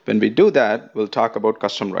 When we do that, we'll talk about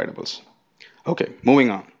custom writables. Okay,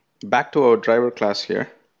 moving on. Back to our driver class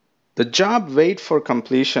here. The job wait for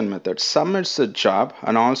completion method submits the job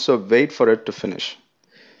and also wait for it to finish.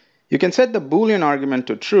 You can set the Boolean argument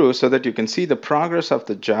to true so that you can see the progress of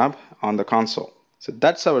the job on the console. So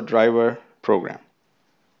that's our driver program.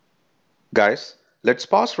 Guys, let's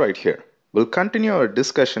pause right here. We'll continue our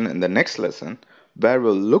discussion in the next lesson where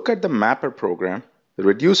we'll look at the mapper program, the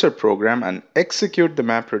reducer program, and execute the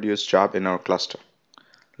MapReduce job in our cluster.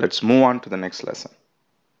 Let's move on to the next lesson.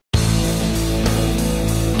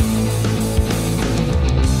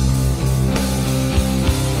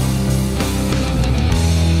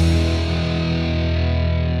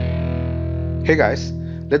 Hey guys,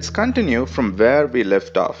 let's continue from where we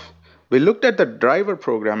left off. We looked at the driver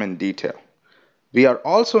program in detail. We are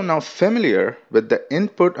also now familiar with the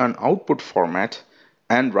input and output format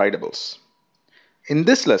and writables. In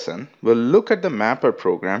this lesson, we'll look at the mapper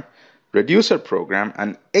program, reducer program,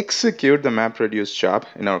 and execute the MapReduce job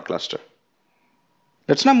in our cluster.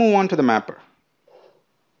 Let's now move on to the mapper.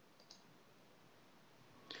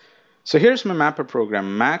 So here's my mapper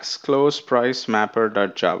program,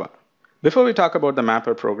 maxClosePriceMapper.java. Before we talk about the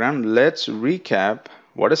mapper program, let's recap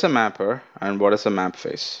what is a mapper and what is a map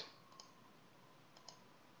face.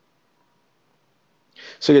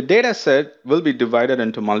 So your data set will be divided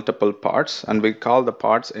into multiple parts, and we call the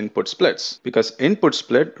parts input splits because input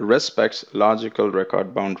split respects logical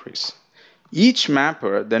record boundaries. Each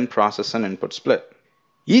mapper then processes an input split.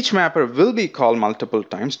 Each mapper will be called multiple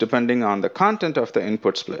times depending on the content of the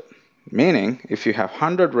input split. Meaning, if you have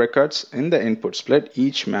 100 records in the input split,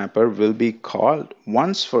 each mapper will be called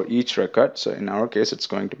once for each record. So in our case, it's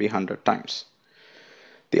going to be 100 times.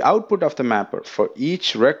 The output of the mapper for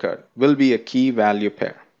each record will be a key value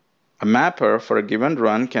pair. A mapper for a given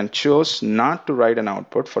run can choose not to write an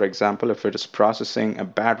output. For example, if it is processing a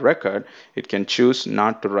bad record, it can choose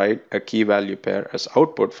not to write a key value pair as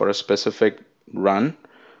output for a specific run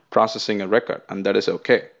processing a record, and that is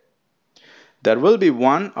okay. There will be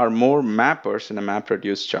one or more mappers in a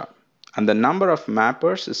MapReduce job, and the number of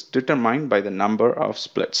mappers is determined by the number of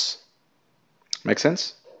splits. Make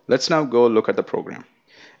sense? Let's now go look at the program.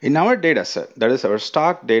 In our dataset, that is our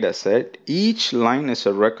stock dataset, each line is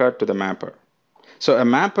a record to the mapper. So a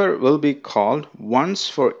mapper will be called once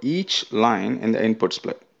for each line in the input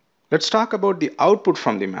split. Let's talk about the output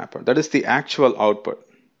from the mapper. That is the actual output,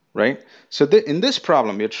 right? So in this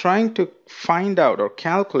problem, we're trying to find out or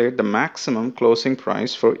calculate the maximum closing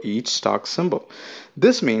price for each stock symbol.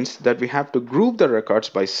 This means that we have to group the records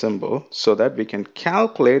by symbol so that we can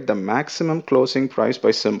calculate the maximum closing price by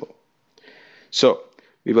symbol. So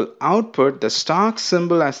we will output the stock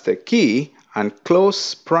symbol as the key and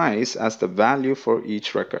close price as the value for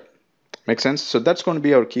each record. Make sense? So that's going to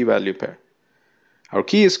be our key value pair. Our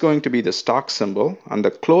key is going to be the stock symbol and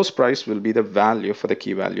the close price will be the value for the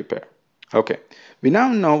key value pair. Okay, we now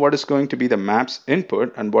know what is going to be the map's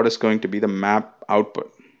input and what is going to be the map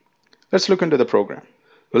output. Let's look into the program.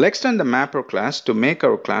 We'll extend the mapper class to make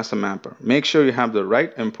our class a mapper. Make sure you have the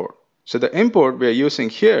right import. So the import we are using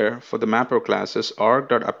here for the mapper class is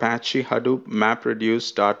org.apache hadoop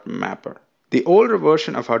mapreduce.mapper. The older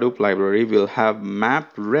version of Hadoop library will have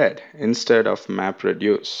MapRed instead of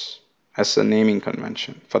MapReduce as a naming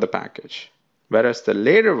convention for the package. Whereas the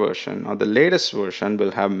later version or the latest version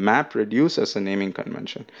will have MapReduce as a naming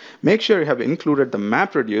convention. Make sure you have included the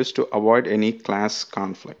MapReduce to avoid any class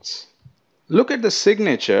conflicts. Look at the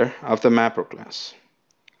signature of the mapper class.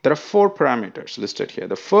 There are 4 parameters listed here.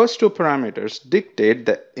 The first 2 parameters dictate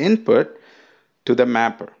the input to the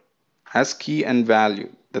mapper as key and value.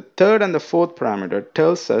 The third and the fourth parameter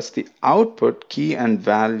tells us the output key and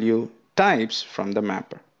value types from the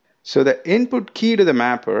mapper. So the input key to the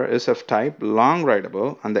mapper is of type long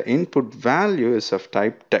writable and the input value is of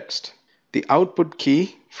type text. The output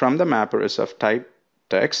key from the mapper is of type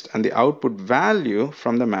text and the output value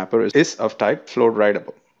from the mapper is of type float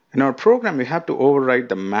writable. In our program, we have to override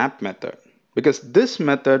the map method because this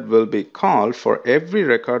method will be called for every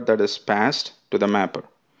record that is passed to the mapper.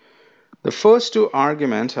 The first 2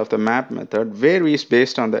 arguments of the map method varies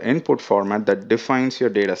based on the input format that defines your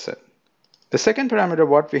dataset. The second parameter,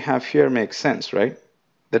 what we have here, makes sense, right?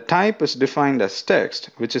 The type is defined as text,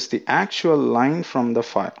 which is the actual line from the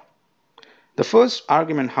file. The first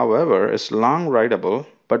argument, however, is long writable,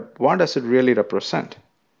 but what does it really represent?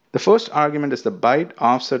 The first argument is the byte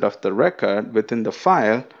offset of the record within the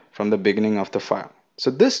file from the beginning of the file.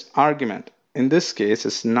 So this argument, in this case,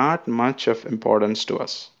 is not much of importance to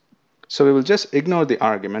us. So we will just ignore the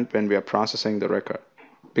argument when we are processing the record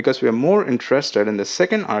because we are more interested in the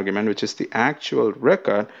second argument, which is the actual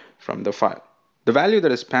record from the file. The value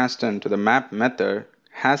that is passed into the map method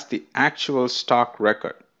has the actual stock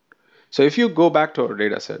record. So if you go back to our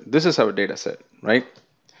dataset, this is our dataset, right?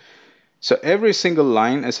 So every single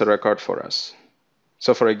line is a record for us.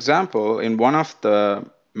 So for example, in one of the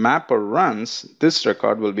mapper runs, this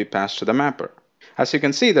record will be passed to the mapper. As you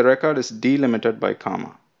can see, the record is delimited by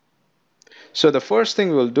comma. So the first thing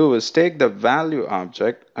we'll do is take the value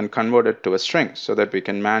object and convert it to a string so that we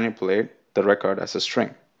can manipulate the record as a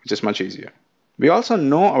string, which is much easier. We also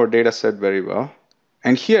know our dataset very well.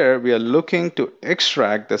 And here we are looking to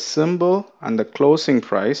extract the symbol and the closing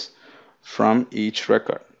price from each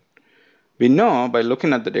record. We know by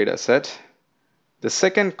looking at the data set, the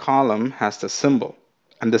second column has the symbol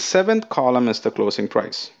and the 7th column is the closing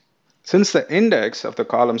price. Since the index of the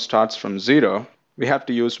column starts from 0, we have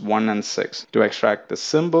to use 1 and 6 to extract the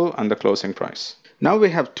symbol and the closing price. Now we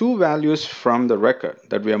have 2 values from the record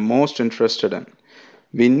that we are most interested in.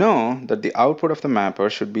 We know that the output of the mapper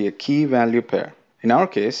should be a key value pair. In our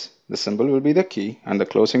case, the symbol will be the key and the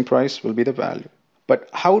closing price will be the value. But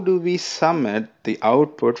how do we submit the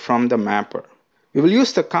output from the mapper? We will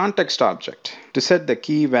use the context object to set the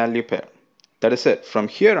key value pair. That is it. From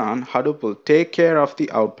here on, Hadoop will take care of the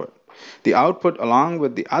output. The output along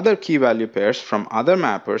with the other key value pairs from other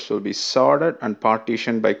mappers will be sorted and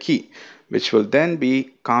partitioned by key, which will then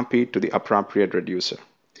be copied to the appropriate reducer.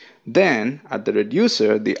 Then, at the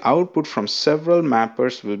reducer, the output from several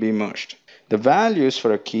mappers will be merged. The values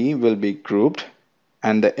for a key will be grouped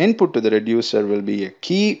and the input to the reducer will be a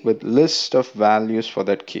key with list of values for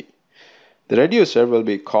that key. The reducer will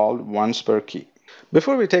be called once per key.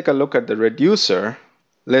 Before we take a look at the reducer,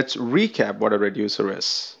 let's recap what a reducer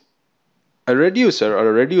is. A reducer or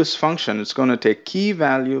a reduce function is going to take key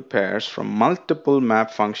value pairs from multiple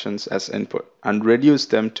map functions as input and reduce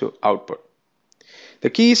them to output. The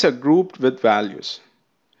keys are grouped with values.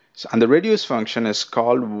 And the reduce function is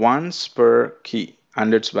called once per key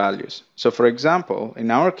and its values. So for example,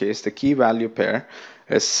 in our case, the key value pair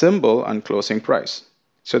is symbol and closing price.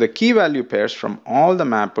 So the key value pairs from all the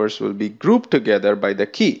mappers will be grouped together by the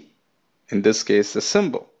key, in this case the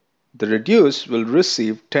symbol. The reduce will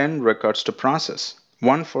receive 10 records to process,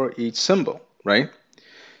 one for each symbol, right?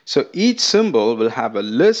 So each symbol will have a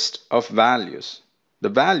list of values, the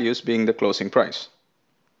values being the closing price.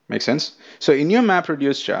 Make sense? So in your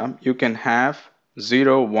MapReduce job, you can have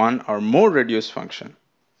 0, 1 or more reduce function.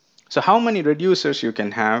 So how many reducers you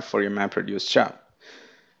can have for your MapReduce job?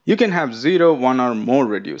 You can have 0, 1 or more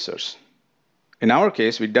reducers. In our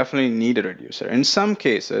case, we definitely need a reducer. In some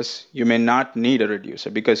cases, you may not need a reducer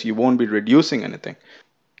because you won't be reducing anything.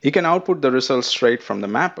 You can output the results straight from the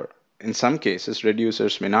mapper. In some cases,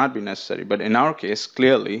 reducers may not be necessary, but in our case,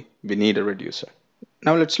 clearly, we need a reducer.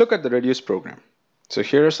 Now let's look at the reduce program. So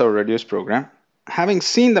here's our reduce program. Having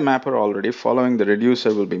seen the mapper already, following the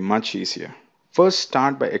reducer will be much easier. First,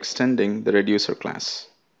 start by extending the reducer class.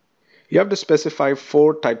 You have to specify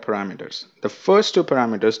 4 type parameters. The first 2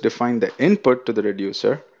 parameters define the input to the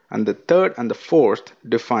reducer, and the third and the fourth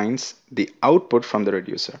defines the output from the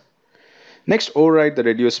reducer. Next, override the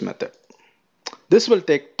reduce method. This will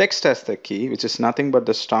take text as the key, which is nothing but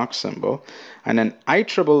the stock symbol, and an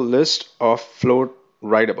iterable list of float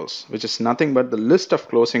writables, which is nothing but the list of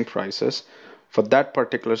closing prices for that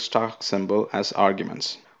particular stock symbol as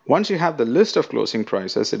arguments. Once you have the list of closing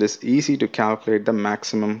prices, it is easy to calculate the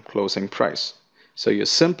maximum closing price. So you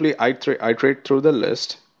simply iterate through the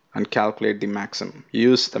list and calculate the maximum.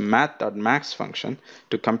 Use the math.max function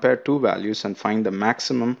to compare 2 values and find the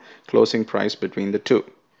maximum closing price between the 2.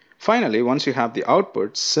 Finally, once you have the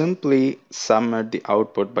output, simply submit the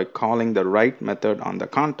output by calling the write method on the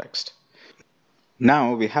context.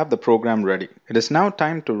 Now we have the program ready. It is now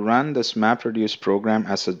time to run this MapReduce program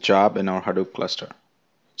as a job in our Hadoop cluster.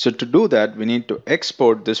 So to do that, we need to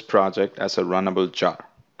export this project as a runnable jar.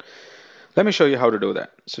 Let me show you how to do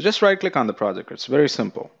that. So just right click on the project. It's very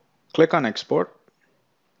simple. Click on export,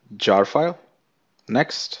 jar file,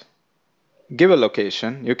 next, give a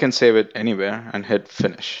location. You can save it anywhere and hit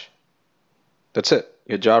finish. That's it.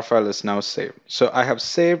 Your jar file is now saved. So I have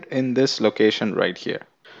saved in this location right here.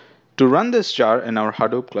 To run this jar in our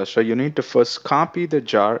Hadoop cluster, you need to first copy the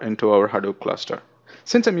jar into our Hadoop cluster.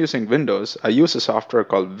 Since I'm using Windows, I use a software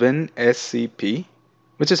called WinSCP,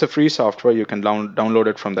 which is a free software. You can download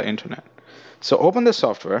it from the internet. So open the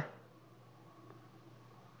software,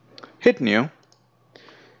 hit new,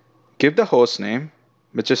 give the host name,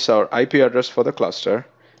 which is our IP address for the cluster,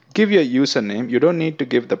 give your username. You don't need to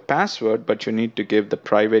give the password, but you need to give the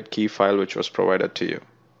private key file which was provided to you.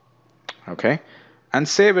 Okay, and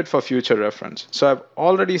save it for future reference. So I've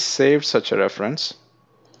already saved such a reference.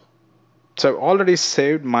 So I've already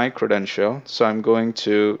saved my credential, so I'm going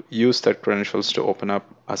to use that credentials to open up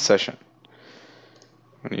a session.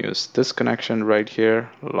 I'm going to use this connection right here,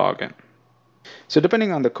 login. So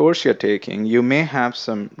depending on the course you're taking, you may have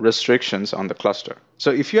some restrictions on the cluster.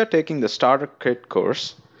 So if you're taking the starter kit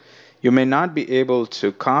course, you may not be able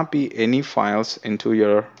to copy any files into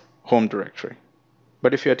your home directory.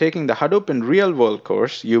 But if you're taking the Hadoop in real world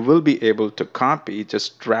course, you will be able to copy,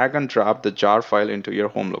 just drag and drop the jar file into your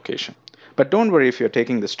home location. But don't worry if you're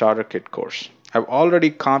taking the starter kit course. I've already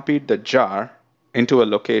copied the jar into a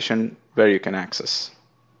location where you can access.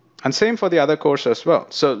 And same for the other course as well.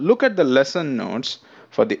 So look at the lesson notes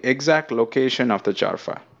for the exact location of the jar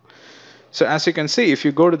file. So as you can see, if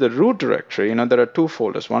you go to the root directory, there are 2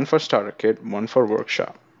 folders, one for starter kit, one for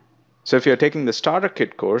workshop. So if you're taking the starter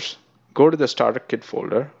kit course, go to the starter kit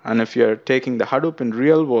folder. And if you're taking the Hadoop in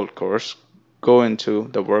real world course, go into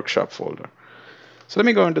the workshop folder. So let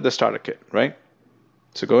me go into the starter kit, right?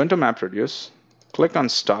 So go into MapReduce, click on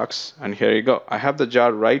stocks, and here you go. I have the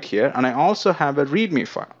jar right here, and I also have a README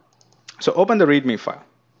file. So open the README file,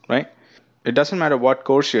 right? It doesn't matter what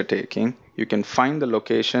course you're taking, you can find the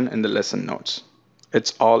location in the lesson notes.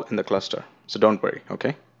 It's all in the cluster, so don't worry,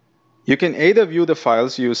 okay? You can either view the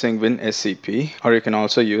files using WinSCP, or you can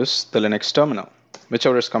also use the Linux terminal,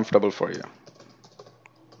 whichever is comfortable for you.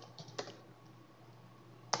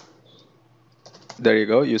 There you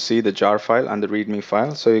go, you see the jar file and the README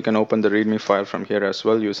file. So you can open the README file from here as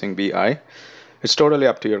well using BI. It's totally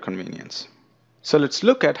up to your convenience. So let's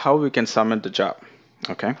look at how we can submit the job.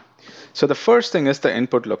 Okay, so the first thing is the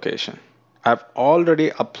input location. I've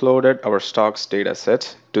already uploaded our stocks data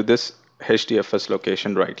set to this HDFS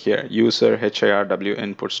location right here, user HIRW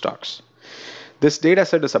input stocks. This data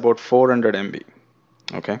set is about 400 MB.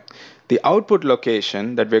 Okay. The output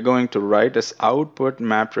location that we're going to write is output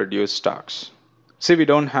MapReduce stocks. See, we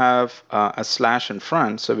don't have a slash in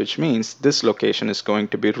front, so which means this location is going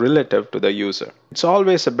to be relative to the user. It's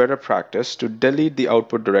always a better practice to delete the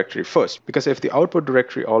output directory first, because if the output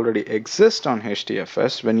directory already exists on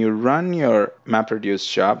HDFS, when you run your MapReduce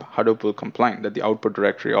job, Hadoop will complain that the output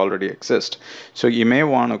directory already exists. So you may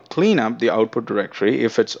want to clean up the output directory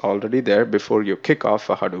if it's already there before you kick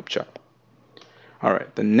off a Hadoop job. All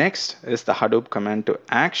right, the next is the Hadoop command to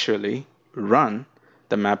actually run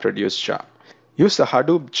the MapReduce job. Use the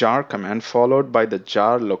Hadoop jar command followed by the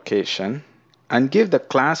jar location and give the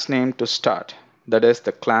class name to start. That is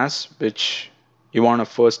the class which you want to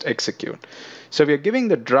first execute. So we are giving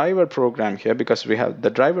the driver program here because we have the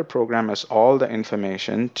driver program has all the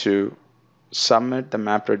information to submit the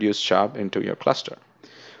MapReduce job into your cluster.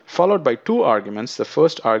 Followed by two arguments. The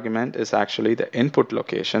first argument is actually the input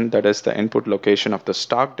location, that is the input location of the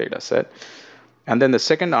stock data set. And then the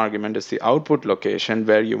second argument is the output location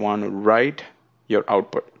where you want to write your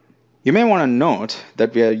output. You may want to note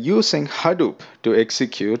that we are using Hadoop to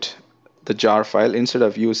execute the jar file instead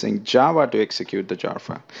of using Java to execute the jar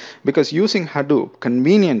file, because using Hadoop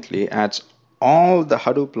conveniently adds all the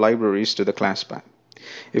Hadoop libraries to the class path.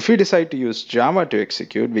 If we decide to use Java to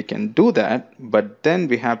execute, we can do that, but then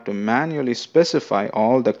we have to manually specify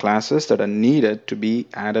all the classes that are needed to be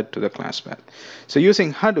added to the class path. So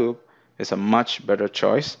using Hadoop is a much better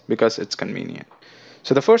choice because it's convenient.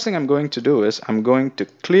 So the first thing I'm going to do is I'm going to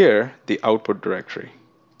clear the output directory,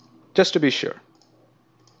 just to be sure.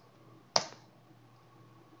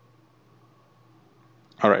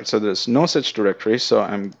 All right, so there's no such directory, so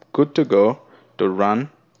I'm good to go to run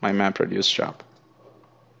my MapReduce job.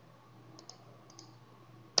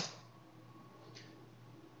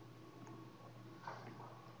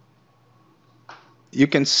 You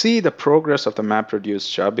can see the progress of the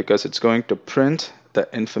MapReduce job because it's going to print the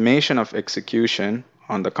information of execution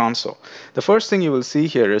on the console. The first thing you will see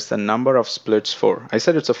here is the number of splits for. I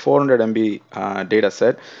said it's a 400 MB data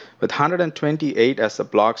set. With 128 as the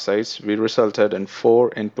block size, we resulted in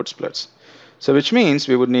 4 input splits. So which means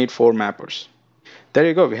we would need 4 mappers. There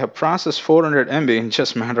you go. We have processed 400 MB in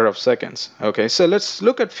just a matter of seconds. Okay, so let's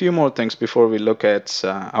look at a few more things before we look at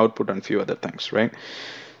output and a few other things, right?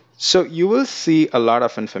 So you will see a lot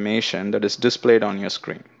of information that is displayed on your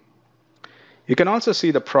screen. You can also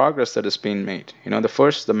see the progress that is being made. You know,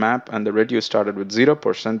 the map and the reduce started with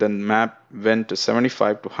 0%, then map went to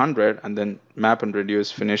 75 to 100, and then map and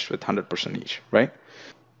reduce finished with 100% each, right?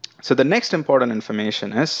 So the next important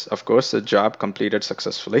information is, of course, the job completed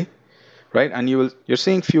successfully, right? And you're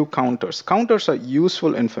seeing few counters. Counters are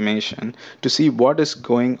useful information to see what is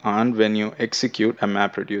going on when you execute a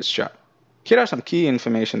MapReduce job. Here are some key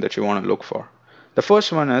information that you want to look for. The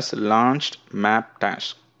first one is launched map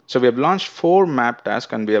task. So we have launched 4 map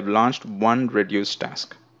tasks and we have launched 1 reduce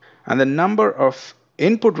task. And the number of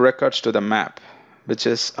input records to the map, which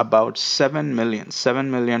is about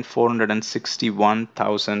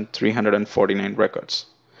 7,461,349 records.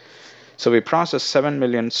 So we processed 7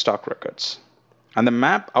 million stock records. And the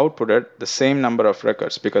map outputted the same number of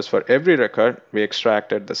records because for every record, we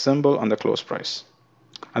extracted the symbol and the close price.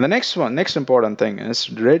 And the next important thing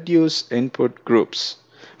is reduce input groups,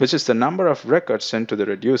 which is the number of records sent to the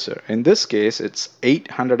reducer. In this case, it's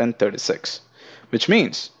 836, which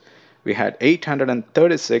means we had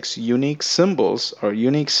 836 unique symbols or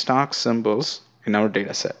unique stock symbols in our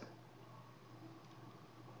data set.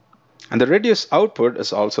 And the reduce output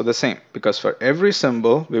is also the same because for every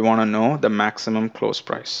symbol, we want to know the maximum close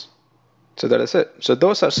price. So that is it. So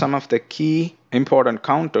those are some of the key important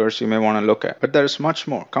counters you may want to look at. But there's much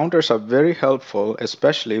more. Counters are very helpful,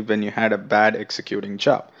 especially when you had a bad executing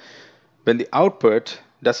job. When the output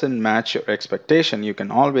doesn't match your expectation, you can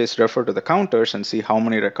always refer to the counters and see how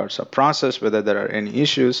many records are processed, whether there are any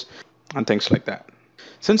issues, and things like that.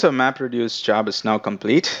 Since our MapReduce job is now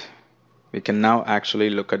complete, we can now actually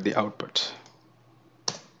look at the output.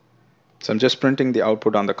 So I'm just printing the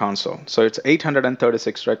output on the console. So it's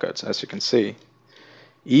 836 records, as you can see.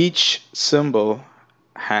 Each symbol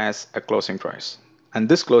has a closing price. And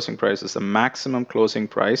this closing price is the maximum closing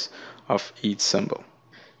price of each symbol.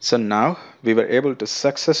 So now we were able to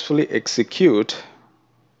successfully execute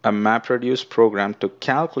a MapReduce program to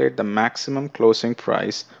calculate the maximum closing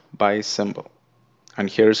price by symbol. And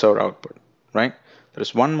here's our output, right?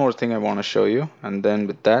 There's one more thing I want to show you, and then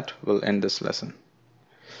with that, we'll end this lesson.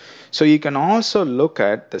 So you can also look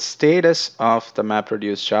at the status of the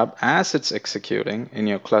MapReduce job as it's executing in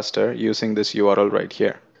your cluster using this URL right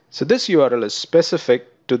here. So this URL is specific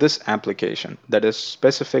to this application, that is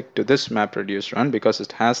specific to this MapReduce run because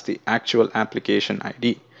it has the actual application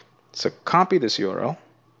ID. So copy this URL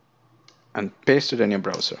and paste it in your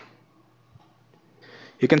browser.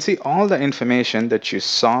 You can see all the information that you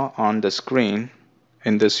saw on the screen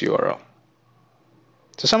in this URL.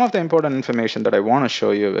 So some of the important information that I want to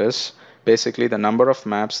show you is basically the number of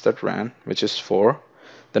maps that ran, which is 4,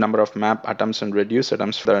 the number of map attempts and reduce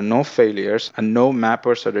attempts. There are no failures and no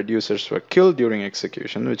mappers or reducers were killed during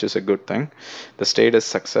execution, which is a good thing. The state is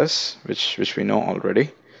success, which we know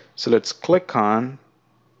already. So let's click on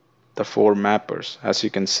the 4 mappers, as you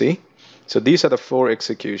can see. So these are the 4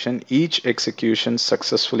 execution, each execution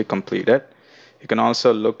successfully completed. You can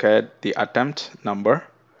also look at the attempt number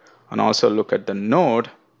and also look at the node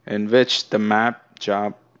in which the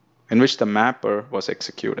mapper was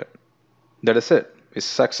executed. That is it. We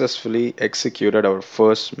successfully executed our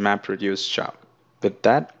first MapReduce job. With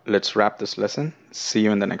that, let's wrap this lesson. See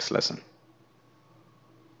you in the next lesson.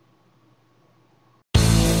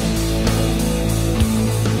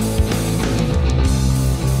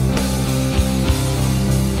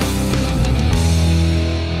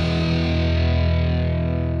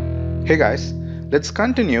 Hey guys, let's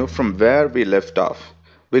continue from where we left off.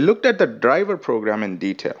 We looked at the driver program in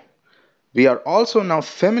detail. We are also now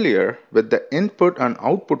familiar with the input and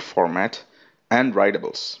output format and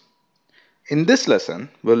writables. In this lesson,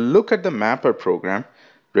 we'll look at the mapper program,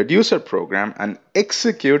 reducer program, and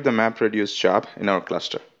execute the MapReduce job in our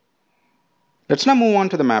cluster. Let's now move on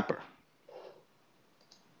to the mapper.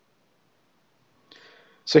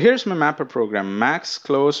 So here's my mapper program,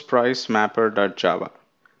 maxClosePriceMapper.java.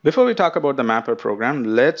 Before we talk about the mapper program,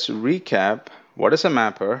 let's recap what is a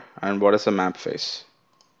mapper and what is a map face.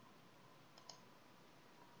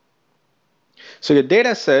 So your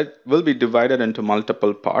data set will be divided into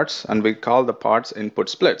multiple parts, and we call the parts input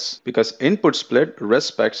splits because input split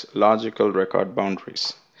respects logical record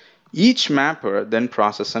boundaries. Each mapper then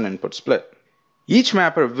processes an input split. Each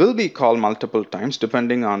mapper will be called multiple times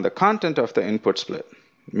depending on the content of the input split.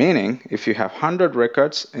 Meaning, if you have 100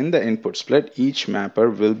 records in the input split, each mapper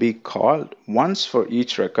will be called once for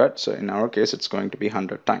each record. So in our case, it's going to be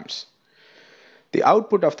 100 times. The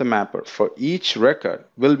output of the mapper for each record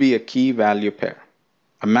will be a key value pair.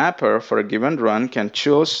 A mapper for a given run can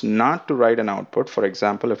choose not to write an output. For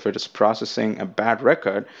example, if it is processing a bad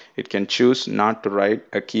record, it can choose not to write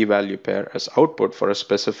a key value pair as output for a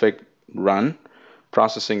specific run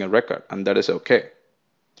processing a record, and that is okay.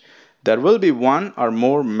 There will be one or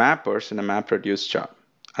more mappers in a MapReduce job,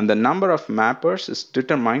 and the number of mappers is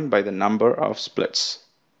determined by the number of splits.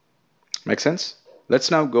 Make sense?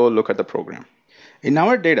 Let's now go look at the program. In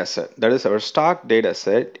our dataset, that is our stock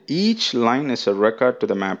dataset, each line is a record to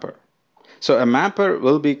the mapper. So a mapper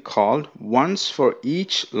will be called once for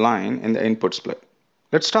each line in the input split.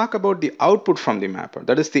 Let's talk about the output from the mapper.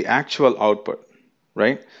 That is the actual output,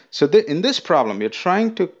 right? So in this problem, we're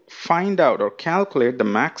trying to find out or calculate the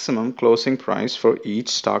maximum closing price for each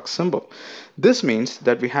stock symbol. This means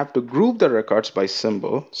that we have to group the records by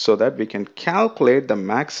symbol so that we can calculate the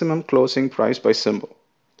maximum closing price by symbol.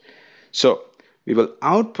 So we will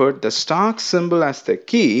output the stock symbol as the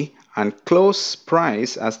key and close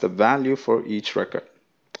price as the value for each record.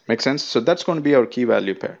 Make sense? So that's going to be our key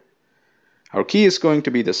value pair. Our key is going to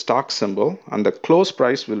be the stock symbol and the close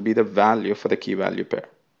price will be the value for the key value pair.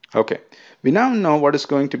 Okay, we now know what is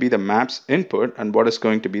going to be the map's input and what is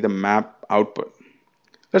going to be the map output.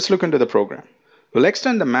 Let's look into the program. We'll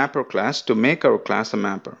extend the mapper class to make our class a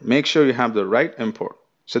mapper. Make sure you have the right import.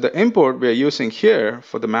 So the import we are using here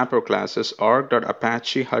for the mapper class is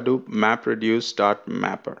org.apache hadoop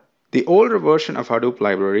mapreduce.mapper. The older version of Hadoop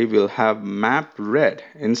library will have MapRed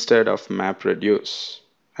instead of MapReduce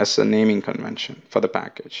as a naming convention for the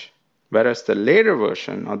package. Whereas the later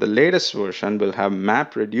version or the latest version will have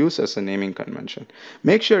MapReduce as a naming convention.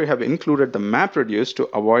 Make sure you have included the MapReduce to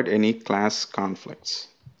avoid any class conflicts.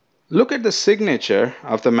 Look at the signature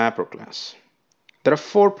of the mapper class. There are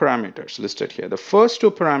 4 parameters listed here. The first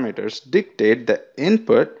 2 parameters dictate the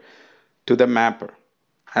input to the mapper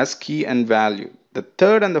as key and value. The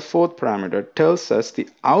third and the fourth parameter tells us the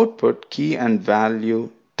output key and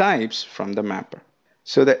value types from the mapper.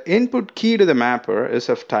 So the input key to the mapper is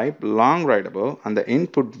of type long writable and the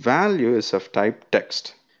input value is of type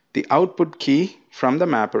text. The output key from the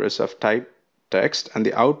mapper is of type text and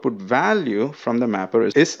the output value from the mapper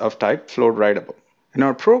is of type float writable. In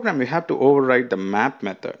our program, we have to override the map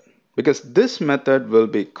method because this method will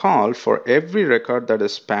be called for every record that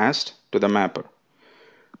is passed to the mapper.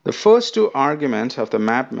 The first 2 arguments of the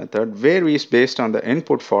map method varies based on the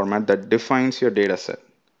input format that defines your data set.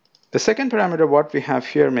 The second parameter, what we have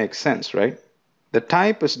here, makes sense, right? The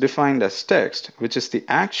type is defined as text, which is the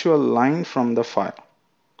actual line from the file.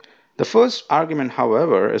 The first argument,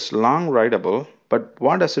 however, is long writable, but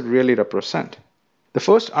what does it really represent? The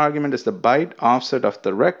first argument is the byte offset of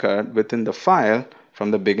the record within the file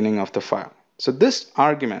from the beginning of the file. So this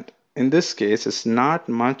argument, in this case, is not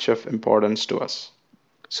much of importance to us.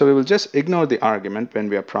 So we will just ignore the argument when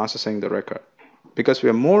we are processing the record, because we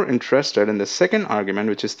are more interested in the second argument,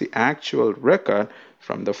 which is the actual record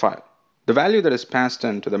from the file. The value that is passed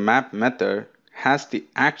into the map method has the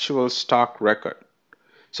actual stock record.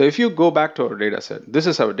 So if you go back to our dataset, this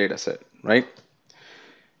is our dataset, right?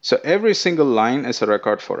 So every single line is a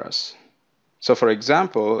record for us. So for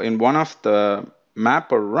example, in one of the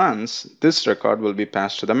mapper runs, this record will be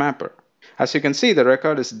passed to the mapper. As you can see, the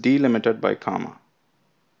record is delimited by comma.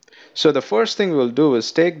 So the first thing we'll do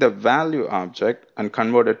is take the value object and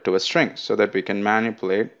convert it to a string so that we can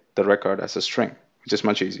manipulate the record as a string, which is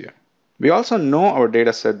much easier. We also know our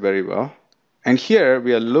dataset very well. And here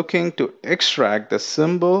we are looking to extract the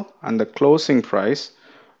symbol and the closing price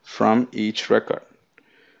from each record.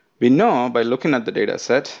 We know by looking at the data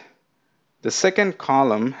set, the second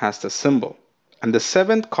column has the symbol and the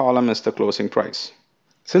seventh column is the closing price.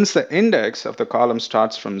 Since the index of the column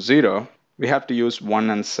starts from 0, we have to use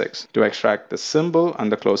 1 and 6 to extract the symbol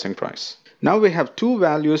and the closing price. Now we have two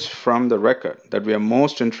values from the record that we are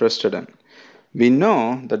most interested in. We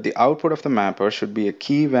know that the output of the mapper should be a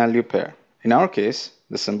key value pair. In our case,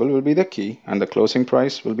 the symbol will be the key and the closing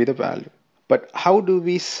price will be the value. But how do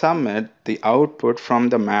we submit the output from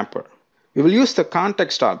the mapper? We will use the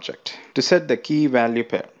context object to set the key value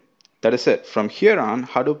pair. That is it. From here on,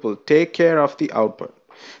 Hadoop will take care of the output.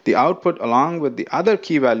 The output along with the other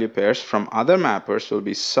key value pairs from other mappers will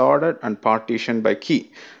be sorted and partitioned by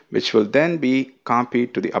key, which will then be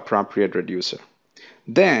copied to the appropriate reducer.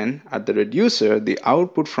 Then, at the reducer, the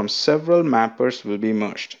output from several mappers will be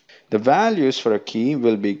merged. The values for a key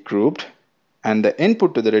will be grouped, and the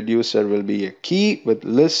input to the reducer will be a key with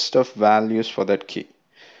list of values for that key.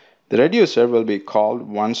 The reducer will be called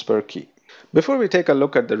once per key. Before we take a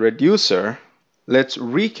look at the reducer, let's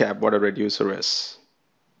recap what a reducer is.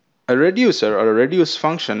 A reducer or a reduce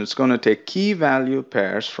function is going to take key value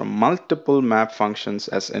pairs from multiple map functions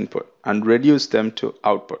as input and reduce them to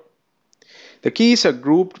output. The keys are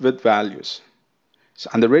grouped with values.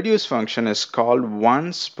 And the reduce function is called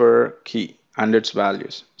once per key and its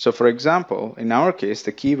values. So for example, in our case,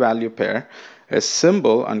 the key value pair is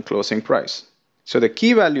symbol and closing price. So the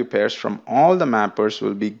key value pairs from all the mappers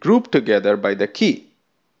will be grouped together by the key,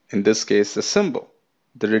 in this case the symbol.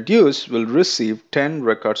 The reduce will receive 10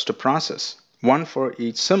 records to process, one for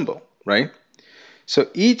each symbol, right? So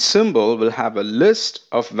each symbol will have a list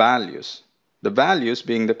of values, the values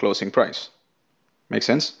being the closing price. Make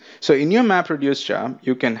sense? So in your MapReduce job,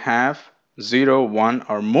 you can have 0, 1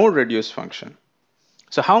 or more reduce function.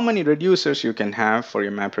 So how many reducers you can have for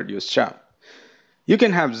your MapReduce job? You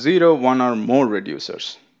can have 0, 1 or more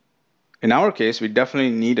reducers. In our case, we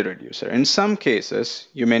definitely need a reducer. In some cases,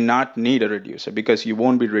 you may not need a reducer because you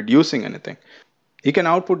won't be reducing anything. You can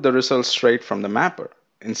output the results straight from the mapper.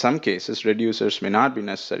 In some cases, reducers may not be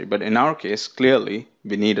necessary, but in our case, clearly,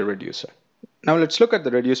 we need a reducer. Now let's look at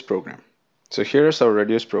the reduce program. So here's our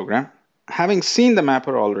reduce program. Having seen the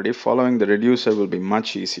mapper already, following the reducer will be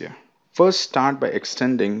much easier. First, start by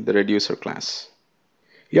extending the reducer class.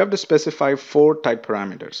 You have to specify 4 type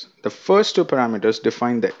parameters. The first 2 parameters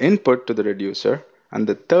define the input to the reducer, and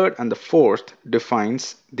the third and the fourth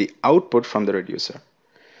defines the output from the reducer.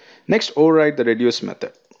 Next, override the reduce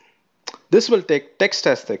method. This will take text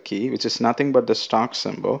as the key, which is nothing but the stock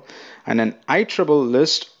symbol, and an iterable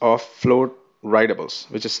list of float writables,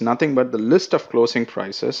 which is nothing but the list of closing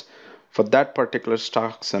prices for that particular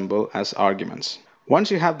stock symbol as arguments.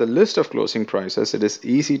 Once you have the list of closing prices, it is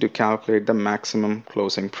easy to calculate the maximum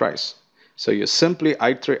closing price. So you simply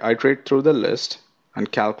iterate through the list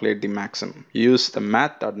and calculate the maximum. Use the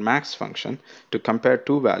math.max function to compare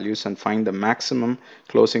 2 values and find the maximum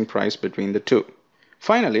closing price between the 2.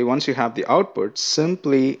 Finally, once you have the output,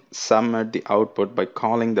 simply submit the output by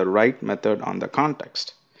calling the write method on the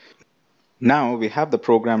context. Now we have the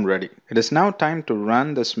program ready. It is now time to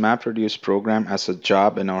run this MapReduce program as a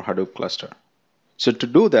job in our Hadoop cluster. So to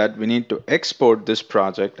do that, we need to export this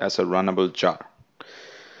project as a runnable jar.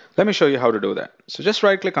 Let me show you how to do that. So just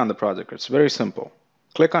right click on the project. It's very simple.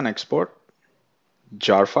 Click on export,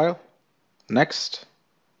 jar file, next,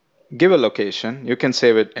 give a location. You can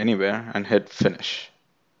save it anywhere and hit finish.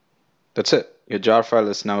 That's it. Your jar file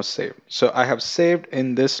is now saved. So I have saved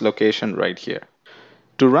in this location right here.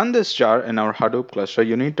 To run this jar in our Hadoop cluster,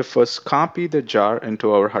 you need to first copy the jar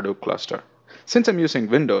into our Hadoop cluster. Since I'm using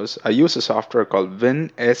Windows, I use a software called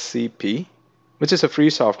WinSCP, which is a free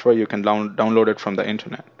software. You can download it from the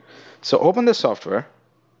internet. So open the software,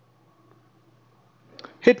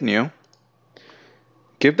 hit New,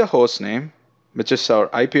 give the host name, which is our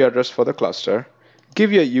IP address for the cluster,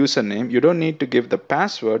 give your username. You don't need to give the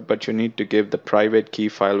password, but you need to give the private key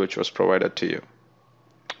file which was provided to you.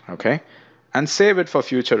 Okay, and save it for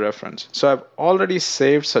future reference. So I've already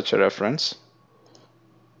saved such a reference.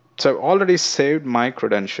 So I've already saved my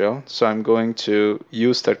credential, so I'm going to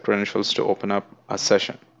use that credentials to open up a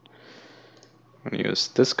session. I'm going to use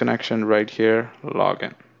this connection right here,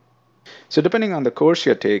 login. So depending on the course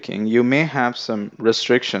you're taking, you may have some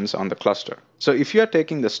restrictions on the cluster. So if you're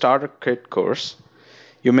taking the starter kit course,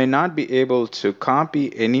 you may not be able to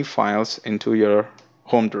copy any files into your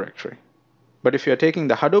home directory. But if you're taking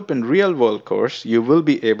the Hadoop in real world course, you will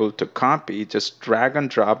be able to copy, just drag and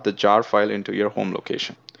drop the jar file into your home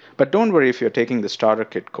location. But don't worry if you're taking the starter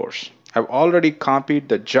kit course. I've already copied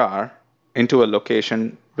the jar into a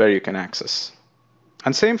location where you can access.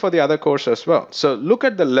 And same for the other course as well. So look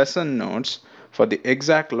at the lesson notes for the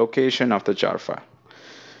exact location of the jar file.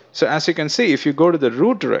 So as you can see, if you go to the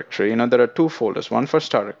root directory, there are two folders, one for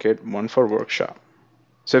starter kit, one for workshop.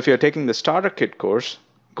 So if you're taking the starter kit course,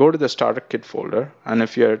 go to the starter kit folder. And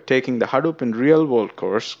if you're taking the Hadoop in real world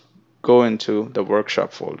course, go into the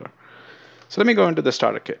workshop folder. So let me go into the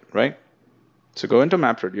starter kit, right? So go into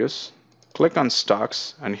MapReduce, click on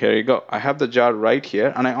stocks, and here you go. I have the jar right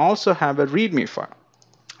here, and I also have a README file.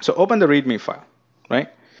 So open the README file, right?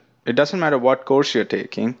 It doesn't matter what course you're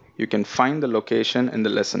taking, you can find the location in the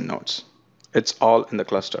lesson notes. It's all in the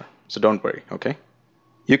cluster, so don't worry, okay?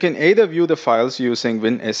 You can either view the files using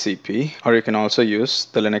WinSCP, or you can also use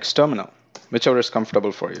the Linux terminal, whichever is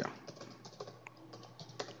comfortable for you.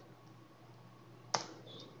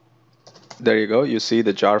 There you go, you see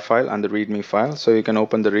the jar file and the README file, so you can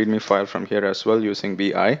open the README file from here as well using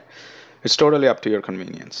BI. It's totally up to your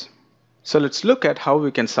convenience. So let's look at how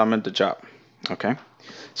we can submit the job, okay?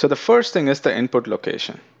 So the first thing is the input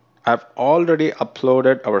location. I've already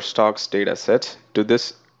uploaded our stocks dataset to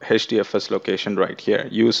this HDFS location right here,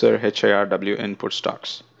 user HIRW input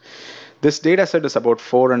stocks. This dataset is about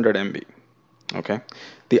 400 MB, okay?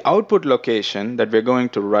 The output location that we're going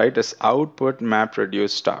to write is output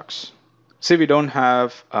MapReduce stocks. See, we don't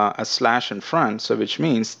have a slash in front, so which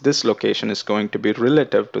means this location is going to be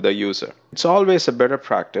relative to the user. It's always a better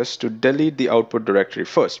practice to delete the output directory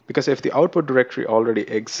first, because if the output directory already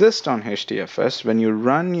exists on HDFS, when you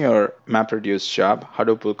run your MapReduce job,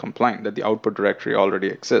 Hadoop will complain that the output directory already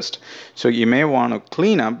exists. So you may want to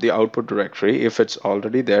clean up the output directory if it's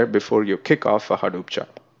already there before you kick off a Hadoop job.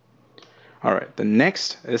 All right, the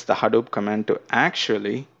next is the Hadoop command to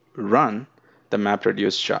actually run the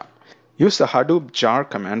MapReduce job. Use the Hadoop jar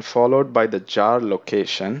command followed by the jar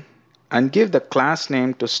location and give the class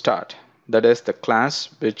name to start. That is the class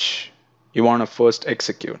which you want to first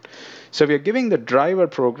execute. So we are giving the driver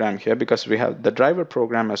program here because we have the driver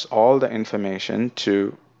program has all the information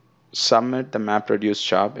to submit the MapReduce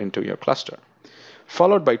job into your cluster.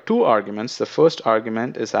 Followed by two arguments. The first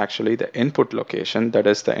argument is actually the input location, that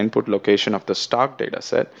is the input location of the stock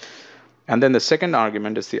dataset. And then the second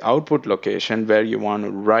argument is the output location where you want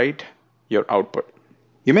to write your output.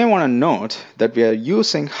 You may want to note that we are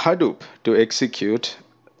using Hadoop to execute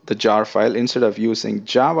the jar file instead of using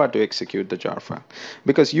Java to execute the jar file,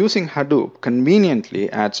 because using Hadoop conveniently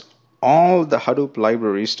adds all the Hadoop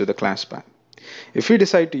libraries to the class path. If we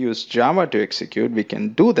decide to use Java to execute, we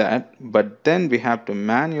can do that, but then we have to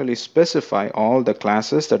manually specify all the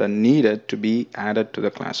classes that are needed to be added to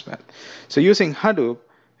the class path. So using Hadoop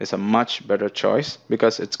is a much better choice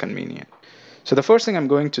because it's convenient. So the first thing I'm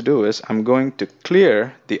going to do is I'm going to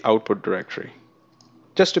clear the output directory,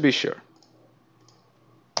 just to be sure.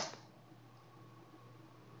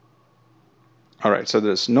 All right, so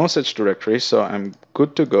there's no such directory, so I'm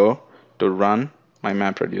good to go to run my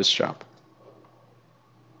MapReduce job.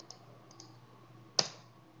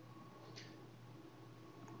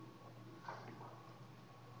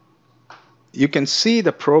 You can see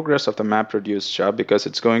the progress of the MapReduce job because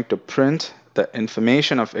it's going to print the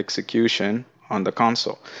information of execution on the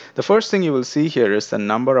console. The first thing you will see here is the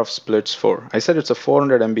number of splits for. I said it's a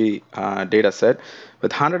 400 MB data set.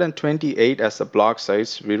 With 128 as the block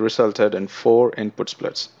size, we resulted in 4 input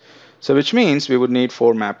splits. So which means we would need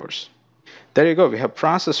 4 mappers. There you go. We have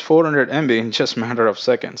processed 400 MB in just a matter of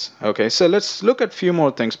seconds. Okay, so let's look at a few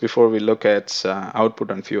more things before we look at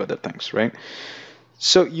output and a few other things, right?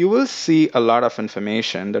 So you will see a lot of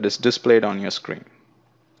information that is displayed on your screen.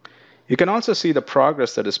 You can also see the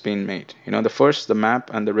progress that is being made. The map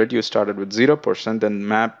and the reduce started with 0%, then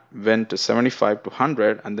map went to 75 to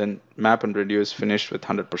 100, and then map and reduce finished with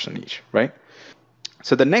 100% each, right?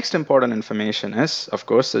 So the next important information is, of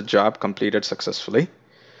course, the job completed successfully,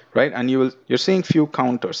 right? And you're seeing few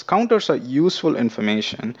counters. Counters are useful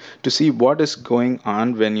information to see what is going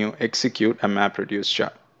on when you execute a MapReduce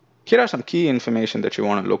job. Here are some key information that you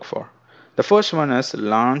want to look for. The first one is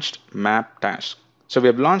launched map task. So we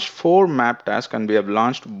have launched 4 map tasks and we have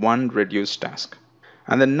launched 1 reduce task.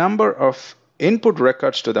 And the number of input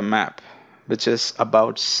records to the map, which is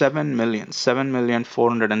about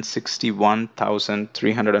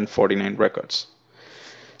 7,461,349 records.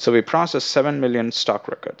 So we processed 7 million stock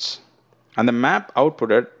records. And the map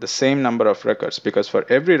outputted the same number of records because for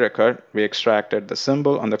every record, we extracted the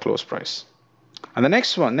symbol and the close price. And the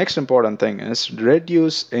next important thing is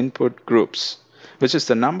reduce input groups, which is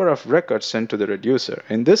the number of records sent to the reducer.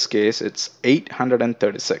 In this case, it's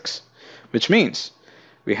 836, which means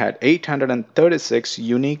we had 836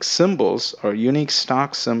 unique symbols or unique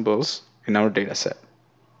stock symbols in our data set.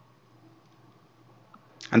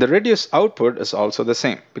 And the reduce output is also the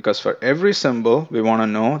same because for every symbol, we want to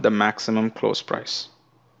know the maximum close price.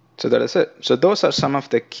 So that is it. So those are some of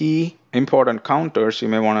the key important counters you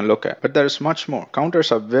may want to look at. But there's much more.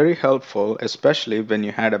 Counters are very helpful, especially when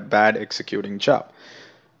you had a bad executing job.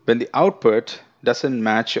 When the output doesn't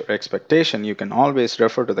match your expectation, you can always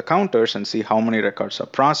refer to the counters and see how many records are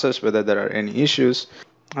processed, whether there are any issues,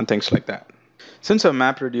 and things like that. Since our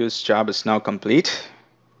MapReduce job is now complete,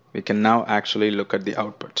 we can now actually look at the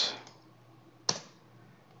output.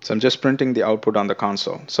 So I'm just printing the output on the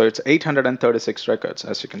console. So it's 836 records,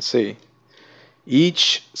 as you can see.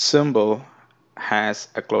 Each symbol has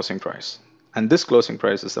a closing price. And this closing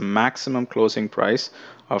price is the maximum closing price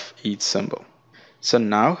of each symbol. So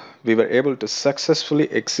now we were able to successfully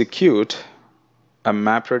execute a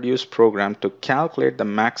MapReduce program to calculate the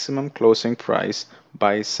maximum closing price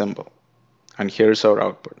by symbol. And here's our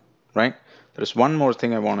output, right? There's one more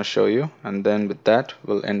thing I want to show you, and then with that,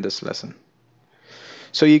 we'll end this lesson.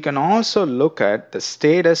 So you can also look at the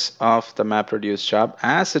status of the MapReduce job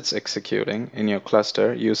as it's executing in your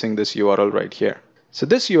cluster using this URL right here. So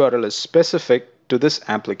this URL is specific to this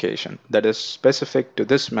application, that is specific to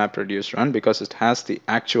this MapReduce run because it has the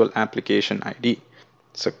actual application ID.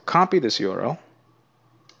 So copy this URL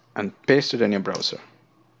and paste it in your browser.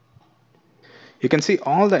 You can see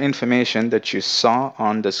all the information that you saw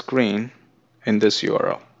on the screen in this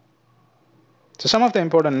URL. So some of the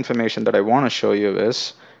important information that I want to show you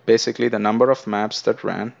is basically the number of maps that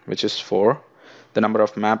ran, which is 4, the number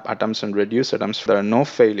of map attempts and reduce attempts. There are no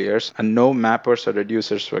failures and no mappers or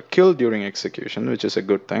reducers were killed during execution, which is a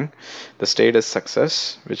good thing. The state is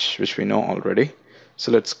success, which we know already.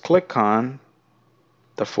 So let's click on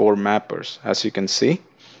the 4 mappers, as you can see.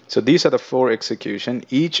 So these are the 4 execution,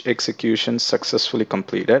 each execution successfully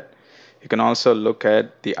completed. You can also look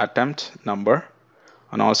at the attempt number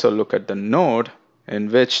and also look at the node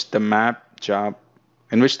in which the mapper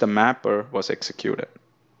was executed.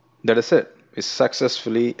 That is it. We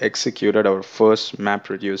successfully executed our first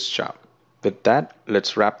MapReduce job. With that,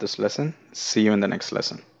 let's wrap this lesson. See you in the next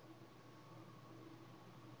lesson.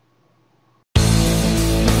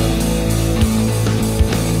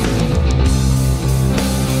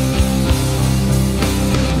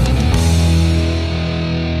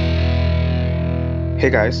 Hey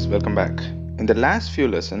guys, welcome back. In the last few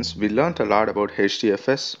lessons, we learned a lot about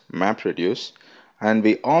HDFS, MapReduce, and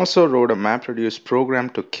we also wrote a MapReduce program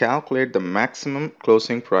to calculate the maximum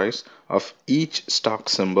closing price of each stock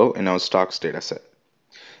symbol in our stocks dataset.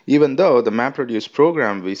 Even though the MapReduce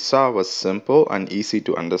program we saw was simple and easy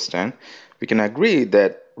to understand, we can agree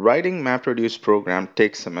that writing MapReduce program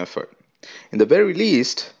takes some effort. In the very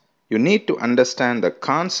least, you need to understand the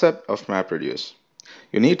concept of MapReduce.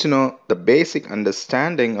 You need to know the basic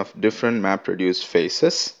understanding of different MapReduce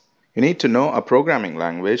phases. You need to know a programming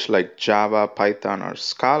language like Java, Python, or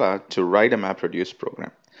Scala to write a MapReduce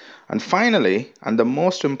program. And finally, and the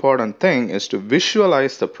most important thing, is to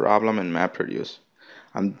visualize the problem in MapReduce.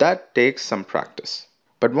 And that takes some practice.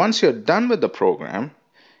 But once you're done with the program,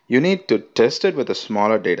 you need to test it with a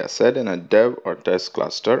smaller data set in a dev or test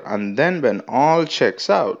cluster, and then when all checks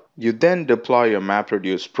out, you then deploy your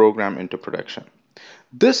MapReduce program into production.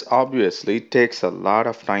 This obviously takes a lot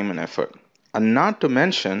of time and effort, and not to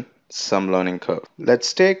mention some learning curve.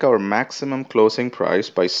 Let's take our maximum closing price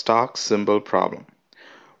by stock symbol problem.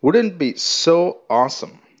 Wouldn't it be so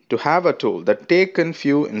awesome to have a tool that takes in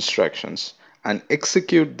few instructions and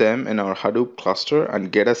execute them in our Hadoop cluster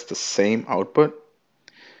and get us the same output?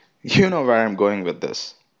 You know where I'm going with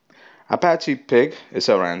this. Apache Pig is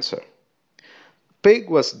our answer. Pig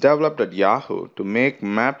was developed at Yahoo to make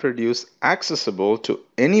MapReduce accessible to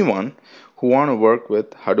anyone who want to work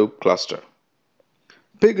with Hadoop cluster.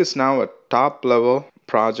 Pig is now a top-level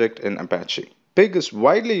project in Apache. Pig is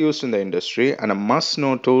widely used in the industry and a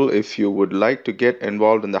must-know tool if you would like to get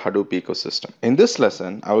involved in the Hadoop ecosystem. In this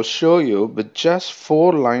lesson, I will show you with just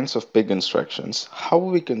 4 lines of Pig instructions how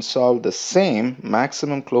we can solve the same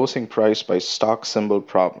maximum closing price by stock symbol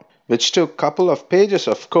problem, which took a couple of pages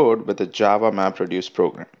of code with a Java MapReduce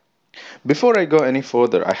program. Before I go any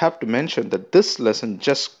further, I have to mention that this lesson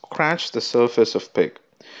just scratched the surface of Pig.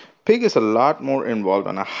 Pig is a lot more involved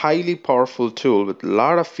and a highly powerful tool with a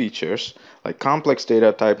lot of features like complex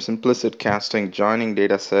data types, implicit casting, joining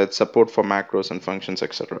data sets, support for macros and functions,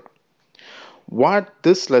 etc. What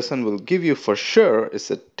this lesson will give you for sure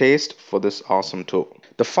is a taste for this awesome tool.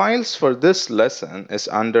 The files for this lesson is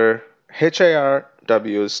under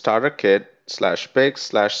hirw starter kit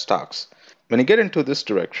 /pig/stocks. When you get into this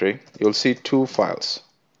directory, you'll see 2 files.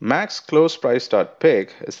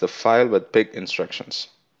 maxcloseprice.pig is the file with Pig instructions.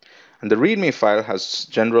 And the README file has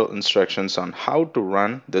general instructions on how to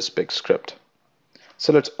run this Pig script.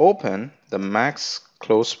 So let's open the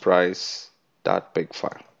maxcloseprice.pig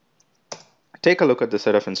file. Take a look at the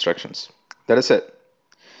set of instructions. That is it.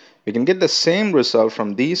 We can get the same result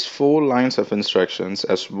from these 4 lines of instructions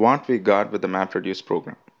as what we got with the MapReduce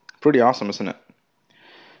program. Pretty awesome, isn't it?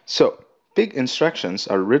 So, Pig instructions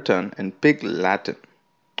are written in Pig Latin.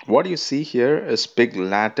 What you see here is Pig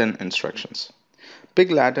Latin instructions. Pig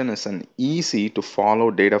Latin is an easy to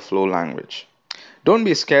follow data flow language. Don't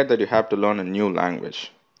be scared that you have to learn a new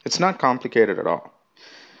language. It's not complicated at all.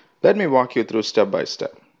 Let me walk you through step by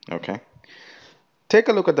step, okay? Take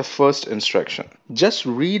a look at the first instruction. Just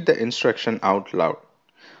read the instruction out loud.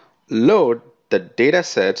 Load the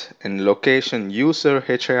dataset in location user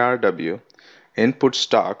hirw input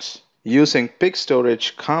stocks using pig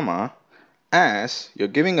storage comma as you're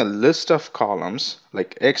giving a list of columns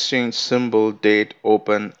like exchange symbol, date,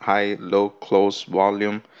 open, high, low, close,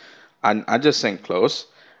 volume, and adjacent close,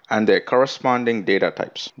 and their corresponding data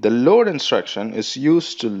types. The load instruction is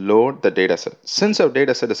used to load the dataset. Since our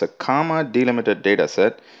dataset is a comma delimited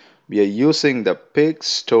dataset, we are using the pig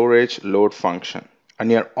storage load function.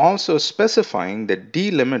 And you're also specifying the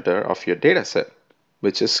delimiter of your dataset,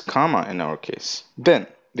 which is comma in our case. Then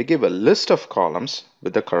we give a list of columns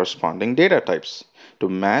with the corresponding data types to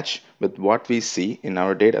match with what we see in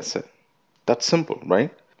our dataset. That's simple, right?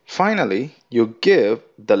 Finally, you give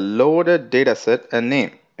the loaded dataset a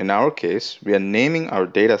name. In our case, we are naming our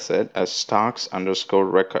dataset as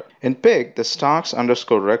stocks_record. In Pig, the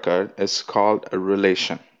stocks_record is called a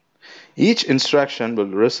relation. Each instruction will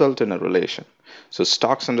result in a relation. So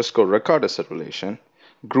stocks_record is a relation,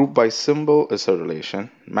 group by symbol is a relation,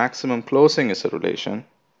 maximum closing is a relation.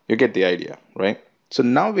 You get the idea, right? So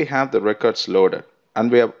now we have the records loaded, and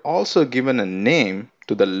we have also given a name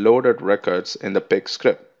to the loaded records in the Pig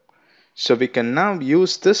script. So we can now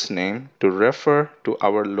use this name to refer to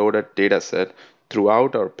our loaded dataset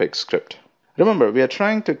throughout our Pig script. Remember, we are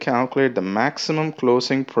trying to calculate the maximum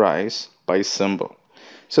closing price by symbol.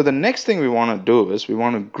 So the next thing we want to do is we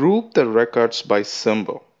want to group the records by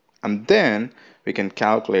symbol, and then we can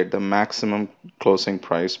calculate the maximum closing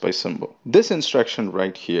price by symbol. This instruction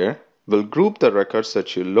right here will group the records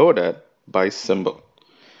that you loaded by symbol.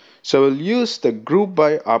 So we'll use the group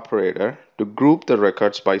by operator to group the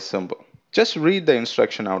records by symbol. Just read the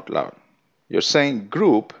instruction out loud. You're saying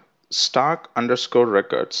group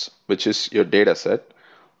stock_records, which is your dataset,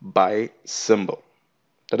 by symbol.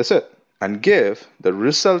 That is it. And give the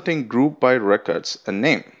resulting group by records a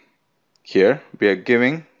name. Here we are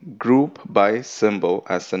giving group by symbol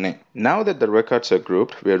as the name. Now that the records are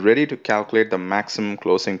grouped, we are ready to calculate the maximum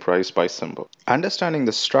closing price by symbol. Understanding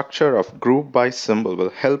the structure of group by symbol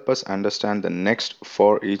will help us understand the next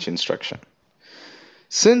for each instruction.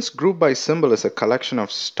 Since group by symbol is a collection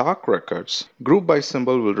of stock records, group by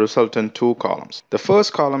symbol will result in 2 columns. The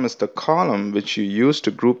first column is the column which you use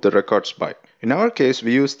to group the records by. In our case,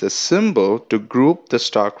 we use the symbol to group the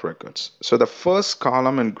stock records. So the first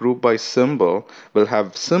column in group by symbol will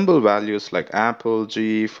have symbol values like Apple,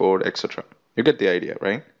 GE, Ford, etc. You get the idea,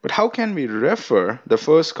 right? But how can we refer the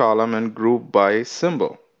first column in group by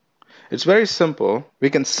symbol? It's very simple. We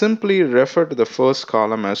can simply refer to the first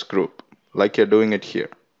column as group, like you're doing it here.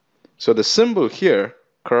 So the symbol here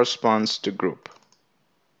corresponds to group.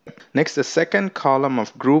 Next, the second column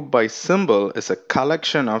of group by symbol is a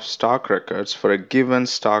collection of stock records for a given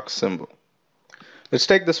stock symbol. Let's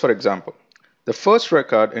take this for example. The first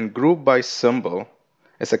record in group by symbol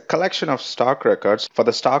is a collection of stock records for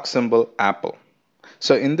the stock symbol Apple.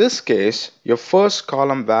 So in this case, your first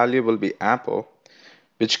column value will be Apple,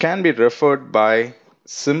 which can be referred by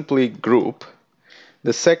simply group,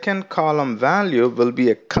 the second column value will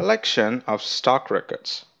be a collection of stock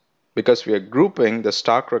records because we are grouping the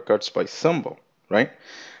stock records by symbol, right?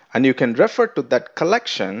 And you can refer to that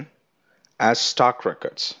collection as stock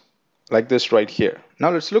records, like this right here.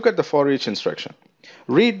 Now let's look at the for each instruction.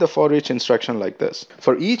 Read the for each instruction like this.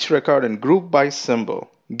 For each record in group by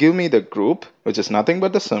symbol, give me the group, which is nothing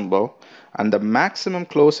but the symbol, and the maximum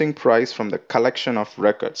closing price from the collection of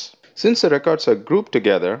records. Since the records are grouped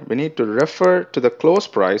together, we need to refer to the close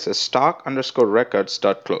price as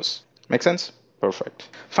stock_records.close. Make sense? Perfect.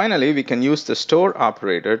 Finally, we can use the store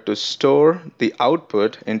operator to store the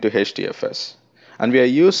output into HDFS. And we are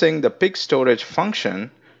using the pig storage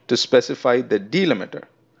function to specify the delimiter.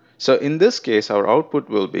 So in this case, our output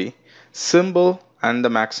will be symbol and the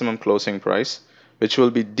maximum closing price, which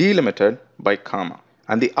will be delimited by comma.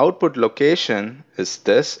 And the output location is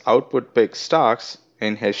this output pig stocks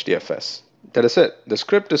in HDFS. That is it. The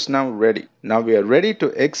script is now ready. Now we are ready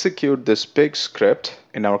to execute this pig script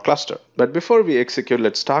in our cluster. But before we execute,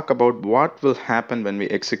 let's talk about what will happen when we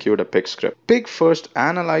execute a pig script. Pig first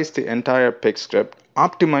analyze the entire pig script,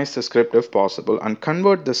 optimize the script if possible, and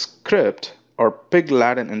convert the script or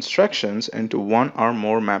pig-laden instructions into one or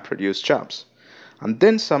more MapReduce jobs, and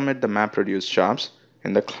then submit the MapReduce jobs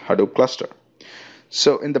in the Hadoop cluster.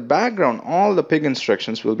 So in the background, all the pig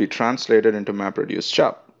instructions will be translated into MapReduce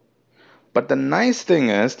job. But the nice thing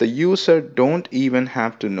is the user don't even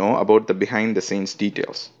have to know about the behind the scenes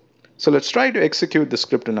details. So let's try to execute the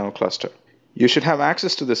script in our cluster. You should have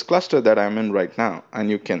access to this cluster that I'm in right now, and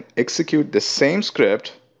you can execute the same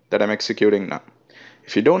script that I'm executing now.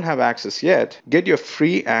 If you don't have access yet, get your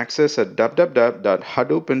free access at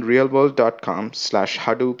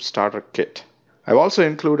www.hadoopinrealworld.com/Hadoop starter kit. I've also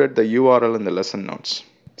included the URL in the lesson notes.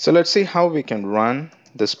 So let's see how we can run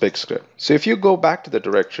this pig script. So if you go back to the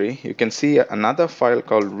directory, you can see another file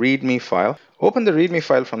called readme file. Open the readme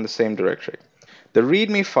file from the same directory. The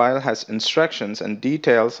readme file has instructions and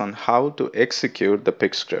details on how to execute the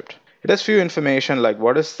pig script. It has few information like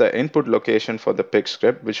what is the input location for the pig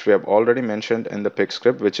script, which we have already mentioned in the pig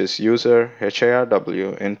script, which is user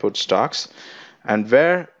HIRW input stocks, and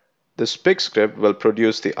where this pig script will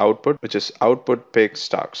produce the output, which is output pig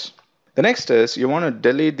stocks. The next is you want to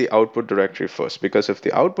delete the output directory first, because if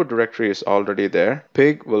the output directory is already there,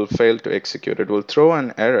 pig will fail to execute. It will throw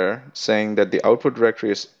an error saying that the output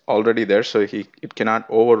directory is already there, so it cannot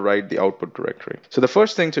override the output directory. So the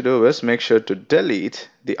first thing to do is make sure to delete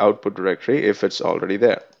the output directory if it's already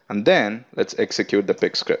there. And then let's execute the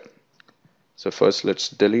pig script. So first let's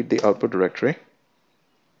delete the output directory.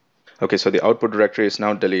 Okay, so the output directory is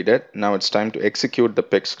now deleted. Now it's time to execute the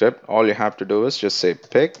pig script. All you have to do is just say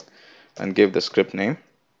pig and give the script name.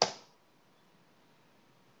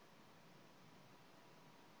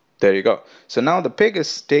 There you go. So now the pig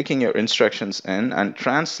is taking your instructions in and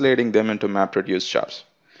translating them into MapReduce jobs.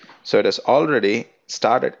 So it has already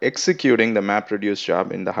started executing the MapReduce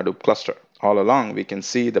job in the Hadoop cluster. All along, we can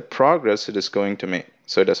see the progress it is going to make.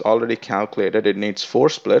 So it has already calculated it needs 4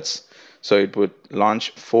 splits. So it would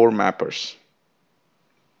launch 4 mappers.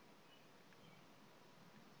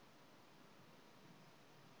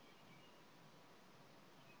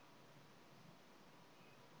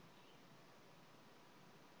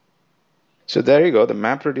 So there you go, the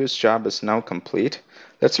MapReduce job is now complete.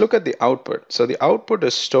 Let's look at the output. So the output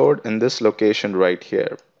is stored in this location right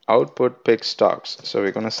here, output pig stocks. So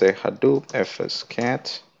we're going to say Hadoop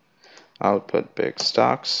fscat output pig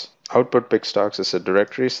stocks. Output pig stocks is a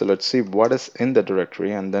directory, so let's see what is in the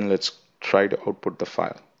directory and then let's try to output the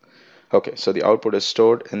file. Okay, so the output is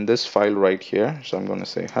stored in this file right here. So I'm going to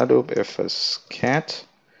say Hadoop fscat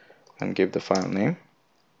and give the file name.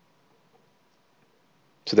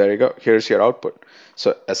 So there you go, here's your output.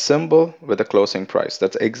 So a symbol with a closing price.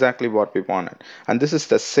 That's exactly what we wanted. And this is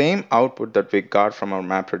the same output that we got from our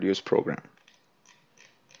MapReduce program.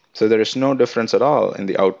 So there is no difference at all in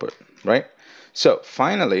the output, right? So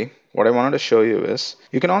finally, what I wanted to show you is,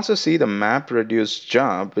 you can also see the MapReduce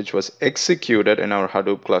job, which was executed in our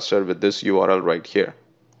Hadoop cluster with this URL right here.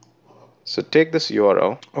 So take this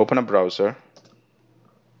URL, open a browser,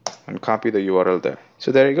 and copy the URL there.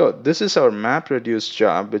 So there you go. This is our MapReduce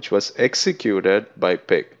job, which was executed by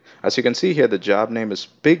Pig. As you can see here, the job name is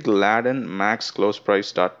pig-laden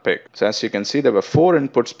max-close-price.pig. So as you can see, there were 4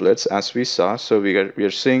 input splits as we saw. So we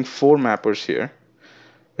are seeing 4 mappers here,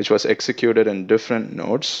 which was executed in different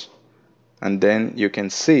nodes. And then you can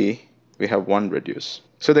see we have 1 reduce.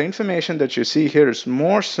 So the information that you see here is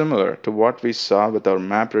more similar to what we saw with our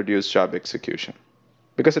MapReduce job execution.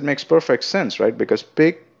 Because it makes perfect sense, right? Because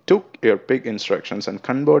Pig took your pig instructions and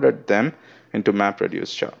converted them into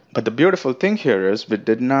MapReduce job. But the beautiful thing here is we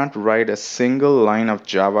did not write a single line of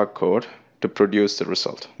Java code to produce the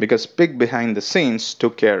result because pig behind the scenes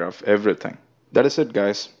took care of everything. That is it,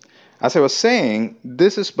 guys. As I was saying,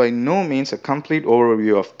 this is by no means a complete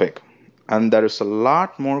overview of pig. And there is a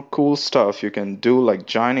lot more cool stuff you can do like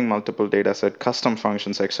joining multiple datasets, custom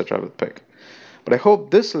functions, etc. with pig. But I hope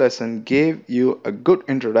this lesson gave you a good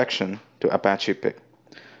introduction to Apache Pig.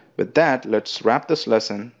 With that, let's wrap this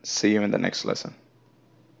lesson. See you in the next lesson.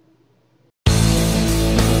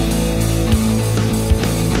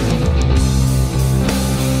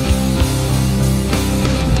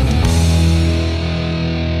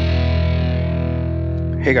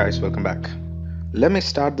 Hey guys, welcome back. Let me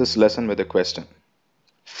start this lesson with a question.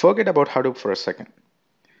 Forget about Hadoop for a second.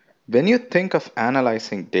 When you think of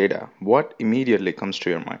analyzing data, what immediately comes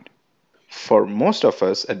to your mind? For most of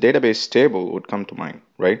us, a database table would come to mind,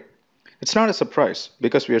 right? It's not a surprise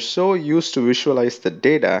because we are so used to visualize the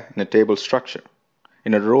data in a table structure,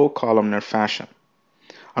 in a row columnar fashion.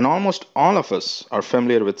 And almost all of us are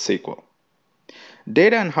familiar with SQL.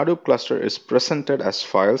 Data in Hadoop cluster is presented as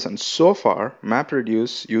files, and so far,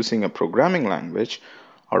 MapReduce using a programming language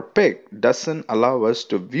or Pig doesn't allow us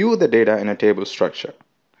to view the data in a table structure.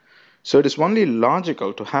 So it is only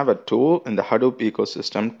logical to have a tool in the Hadoop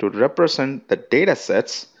ecosystem to represent the data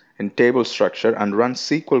sets in table structure and run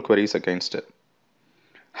SQL queries against it.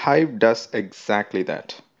 Hive does exactly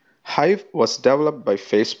that. Hive was developed by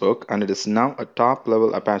Facebook and it is now a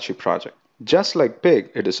top-level Apache project. Just like Pig,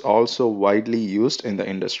 it is also widely used in the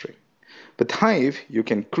industry. With Hive, you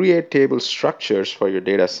can create table structures for your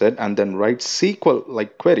dataset and then write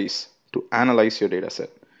SQL-like queries to analyze your dataset.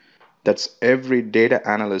 That's every data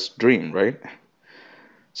analyst's dream, right?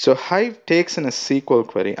 So Hive takes in a SQL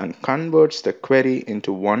query and converts the query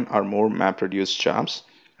into one or more MapReduce jobs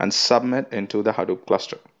and submit into the Hadoop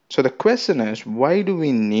cluster. So the question is, why do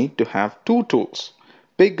we need to have two tools,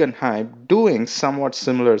 Pig and Hive, doing somewhat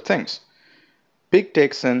similar things? Pig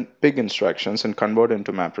takes in Pig instructions and convert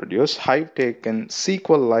into MapReduce. Hive takes in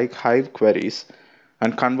SQL-like Hive queries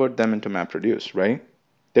and convert them into MapReduce, right?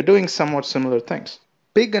 They're doing somewhat similar things.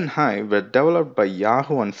 Pig and Hive were developed by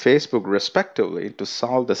Yahoo and Facebook respectively to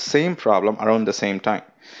solve the same problem around the same time.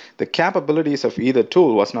 The capabilities of either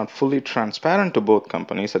tool was not fully transparent to both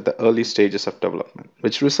companies at the early stages of development,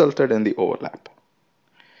 which resulted in the overlap.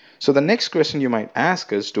 So the next question you might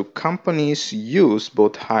ask is, do companies use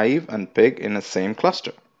both Hive and Pig in the same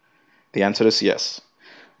cluster? The answer is yes.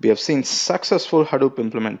 We have seen successful Hadoop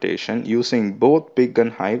implementation using both Pig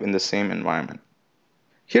and Hive in the same environment.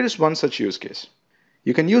 Here is one such use case.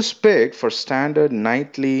 You can use Pig for standard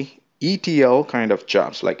nightly ETL kind of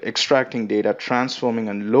jobs like extracting data, transforming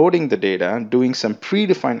and loading the data, doing some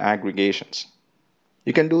predefined aggregations.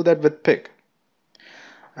 You can do that with Pig.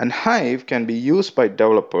 And Hive can be used by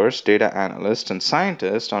developers, data analysts, and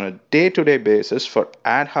scientists on a day-to-day basis for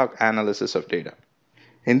ad hoc analysis of data.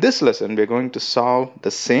 In this lesson, we're going to solve the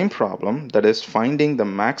same problem, that is finding the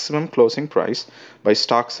maximum closing price by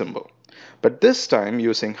stock symbol, but this time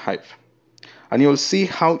using Hive. And you'll see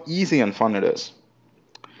how easy and fun it is.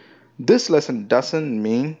 This lesson doesn't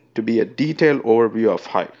mean to be a detailed overview of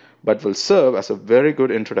Hive, but will serve as a very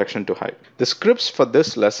good introduction to Hive. The scripts for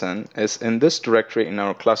this lesson is in this directory in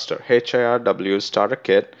our cluster, hirw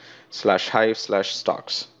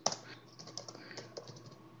starterkit/hive/stocks.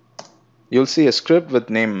 You'll see a script with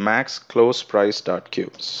name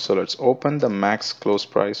maxcloseprice.q. So let's open the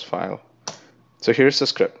maxcloseprice file. So here's the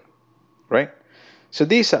script, right? So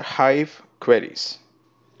these are Hive queries.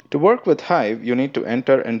 To work with Hive, you need to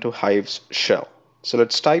enter into Hive's shell. So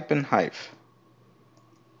let's type in Hive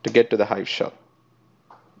to get to the Hive shell.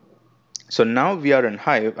 So now we are in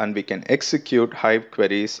Hive and we can execute Hive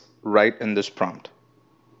queries right in this prompt.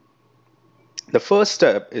 The first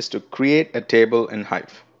step is to create a table in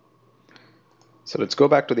Hive. So let's go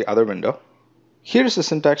back to the other window. Here's the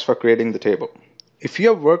syntax for creating the table. If you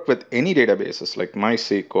have worked with any databases like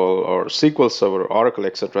MySQL or SQL Server, Oracle,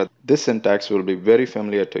 etc., this syntax will be very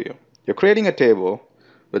familiar to you. You're creating a table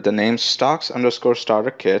with the name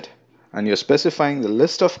stocks_starterkit and you're specifying the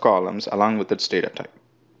list of columns along with its data type.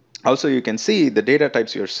 Also, you can see the data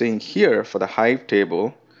types you're seeing here for the Hive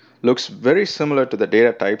table looks very similar to the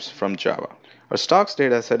data types from Java. Our stocks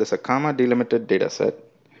dataset is a comma delimited dataset.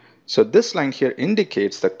 So this line here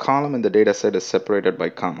indicates the column in the dataset is separated by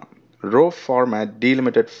comma. Row format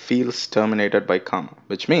delimited fields terminated by comma,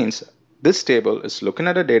 which means this table is looking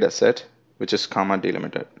at a dataset which is comma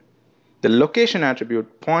delimited. The location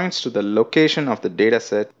attribute points to the location of the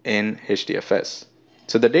dataset in HDFS.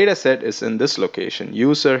 So the dataset is in this location,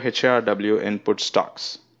 user HRW input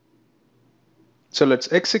stocks. So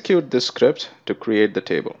let's execute this script to create the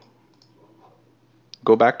table.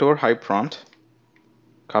 Go back to our Hive prompt,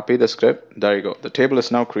 copy the script. There you go. The table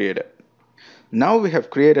is now created. Now we have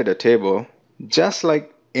created a table. Just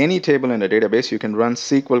like any table in a database, you can run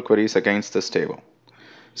SQL queries against this table.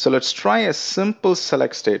 So let's try a simple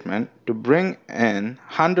select statement to bring in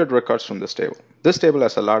 100 records from this table. This table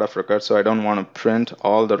has a lot of records, so I don't want to print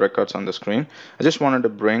all the records on the screen. I just wanted to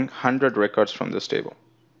bring 100 records from this table.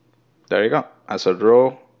 There you go. As a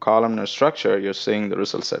row, columnar structure, you're seeing the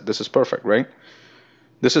result set. This is perfect, right?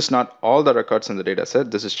 This is not all the records in the data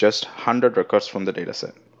set. This is just 100 records from the data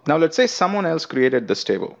set. Now let's say someone else created this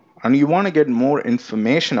table and you want to get more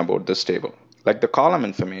information about this table, like the column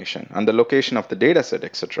information and the location of the data set,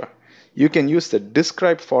 etc. You can use the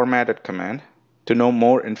describe formatted command to know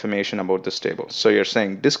more information about this table. So you're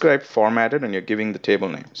saying describe formatted and you're giving the table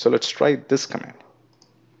name. So let's try this command.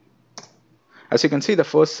 As you can see, the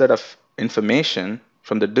first set of information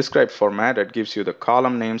from the describe formatted gives you the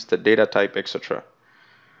column names, the data type, etc.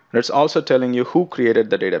 And it's also telling you who created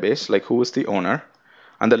the database, like who is the owner,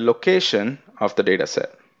 and the location of the data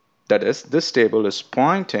set. That is, this table is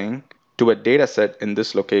pointing to a data set in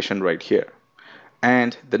this location right here.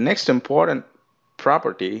 And the next important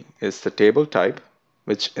property is the table type,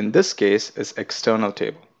 which in this case is external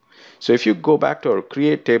table. So if you go back to our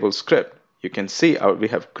create table script, you can see we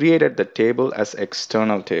have created the table as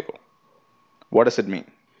external table. What does it mean?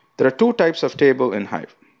 There are two types of table in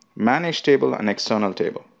Hive, managed table and external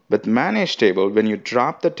table. With managed table, when you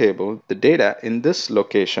drop the table, the data in this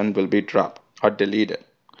location will be dropped or deleted.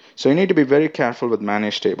 So you need to be very careful with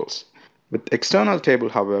managed tables. With external table,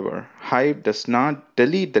 however, Hive does not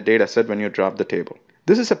delete the dataset when you drop the table.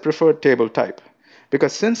 This is a preferred table type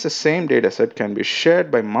because since the same dataset can be shared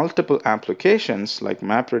by multiple applications like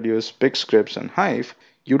MapReduce, Pig scripts, and Hive,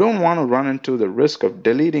 you don't want to run into the risk of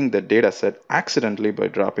deleting the dataset accidentally by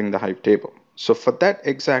dropping the Hive table. So for that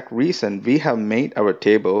exact reason, we have made our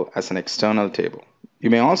table as an external table. You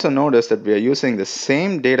may also notice that we are using the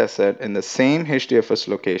same dataset in the same HDFS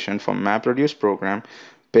location for MapReduce program,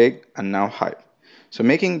 Pig, and now Hive. So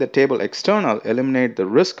making the table external eliminates the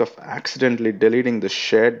risk of accidentally deleting the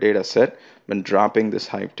shared dataset when dropping this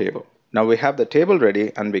Hive table. Now we have the table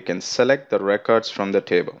ready and we can select the records from the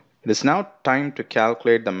table. It is now time to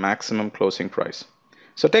calculate the maximum closing price.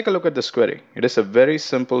 So take a look at this query. It is a very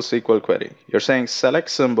simple SQL query. You're saying select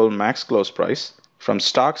symbol max close price from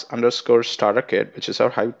stocks underscore starter kit, which is our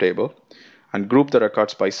Hive table, and group the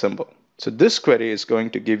records by symbol. So this query is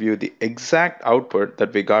going to give you the exact output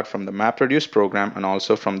that we got from the MapReduce program and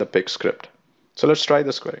also from the Pig script. So let's try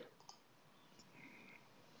this query.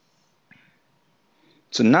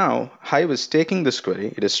 So now Hive is taking this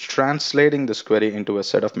query, it is translating this query into a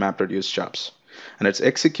set of MapReduce jobs, and it's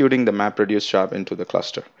executing the MapReduce job into the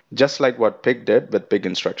cluster, just like what Pig did with Pig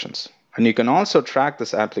instructions. And you can also track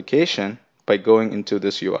this application by going into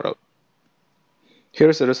this URL.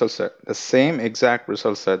 Here's the result set, the same exact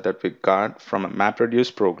result set that we got from a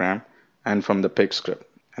MapReduce program and from the Pig script,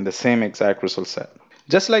 and the same exact result set.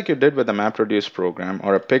 Just like you did with the MapReduce program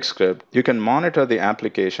or a Pig script, you can monitor the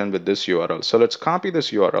application with this URL. So let's copy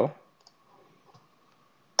this URL.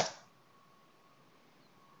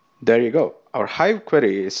 There you go. Our Hive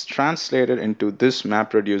query is translated into this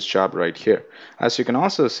MapReduce job right here. As you can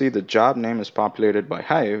also see, the job name is populated by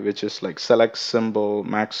Hive, which is like select symbol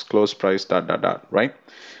max close price ... right?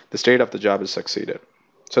 The state of the job is succeeded.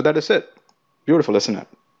 So that is it. Beautiful, isn't it?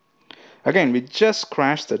 Again, we just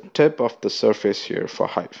scratched the tip of the surface here for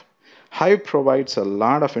Hive. Hive provides a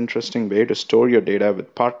lot of interesting way to store your data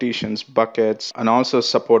with partitions, buckets, and also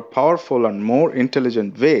support powerful and more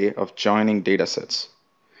intelligent way of joining datasets.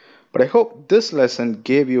 But I hope this lesson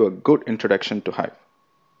gave you a good introduction to Hive.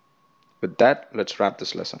 With that, let's wrap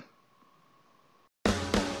this lesson.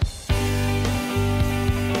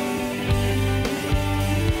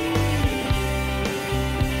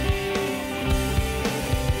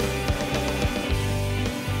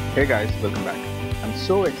 Hey guys, welcome back. I'm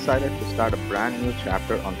so excited to start a brand new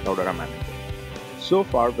chapter on Cloudera Manager. So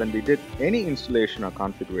far, when we did any installation or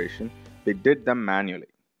configuration, we did them manually.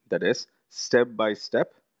 That is, step by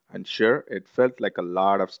step. And sure, it felt like a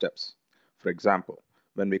lot of steps. For example,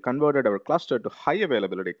 when we converted our cluster to high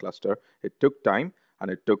availability cluster, it took time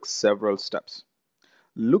and it took several steps.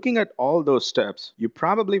 Looking at all those steps, you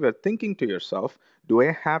probably were thinking to yourself, do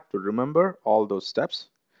I have to remember all those steps?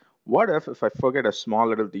 What if I forget a small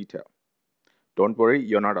little detail? Don't worry,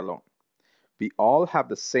 you're not alone. We all have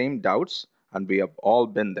the same doubts and we have all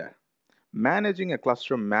been there. Managing a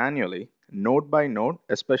cluster manually, node by node,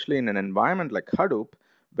 especially in an environment like Hadoop,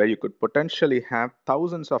 where you could potentially have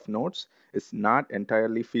thousands of nodes, is not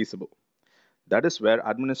entirely feasible. That is where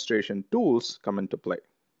administration tools come into play.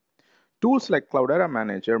 Tools like Cloudera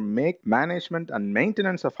Manager make management and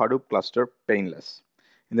maintenance of Hadoop cluster painless.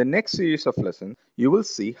 In the next series of lessons, you will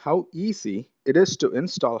see how easy it is to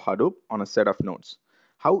install Hadoop on a set of nodes,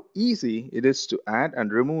 how easy it is to add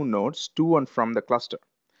and remove nodes to and from the cluster,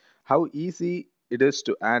 how easy it is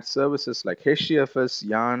to add services like HDFS,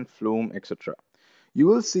 Yarn, Flume, etc. You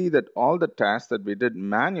will see that all the tasks that we did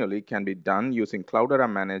manually can be done using Cloudera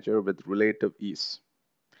Manager with relative ease.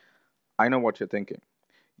 I know what you're thinking.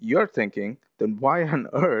 You're thinking, then why on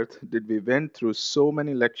earth did we went through so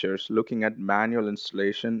many lectures looking at manual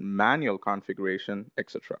installation, manual configuration,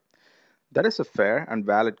 etc.? That is a fair and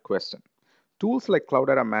valid question. Tools like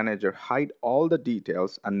Cloudera Manager hide all the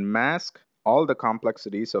details and mask all the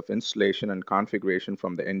complexities of installation and configuration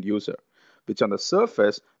from the end user, which on the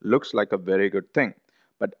surface looks like a very good thing.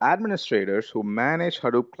 But administrators who manage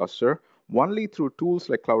Hadoop cluster only through tools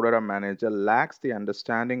like Cloudera Manager lacks the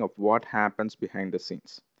understanding of what happens behind the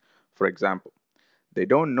scenes. For example, they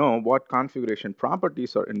don't know what configuration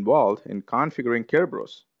properties are involved in configuring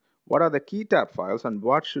Kerberos. What are the key tab files and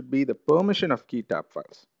what should be the permission of key tab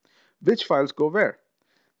files? Which files go where?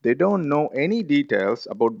 They don't know any details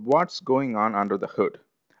about what's going on under the hood.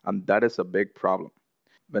 And that is a big problem.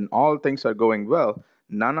 When all things are going well,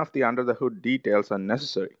 none of the under the hood details are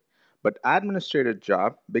necessary. But administrator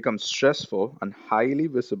job becomes stressful and highly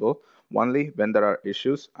visible only when there are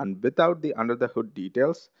issues, and without the under the hood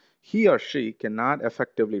details, he or she cannot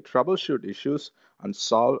effectively troubleshoot issues and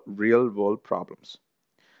solve real world problems.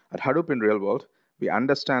 At Hadoop in Real World, we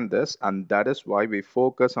understand this, and that is why we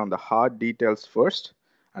focus on the hard details first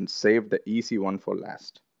and save the easy one for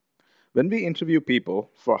last. When we interview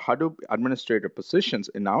people for Hadoop administrator positions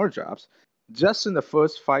in our jobs, just in the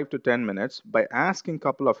first 5 to 10 minutes, by asking a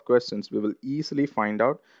couple of questions, we will easily find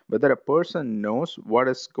out whether a person knows what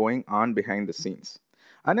is going on behind the scenes.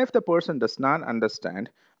 And if the person does not understand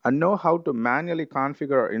and know how to manually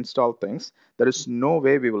configure or install things, there is no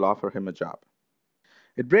way we will offer him a job.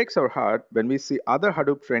 It breaks our heart when we see other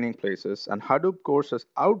Hadoop training places and Hadoop courses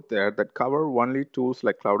out there that cover only tools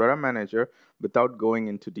like Cloudera Manager without going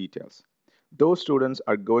into details. Those students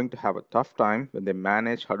are going to have a tough time when they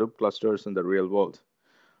manage Hadoop clusters in the real world.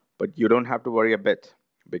 But you don't have to worry a bit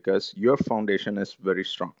because your foundation is very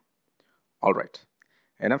strong. All right,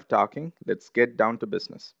 enough talking. Let's get down to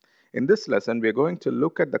business. In this lesson, we're going to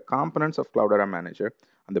look at the components of Cloudera Manager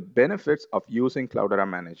and the benefits of using Cloudera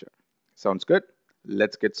Manager. Sounds good?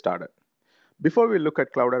 Let's get started. Before we look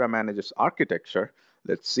at Cloudera Manager's architecture,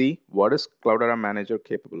 let's see what is Cloudera Manager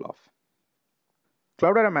capable of.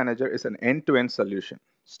 Cloudera Manager is an end-to-end solution,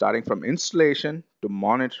 starting from installation to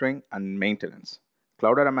monitoring and maintenance.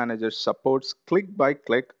 Cloudera Manager supports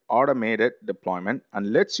click-by-click automated deployment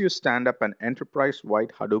and lets you stand up an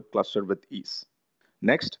enterprise-wide Hadoop cluster with ease.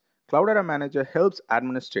 Next, Cloudera Manager helps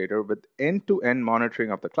administrator with end-to-end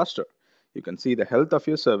monitoring of the cluster. You can see the health of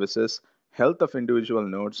your services, health of individual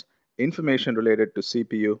nodes, information related to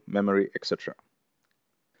CPU, memory, etc.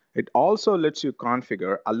 It also lets you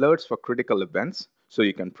configure alerts for critical events so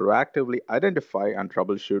you can proactively identify and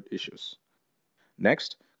troubleshoot issues.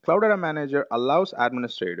 Next, Cloudera Manager allows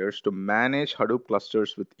administrators to manage Hadoop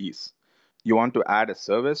clusters with ease. You want to add a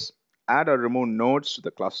service, add or remove nodes to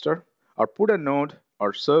the cluster, or put a node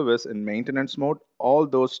or service in maintenance mode, all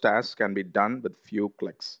those tasks can be done with few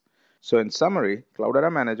clicks. So in summary,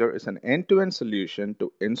 Cloudera Manager is an end-to-end solution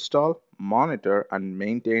to install, monitor, and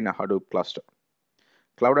maintain a Hadoop cluster.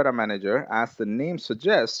 Cloudera Manager, as the name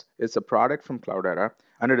suggests, is a product from Cloudera,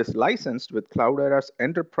 and it is licensed with Cloudera's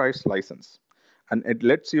enterprise license. And it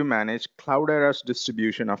lets you manage Cloudera's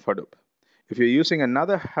distribution of Hadoop. If you're using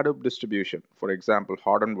another Hadoop distribution, for example,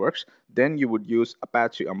 Hortonworks, then you would use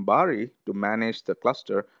Apache Ambari to manage the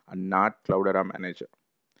cluster and not Cloudera Manager.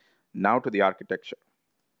 Now to the architecture.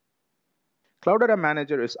 Cloudera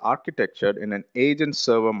Manager is architectured in an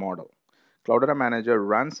agent-server model. Cloudera Manager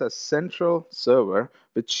runs as central server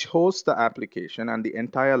which hosts the application and the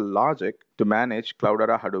entire logic to manage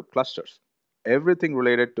Cloudera Hadoop clusters. Everything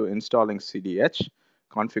related to installing CDH,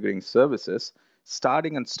 configuring services,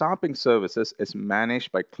 starting and stopping services is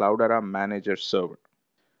managed by Cloudera Manager server.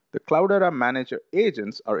 The Cloudera Manager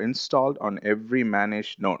agents are installed on every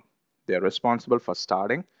managed node. They are responsible for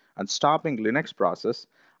starting and stopping Linux process,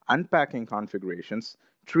 unpacking configurations,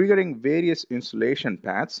 triggering various installation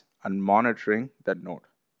paths, and monitoring that node.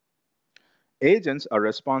 Agents are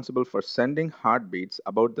responsible for sending heartbeats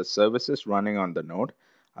about the services running on the node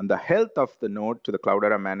and the health of the node to the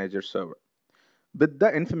Cloudera Manager server. With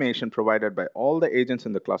the information provided by all the agents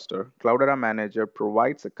in the cluster, Cloudera Manager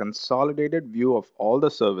provides a consolidated view of all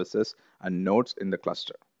the services and nodes in the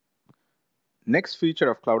cluster. Next feature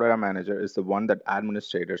of Cloudera Manager is the one that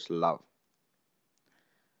administrators love.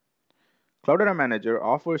 Cloudera Manager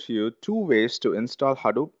offers you two ways to install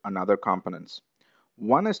Hadoop and other components.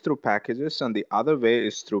 One is through packages and the other way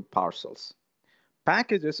is through parcels.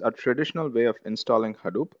 Packages are a traditional way of installing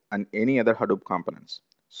Hadoop and any other Hadoop components.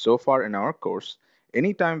 So far in our course,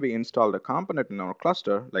 anytime we install a component in our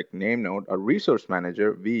cluster, like name node or resource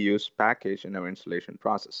manager, we use package in our installation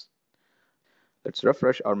process. Let's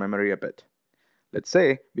refresh our memory a bit. Let's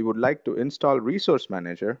say we would like to install resource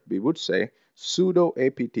manager, we would say sudo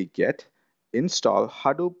apt get install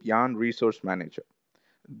Hadoop yarn resource manager.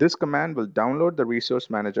 This command will download the resource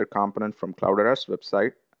manager component from Cloudera's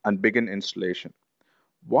website and begin installation.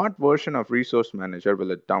 What version of Resource Manager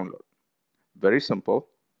will it download? Very simple.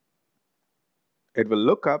 It will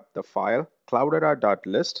look up the file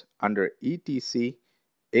cloudera.list under etc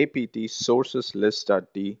apt sources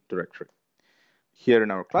list.d directory. Here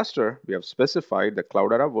in our cluster, we have specified the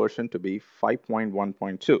Cloudera version to be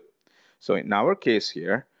 5.1.2. So in our case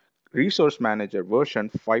here, Resource Manager version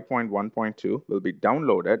 5.1.2 will be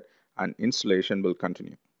downloaded and installation will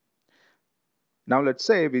continue. Now let's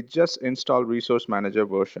say we just install Resource Manager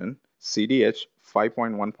version CDH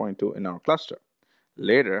 5.1.2 in our cluster.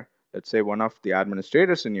 Later, let's say one of the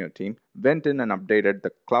administrators in your team went in and updated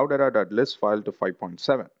the cloudera.list file to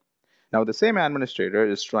 5.7. Now the same administrator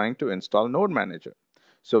is trying to install Node Manager.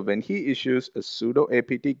 So when he issues a sudo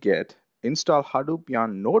apt get install Hadoop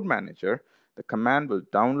yarn Node Manager, the command will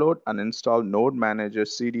download and install Node Manager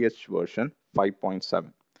CDH version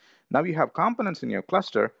 5.7. Now you have components in your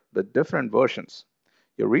cluster with different versions.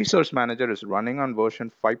 Your resource manager is running on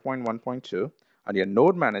version 5.1.2 and your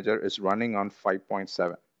node manager is running on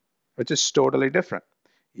 5.7, which is totally different.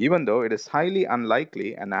 Even though it is highly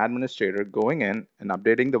unlikely an administrator going in and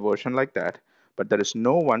updating the version like that, but there is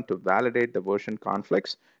no one to validate the version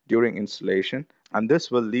conflicts during installation, and this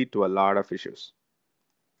will lead to a lot of issues.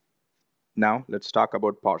 Now let's talk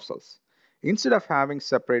about parcels. Instead of having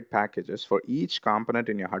separate packages for each component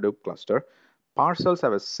in your Hadoop cluster, parcels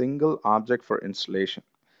have a single object for installation,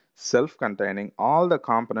 self-containing all the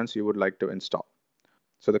components you would like to install.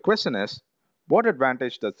 So the question is, what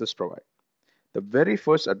advantage does this provide? The very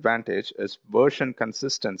first advantage is version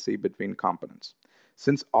consistency between components.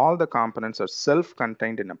 Since all the components are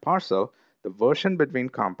self-contained in a parcel, the version between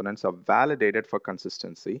components are validated for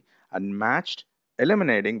consistency and matched,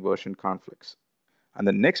 eliminating version conflicts. And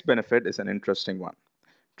the next benefit is an interesting one.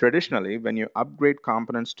 Traditionally, when you upgrade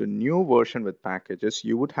components to new version with packages,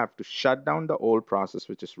 you would have to shut down the old process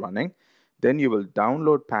which is running. Then you will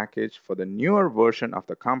download package for the newer version of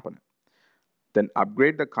the component. Then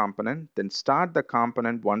upgrade the component, then start the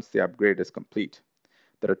component once the upgrade is complete.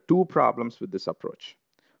 There are two problems with this approach.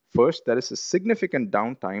 First, there is a significant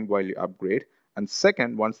downtime while you upgrade. And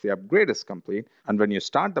second, once the upgrade is complete and when you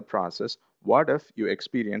start the process, what if you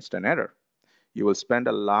experienced an error? You will spend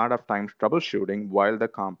a lot of time troubleshooting while the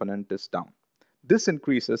component is down. This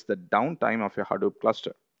increases the downtime of your Hadoop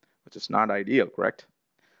cluster, which is not ideal, correct?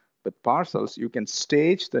 With parcels, you can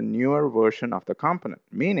stage the newer version of the component,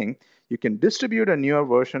 meaning you can distribute a newer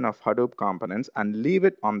version of Hadoop components and leave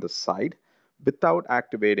it on the side without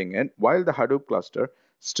activating it while the Hadoop cluster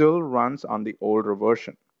still runs on the older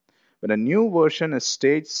version. When a new version is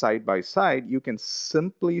staged side by side, you can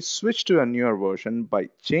simply switch to a newer version by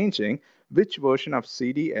changing which version of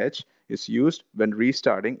CDH is used when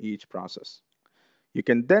restarting each process. You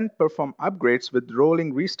can then perform upgrades with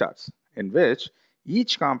rolling restarts, in which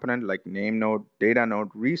each component like name node, data node,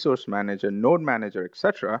 resource manager, node manager,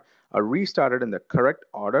 etc. are restarted in the correct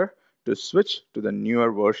order to switch to the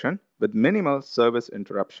newer version with minimal service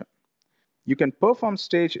interruption. You can perform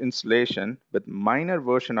stage installation with minor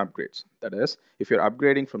version upgrades. That is, if you're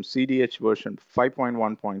upgrading from CDH version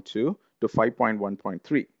 5.1.2 to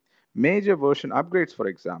 5.1.3. Major version upgrades, for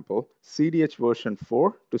example, CDH version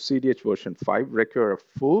 4 to CDH version 5 require a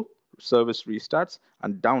full service restarts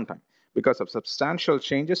and downtime because of substantial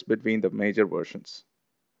changes between the major versions.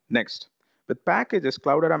 Next, with packages,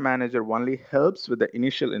 Cloudera Manager only helps with the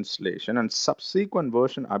initial installation and subsequent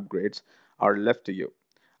version upgrades are left to you.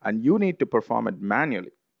 And you need to perform it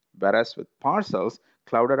manually. Whereas with parcels,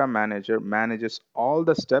 Cloudera Manager manages all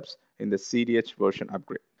the steps in the CDH version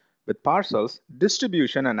upgrade. With parcels,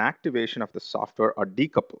 distribution and activation of the software are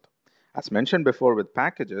decoupled. As mentioned before with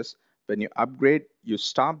packages, when you upgrade, you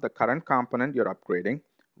stop the current component you're upgrading,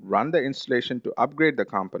 run the installation to upgrade the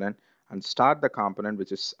component, and start the component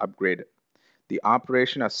which is upgraded. The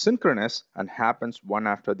operation is synchronous and happens one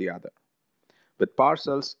after the other. With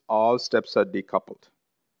parcels, all steps are decoupled.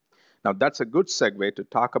 Now that's a good segue to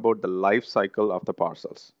talk about the life cycle of the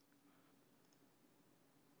parcels.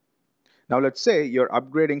 Now let's say you're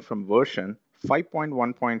upgrading from version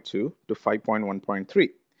 5.1.2 to 5.1.3.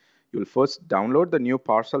 You'll first download the new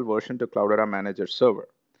parcel version to Cloudera Manager server.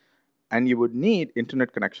 And you would need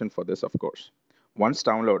internet connection for this, of course. Once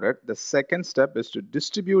downloaded, the second step is to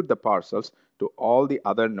distribute the parcels to all the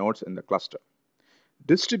other nodes in the cluster.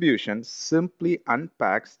 Distribution simply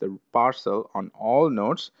unpacks the parcel on all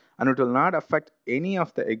nodes, and it will not affect any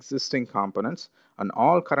of the existing components, and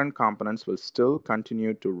all current components will still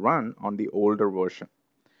continue to run on the older version.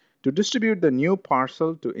 To distribute the new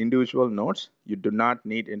parcel to individual nodes, you do not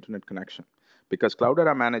need internet connection because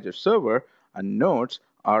Cloudera Manager server and nodes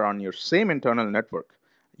are on your same internal network.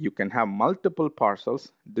 You can have multiple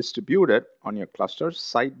parcels distributed on your clusters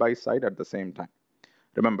side by side at the same time.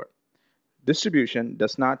 Remember, distribution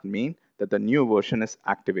does not mean that the new version is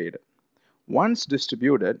activated. Once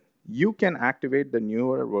distributed, you can activate the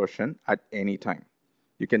newer version at any time.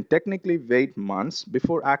 You can technically wait months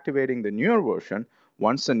before activating the newer version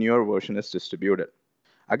once the newer version is distributed.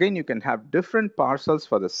 Again, you can have different parcels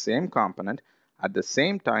for the same component at the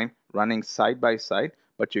same time running side by side,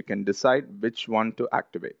 but you can decide which one to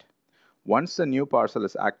activate. Once the new parcel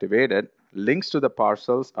is activated, links to the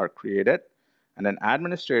parcels are created, and an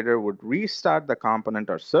administrator would restart the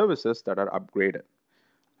component or services that are upgraded.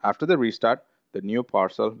 After the restart, the new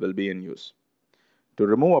parcel will be in use. To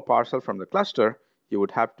remove a parcel from the cluster, you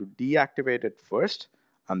would have to deactivate it first,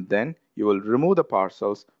 and then you will remove the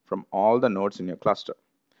parcels from all the nodes in your cluster.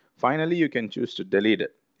 Finally, you can choose to delete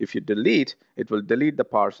it. If you delete, it will delete the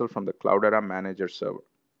parcel from the Cloudera Manager server.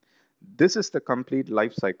 This is the complete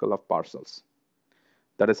life cycle of parcels.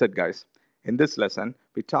 That is it, guys. In this lesson,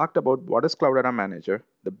 we talked about what is Cloudera Manager,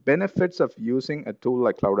 the benefits of using a tool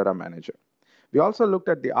like Cloudera Manager. We also looked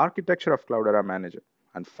at the architecture of Cloudera Manager.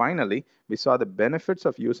 And finally, we saw the benefits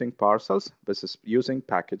of using parcels versus using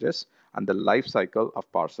packages and the life cycle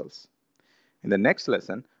of parcels. In the next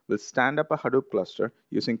lesson, we'll stand up a Hadoop cluster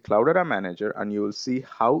using Cloudera Manager, and you will see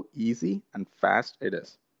how easy and fast it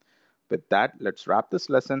is. With that, let's wrap this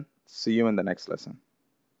lesson. See you in the next lesson.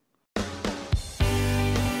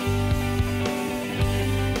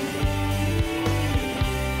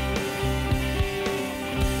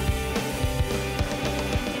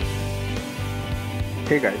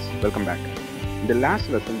 Hey guys, welcome back. In the last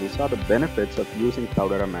lesson, we saw the benefits of using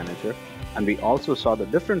Cloudera Manager, and we also saw the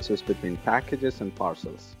differences between packages and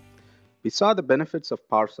parcels. We saw the benefits of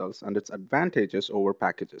parcels and its advantages over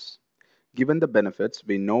packages. Given the benefits,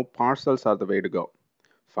 we know parcels are the way to go.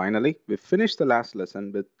 Finally, we finished the last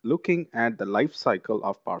lesson with looking at the life cycle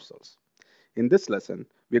of parcels. In this lesson,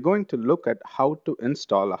 we're going to look at how to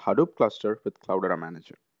install a Hadoop cluster with Cloudera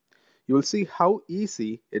Manager. You will see how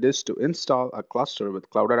easy it is to install a cluster with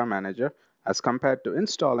Cloudera Manager as compared to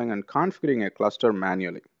installing and configuring a cluster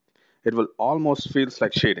manually. It will almost feel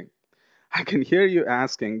like cheating. I can hear you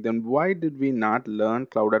asking, then why did we not learn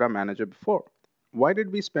Cloudera Manager before? Why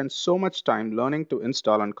did we spend so much time learning to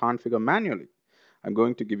install and configure manually? I'm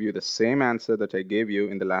going to give you the same answer that I gave you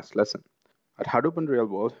in the last lesson. At Hadoop in Real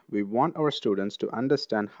World, we want our students to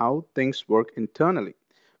understand how things work internally.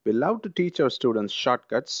 We love to teach our students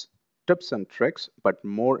shortcuts, tips and tricks, but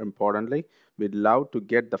more importantly, we'd love to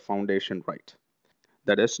get the foundation right.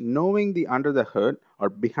 That is, knowing the under the hood or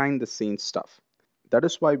behind the scenes stuff. That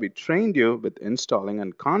is why we trained you with installing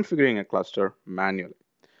and configuring a cluster manually.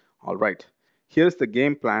 All right, here's the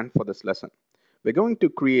game plan for this lesson. We're going to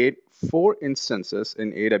create 4 instances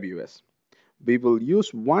in AWS. We will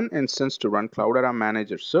use one instance to run Cloudera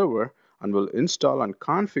Manager server, and will install and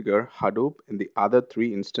configure Hadoop in the other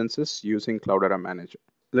 3 instances using Cloudera Manager.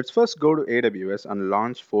 Let's first go to AWS and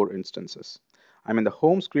launch 4 instances. I'm in the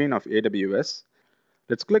home screen of AWS.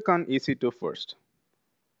 Let's click on EC2 first.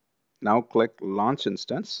 Now click Launch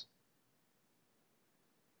Instance.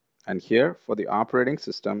 And here for the operating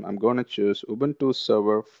system, I'm going to choose Ubuntu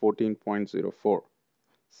Server 14.04.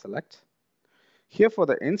 Select. Here for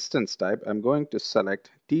the instance type, I'm going to select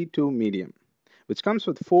T2 Medium, which comes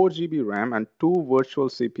with 4 GB RAM and 2 virtual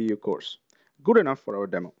CPU cores. Good enough for our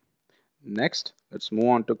demo. Next, let's move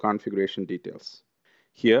on to configuration details.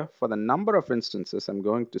 Here, for the number of instances, I'm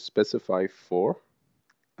going to specify 4.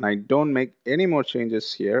 And I don't make any more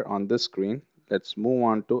changes here on this screen. Let's move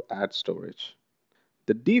on to add storage.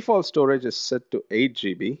 The default storage is set to 8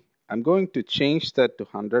 GB. I'm going to change that to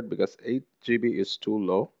 100 because 8 GB is too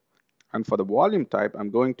low. And for the volume type,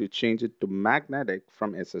 I'm going to change it to magnetic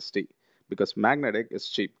from SSD because magnetic is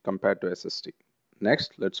cheap compared to SSD.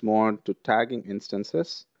 Next, let's move on to tagging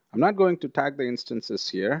instances. I'm not going to tag the instances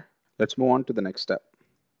here. Let's move on to the next step.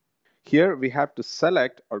 Here we have to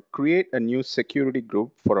select or create a new security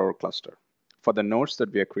group for our cluster for the nodes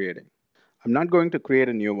that we are creating. I'm not going to create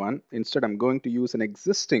a new one. Instead, I'm going to use an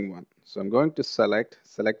existing one. So I'm going to select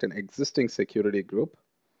an existing security group.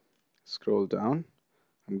 Scroll down.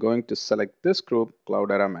 I'm going to select this group,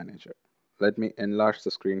 Cloudera Manager. Let me enlarge the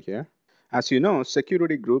screen here. As you know,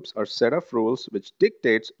 security groups are a set of rules which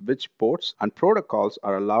dictates which ports and protocols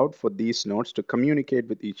are allowed for these nodes to communicate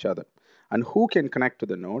with each other, and who can connect to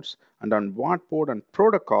the nodes, and on what port and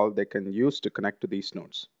protocol they can use to connect to these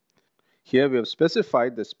nodes. Here we have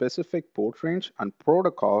specified the specific port range and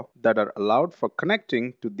protocol that are allowed for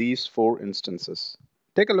connecting to these four instances.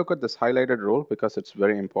 Take a look at this highlighted rule because it's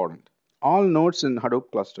very important. All nodes in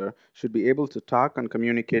Hadoop cluster should be able to talk and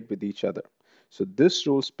communicate with each other. So this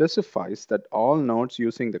rule specifies that all nodes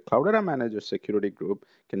using the Cloudera Manager security group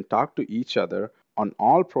can talk to each other on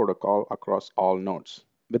all protocol across all nodes.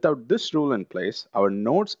 Without this rule in place, our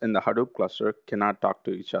nodes in the Hadoop cluster cannot talk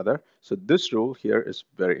to each other. So this rule here is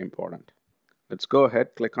very important. Let's go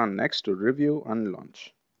ahead, click on Next to review and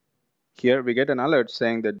launch. Here we get an alert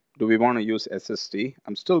saying that do we want to use SSD?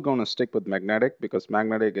 I'm still going to stick with magnetic because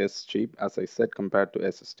magnetic is cheap, as I said, compared to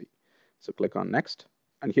SSD. So click on Next.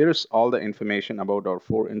 And here's all the information about our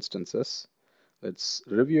four instances. Let's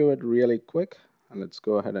review it really quick. And let's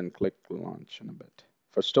go ahead and click Launch in a bit.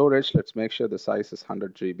 For storage, let's make sure the size is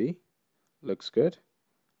 100 GB. Looks good.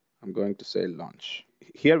 I'm going to say Launch.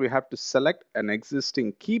 Here we have to select an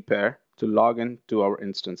existing key pair to log in to our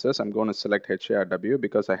instances. I'm going to select HARW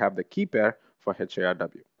because I have the key pair for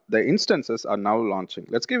HARW. The instances are now launching.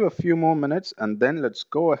 Let's give a few more minutes and then let's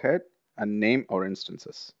go ahead and name our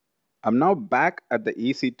instances. I'm now back at the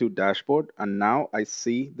EC2 dashboard and now I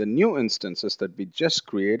see the new instances that we just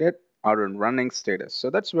created are in running status. So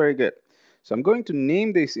that's very good. So I'm going to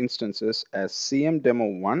name these instances as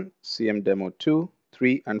CMDemo1, CMDemo2,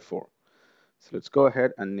 3, and 4. So let's go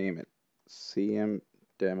ahead and name it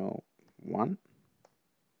CMDemo1,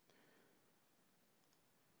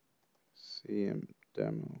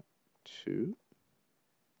 CMDemo2,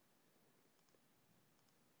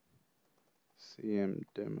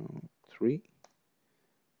 CMDemo3,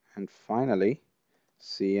 and finally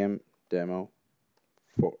CMDemo4.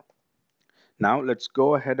 Now let's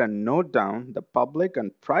go ahead and note down the public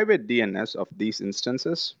and private DNS of these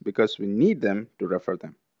instances because we need them to refer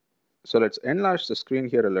them. So let's enlarge the screen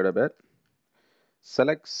here a little bit.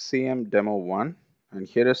 Select CMDemo1 and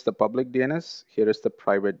here is the public DNS, here is the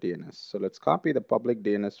private DNS. So let's copy the public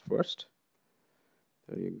DNS first.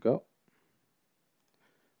 There you go.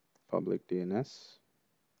 Public DNS,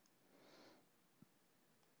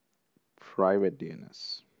 private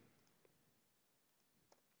DNS.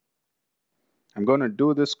 I'm going to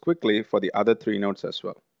do this quickly for the other three nodes as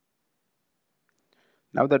well.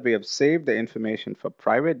 Now that we have saved the information for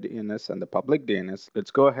private DNS and the public DNS,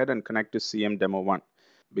 let's go ahead and connect to CMDemo1.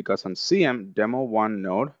 Because on CMDemo1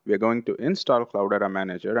 node, we're going to install Cloudera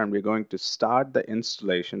Manager and we're going to start the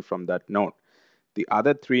installation from that node. The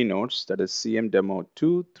other three nodes, that is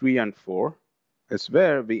CMDemo2, 3, and 4, is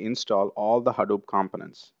where we install all the Hadoop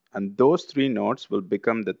components. And those three nodes will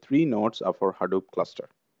become the three nodes of our Hadoop cluster.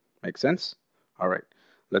 Make sense? All right.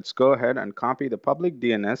 Let's go ahead and copy the public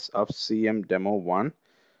DNS of CMDemo1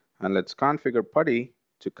 and let's configure PuTTY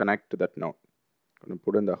to connect to that node. I'm going to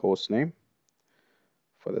put in the host name.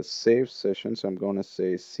 For the save session, so I'm going to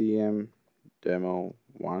say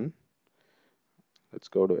CMDemo1. Let's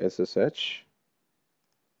go to SSH.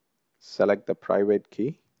 Select the private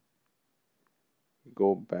key.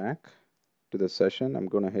 Go back to the session. I'm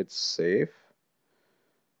going to hit save.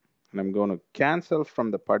 And I'm going to cancel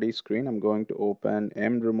from the PuTTY screen. I'm going to open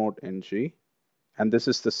mremote-ng. And this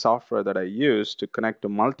is the software that I use to connect to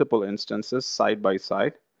multiple instances side by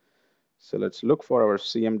side. So let's look for our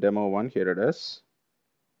CMDemo1. Here it is.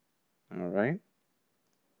 All right.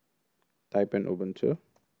 Type in Ubuntu.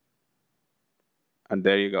 And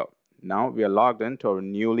there you go. Now we are logged into our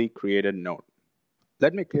newly created node.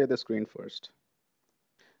 Let me clear the screen first.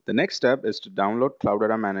 The next step is to download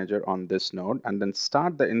Cloudera Manager on this node and then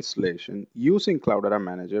start the installation using Cloudera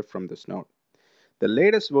Manager from this node. The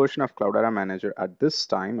latest version of Cloudera Manager at this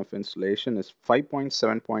time of installation is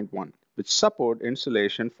 5.7.1, which support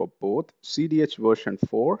installation for both CDH version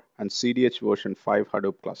 4 and CDH version 5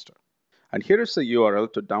 Hadoop cluster. And here is the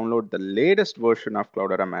URL to download the latest version of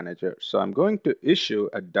Cloudera Manager. So I'm going to issue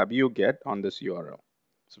a wget on this URL.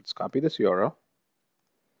 So let's copy this URL.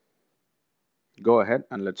 Go ahead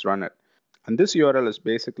and let's run it. And this URL is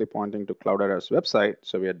basically pointing to Cloudera's website.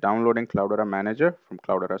 So we are downloading Cloudera Manager from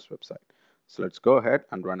Cloudera's website. So let's go ahead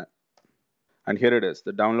and run it. And here it is.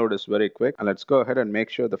 The download is very quick. And let's go ahead and make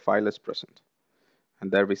sure the file is present.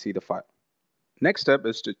 And there we see the file. Next step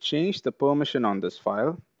is to change the permission on this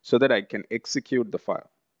file so that I can execute the file.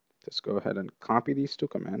 Just go ahead and copy these two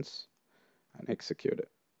commands and execute it.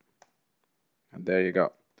 And there you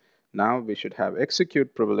go. Now we should have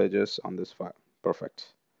execute privileges on this file.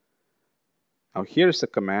 Perfect. Now here's the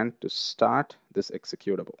command to start this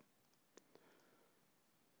executable.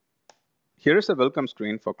 Here's the welcome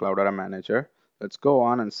screen for Cloudera Manager. Let's go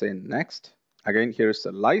on and say next. Again, here's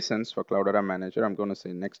the license for Cloudera Manager. I'm going to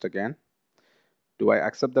say next again. Do I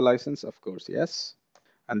accept the license? Of course, yes.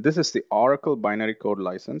 And this is the Oracle binary code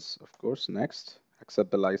license. Of course, next. Accept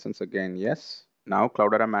the license again, yes. Now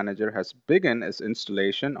Cloudera Manager has begun its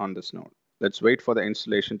installation on this node. Let's wait for the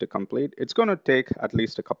installation to complete. It's going to take at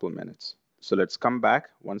least a couple minutes. So let's come back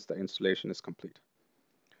once the installation is complete.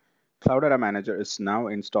 Cloudera Manager is now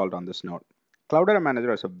installed on this node. Cloudera Manager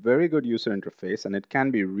has a very good user interface and it can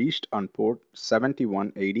be reached on port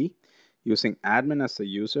 7180 using admin as the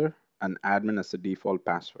user and admin as the default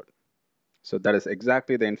password. So that is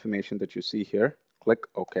exactly the information that you see here. Click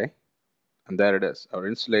OK. And there it is. Our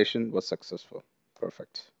installation was successful.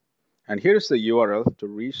 Perfect. And here's the URL to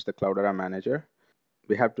reach the Cloudera Manager.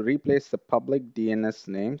 We have to replace the public DNS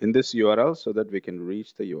name in this URL so that we can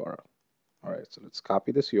reach the URL. All right, so let's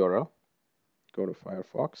copy this URL, go to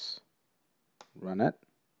Firefox, run it,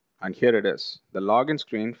 and here it is, the login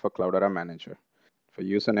screen for Cloudera Manager. For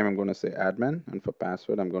username, I'm going to say admin, and for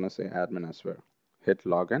password, I'm going to say admin as well. Hit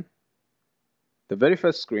login. The very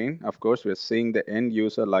first screen, of course, we're seeing the end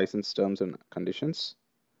user license terms and conditions.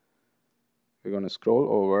 We're going to scroll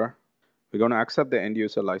over. We're going to accept the end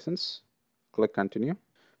user license. Click continue.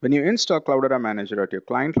 When you install Cloudera Manager at your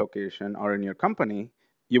client location or in your company,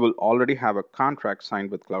 you will already have a contract signed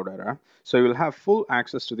with Cloudera, so you will have full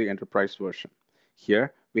access to the enterprise version.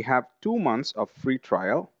 Here, we have 2 months of free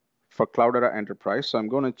trial for Cloudera Enterprise, so I'm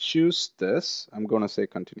going to choose this. I'm going to say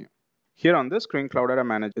continue. Here on this screen, Cloudera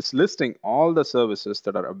Manager is listing all the services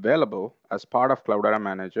that are available as part of Cloudera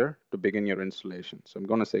Manager to begin your installation. So I'm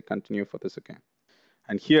going to say continue for this again.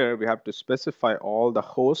 And here we have to specify all the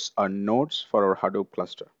hosts or nodes for our Hadoop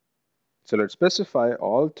cluster. So let's specify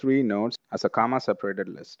all 3 nodes as a comma separated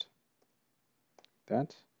list.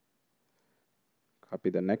 That.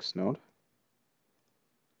 Copy the next node.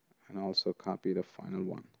 And also copy the final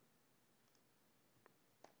one.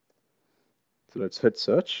 So let's hit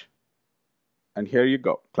search. And here you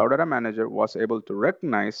go. Cloudera Manager was able to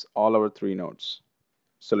recognize all our 3 nodes.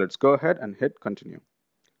 So let's go ahead and hit continue.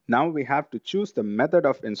 Now we have to choose the method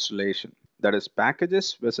of installation, that is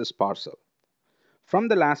packages versus parcel. From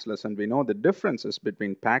the last lesson, we know the differences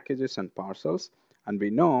between packages and parcels, and we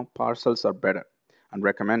know parcels are better and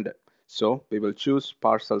recommended. So we will choose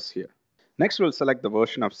parcels here. Next, we'll select the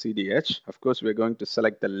version of CDH. Of course, we're going to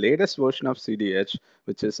select the latest version of CDH,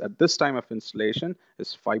 which is at this time of installation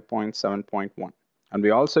is 5.7.1. And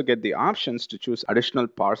we also get the options to choose additional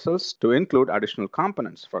parcels to include additional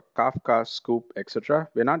components for Kafka, Scoop, etc.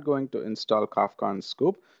 We're not going to install Kafka and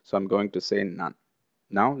Scoop, so I'm going to say none.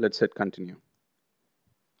 Now let's hit continue.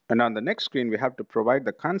 And on the next screen, we have to provide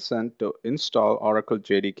the consent to install Oracle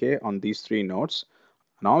JDK on these 3 nodes.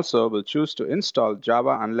 And also, we'll choose to install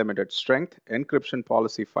Java Unlimited Strength encryption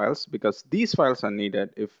policy files because these files are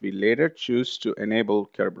needed if we later choose to enable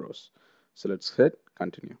Kerberos. So let's hit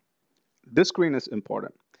continue. This screen is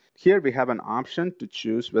important. Here we have an option to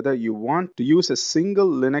choose whether you want to use a single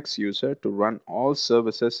Linux user to run all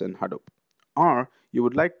services in Hadoop, or you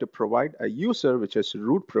would like to provide a user which has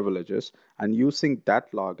root privileges, and using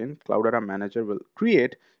that login, Cloudera Manager will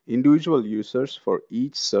create individual users for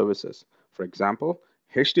each services. For example,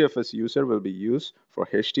 HDFS user will be used for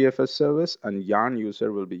HDFS service and Yarn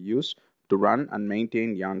user will be used to run and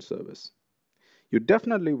maintain Yarn service. You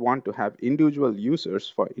definitely want to have individual users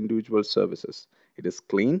for individual services. It is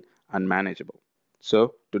clean and manageable.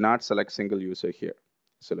 So do not select single user here.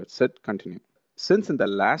 So let's hit continue. Since in the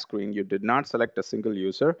last screen you did not select a single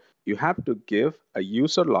user, you have to give a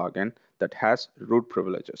user login that has root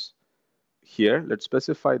privileges. Here, let's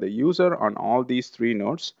specify the user on all these 3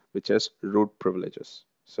 nodes, which has root privileges.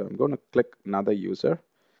 So I'm going to click another user.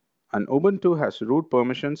 And Ubuntu has root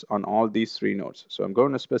permissions on all these 3 nodes. So I'm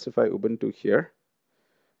going to specify Ubuntu here.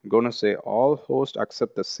 I'm going to say all hosts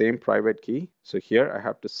accept the same private key. So here I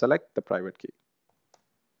have to select the private key.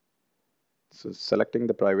 So selecting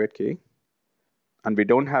the private key. And we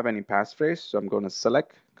don't have any passphrase, so I'm going to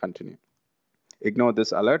select continue. Ignore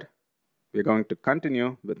this alert. We're going to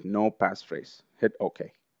continue with no passphrase. Hit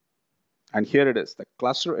OK. And here it is. The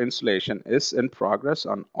cluster installation is in progress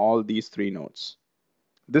on all these 3 nodes.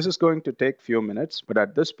 This is going to take few minutes, but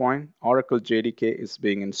at this point, Oracle JDK is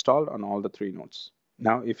being installed on all the 3 nodes.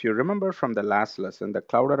 Now, if you remember from the last lesson, the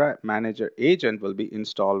Cloudera Manager agent will be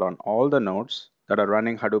installed on all the nodes that are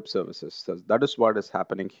running Hadoop services. So that is what is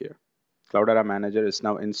happening here. Cloudera Manager is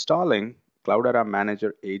now installing Cloudera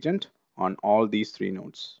Manager agent on all these three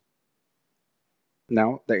nodes.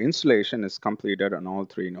 Now the installation is completed on all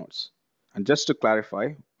three nodes. And just to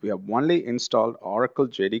clarify, we have only installed Oracle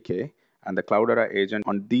JDK and the Cloudera agent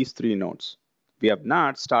on these three nodes. We have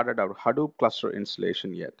not started our Hadoop cluster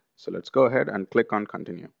installation yet. So let's go ahead and click on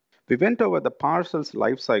continue. We went over the parcels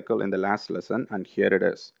lifecycle in the last lesson, and here it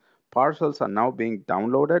is. Parcels are now being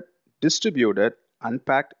downloaded, distributed,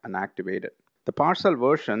 unpacked, and activated. The parcel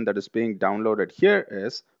version that is being downloaded here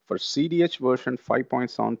is for CDH version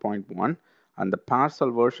 5.7.1, and the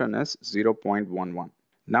parcel version is 0.11.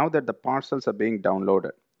 Now that the parcels are being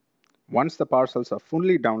downloaded, once the parcels are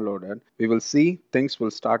fully downloaded, we will see things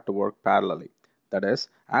will start to work parallelly. That is,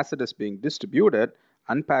 as it is being distributed,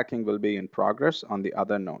 unpacking will be in progress on the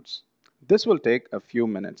other nodes. This will take a few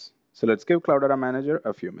minutes. So let's give Cloudera Manager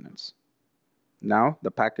a few minutes. Now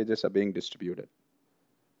the packages are being distributed.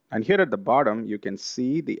 And here at the bottom, you can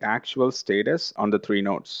see the actual status on the three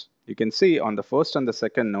nodes. You can see on the first and the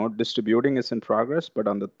second node, distributing is in progress, but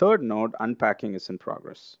on the third node, unpacking is in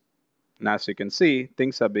progress. And as you can see,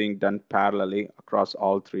 things are being done parallelly across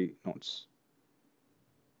all three nodes.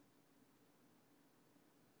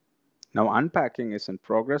 Now unpacking is in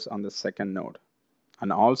progress on the second node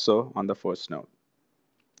and also on the first node.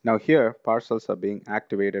 Now here, parcels are being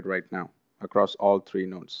activated right now across all three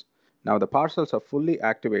nodes. Now the parcels are fully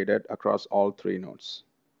activated across all three nodes.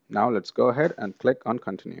 Now let's go ahead and click on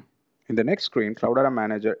continue. In the next screen, Cloudera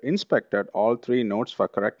Manager inspected all three nodes for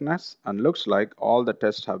correctness and looks like all the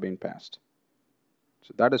tests have been passed.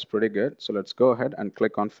 So that is pretty good. So let's go ahead and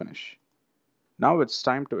click on finish. Now it's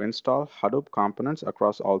time to install Hadoop components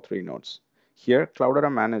across all three nodes. Here,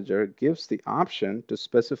 Cloudera Manager gives the option to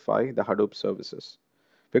specify the Hadoop services.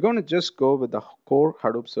 We're going to just go with the core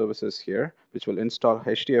Hadoop services here, which will install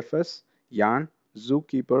HDFS, Yarn,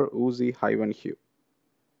 Zookeeper, Oozie, Hive, and Hue.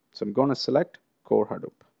 So I'm going to select core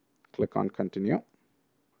Hadoop. Click on continue.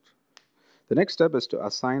 The next step is to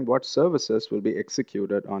assign what services will be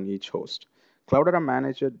executed on each host. Cloudera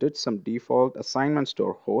Manager did some default assignments to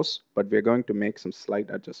our host, but we're going to make some slight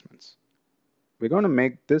adjustments. We're going to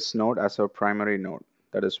make this node as our primary node,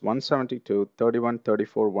 that is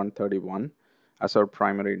 172.31.34.131 as our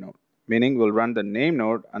primary node, meaning we'll run the name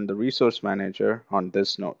node and the resource manager on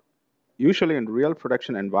this node. Usually in real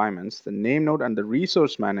production environments, the name node and the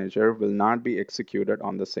resource manager will not be executed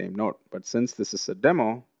on the same node. But since this is a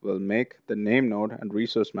demo, we'll make the name node and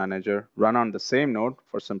resource manager run on the same node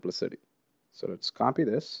for simplicity. So let's copy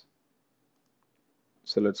this.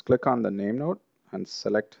 So let's click on the name node and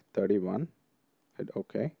select 31. Hit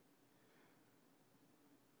OK.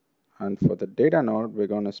 And for the data node, we're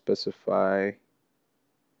going to specify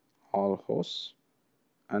all hosts.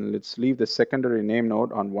 And let's leave the secondary name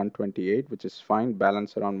node on 128, which is fine.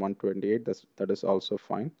 Balance around 128, that is also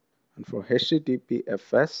fine. And for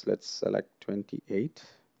HTTPFS, let's select 28.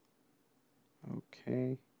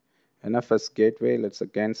 OK. NFS gateway, let's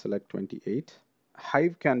again select 28.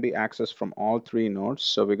 Hive can be accessed from all three nodes,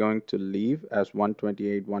 so we're going to leave as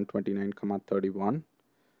 128, 129, 31.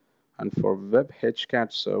 And for web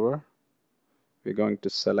HCAT server, we're going to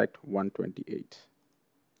select 128.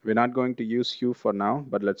 We're not going to use Hue for now,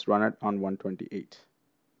 but let's run it on 128.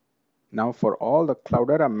 Now for all the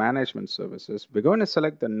Cloudera management services, we're going to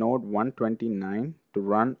select the node 129 to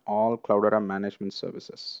run all Cloudera management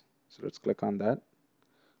services. So let's click on that.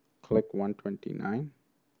 Click 129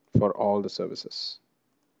 for all the services.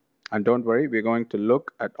 And don't worry, we're going to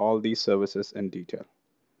look at all these services in detail.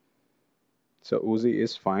 So Oozie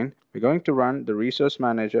is fine. We're going to run the resource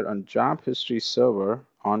manager on job history server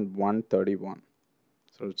on 131.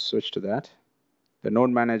 So let's switch to that. The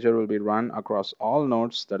node manager will be run across all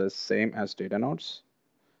nodes, that is same as data nodes.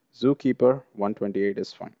 Zookeeper 128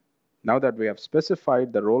 is fine. Now that we have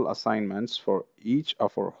specified the role assignments for each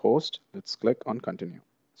of our hosts, let's click on continue.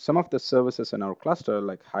 Some of the services in our cluster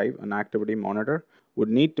like Hive and Activity Monitor would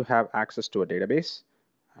need to have access to a database.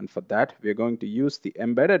 And for that, we're going to use the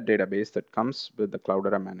embedded database that comes with the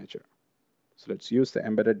Cloudera Manager. So let's use the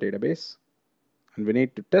embedded database. And we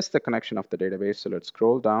need to test the connection of the database. So let's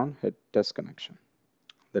scroll down, hit test connection.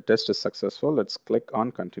 The test is successful. Let's click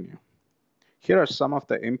on continue. Here are some of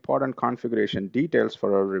the important configuration details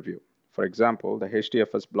for our review. For example, the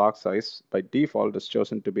HDFS block size by default is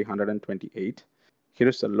chosen to be 128. Here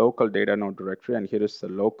is the local data node directory, and here is the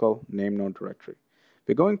local name node directory.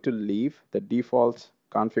 We're going to leave the default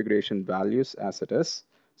configuration values as it is.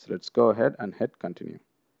 So let's go ahead and hit continue.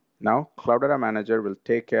 Now, Cloudera Manager will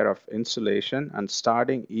take care of installation and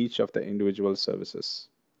starting each of the individual services.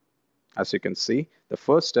 As you can see, the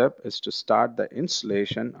first step is to start the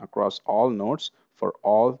installation across all nodes for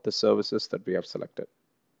all the services that we have selected.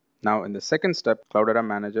 Now in the second step, Cloudera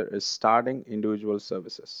Manager is starting individual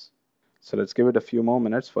services. So let's give it a few more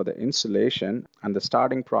minutes for the installation and the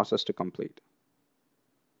starting process to complete.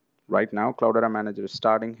 Right now, Cloudera Manager is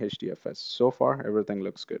starting HDFS. So far, everything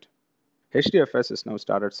looks good. HDFS is now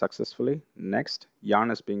started successfully. Next,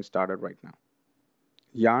 Yarn is being started right now.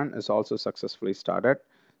 Yarn is also successfully started.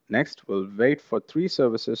 Next, we'll wait for 3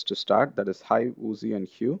 services to start, that is Hive, Oozie, and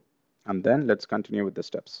Hue. And then let's continue with the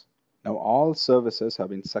steps. Now all services have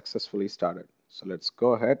been successfully started. So let's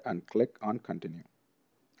go ahead and click on continue.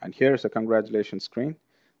 And here's a congratulations screen.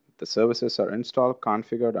 The services are installed,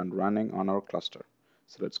 configured, and running on our cluster.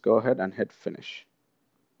 So let's go ahead and hit finish.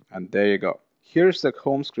 And there you go. Here's the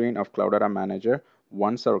home screen of Cloudera Manager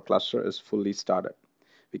once our cluster is fully started.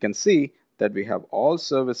 We can see that we have all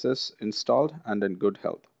services installed and in good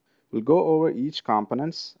health. We'll go over each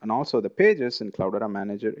components and also the pages in Cloudera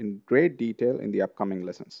Manager in great detail in the upcoming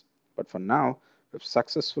lessons. But for now, we've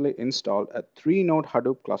successfully installed a 3-node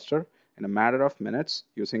Hadoop cluster in a matter of minutes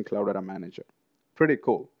using Cloudera Manager. Pretty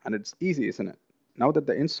cool, and it's easy, isn't it? Now that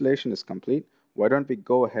the installation is complete, why don't we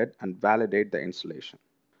go ahead and validate the installation?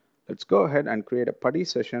 Let's go ahead and create a PuTTY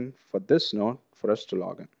session for this node for us to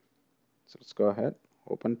log in. So let's go ahead,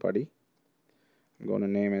 open PuTTY. I'm going to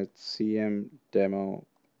name it CM Demo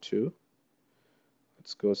 2.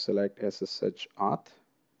 Let's go select SSH auth,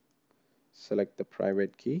 select the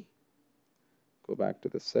private key, go back to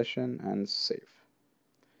the session and save.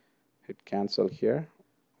 Hit cancel here,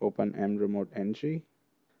 open mremote ng,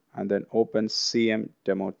 and then open CM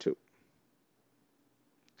Demo 2.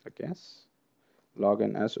 Click yes, log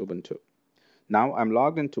in as Ubuntu. Now I'm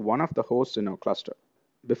logged into one of the hosts in our cluster.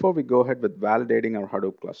 Before we go ahead with validating our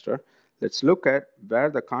Hadoop cluster, let's look at where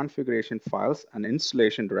the configuration files and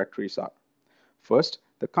installation directories are. First,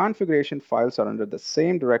 the configuration files are under the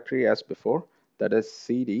same directory as before, that is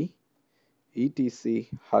cd etc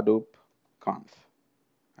hadoop conf.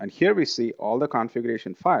 And here we see all the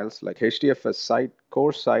configuration files like HDFS site,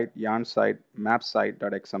 core site, yarn site, map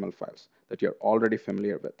site.xml files that you're already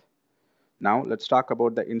familiar with. Now let's talk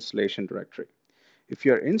about the installation directory. If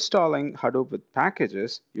you're installing Hadoop with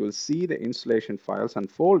packages, you will see the installation files and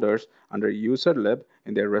folders under user lib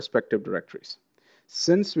in their respective directories.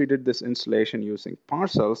 Since we did this installation using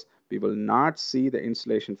parcels, we will not see the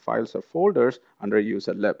installation files or folders under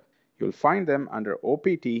user lib. You'll find them under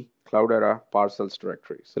OPT Cloudera parcels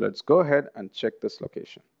directory. So let's go ahead and check this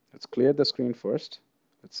location. Let's clear the screen first.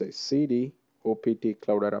 Let's say cd opt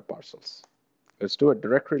Cloudera parcels. Let's do a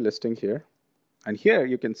directory listing here. And here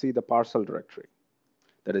you can see the parcel directory.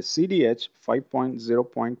 That is cdh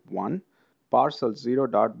 5.0.1 parcel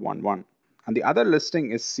 0.11. And the other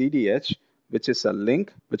listing is cdh, which is a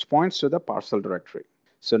link which points to the parcel directory.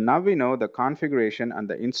 So now we know the configuration and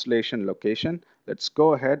the installation location. Let's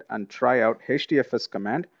go ahead and try out HDFS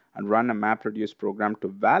command and run a MapReduce program to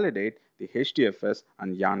validate the HDFS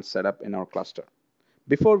and yarn setup in our cluster.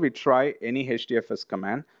 Before we try any HDFS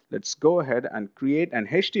command, let's go ahead and create an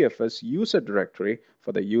HDFS user directory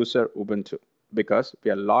for the user Ubuntu because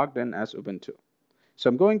we are logged in as Ubuntu. So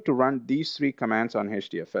I'm going to run these 3 commands on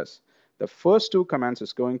HDFS. The first 2 commands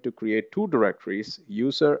is going to create 2 directories,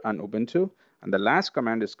 user and Ubuntu, and the last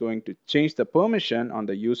command is going to change the permission on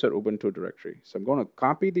the user Ubuntu directory. So I'm going to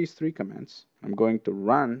copy these 3 commands. I'm going to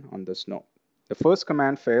run on this node. The first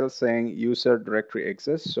command failed saying user directory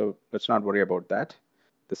exists, so let's not worry about that.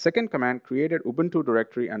 The second command created Ubuntu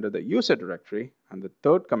directory under the user directory, and the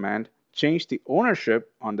third command changed the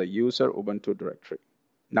ownership on the user Ubuntu directory.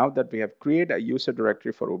 Now that we have created a user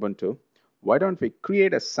directory for Ubuntu, why don't we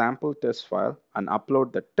create a sample test file and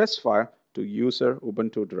upload the test file to user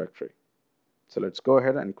Ubuntu directory. So let's go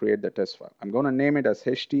ahead and create the test file. I'm going to name it as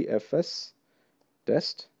HDFS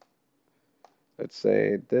test. Let's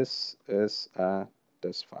say this is a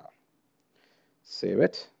test file. Save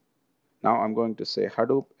it. Now I'm going to say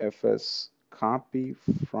Hadoop fs copy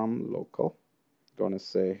from local. I'm going to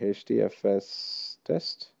say HDFS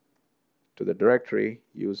test to the directory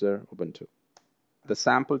user Ubuntu. The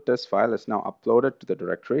sample test file is now uploaded to the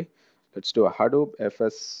directory. Let's do a Hadoop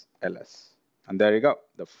fs ls. And there you go.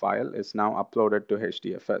 The file is now uploaded to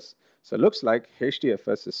HDFS. So it looks like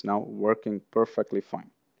HDFS is now working perfectly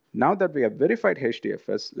fine. Now that we have verified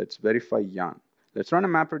HDFS, let's verify yarn. Let's run a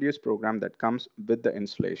MapReduce program that comes with the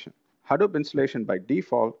installation. Hadoop installation by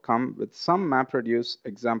default comes with some MapReduce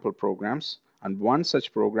example programs, and one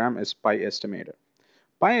such program is PyEstimator.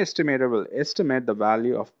 PyEstimator will estimate the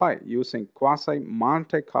value of pi using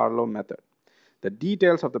quasi-Monte Carlo method. The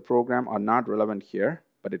details of the program are not relevant here.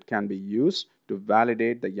 but it can be used to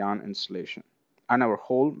validate the yarn installation and our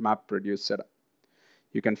whole MapReduce setup.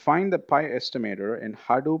 You can find the Pi estimator in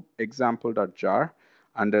Hadoop example.jar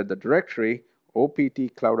under the directory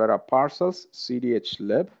opt cloudera parcels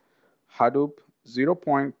cdhlib Hadoop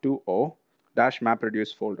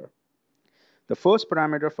 0.20-MapReduce folder. The first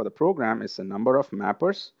parameter for the program is the number of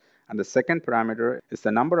mappers, and the second parameter is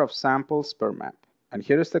the number of samples per map. And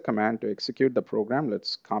here is the command to execute the program.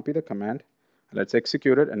 Let's copy the command and let's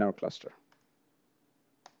execute it in our cluster.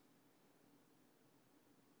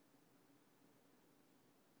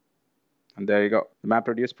 And there you go. The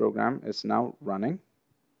MapReduce program is now running.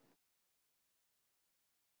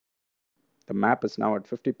 The map is now at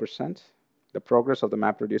 50%. The progress of the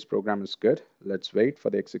MapReduce program is good. Let's wait for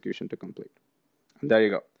the execution to complete. And there you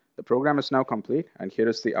go. The program is now complete, and here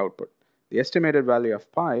is the output. The estimated value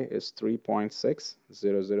of pi is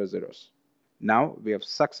 3.6000. Now we have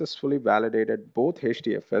successfully validated both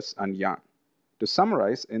HDFS and yarn. To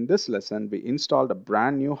summarize, in this lesson, we installed a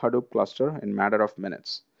brand new Hadoop cluster in a matter of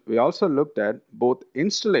minutes. We also looked at both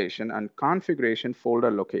installation and configuration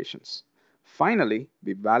folder locations. Finally,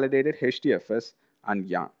 we validated HDFS and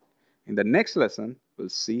yarn. In the next lesson, we'll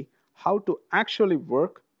see how to actually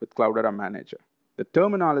work with Cloudera Manager, the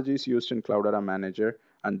terminologies used in Cloudera Manager,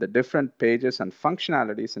 and the different pages and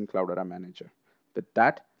functionalities in Cloudera Manager. With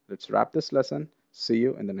that, let's wrap this lesson. See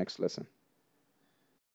you in the next lesson.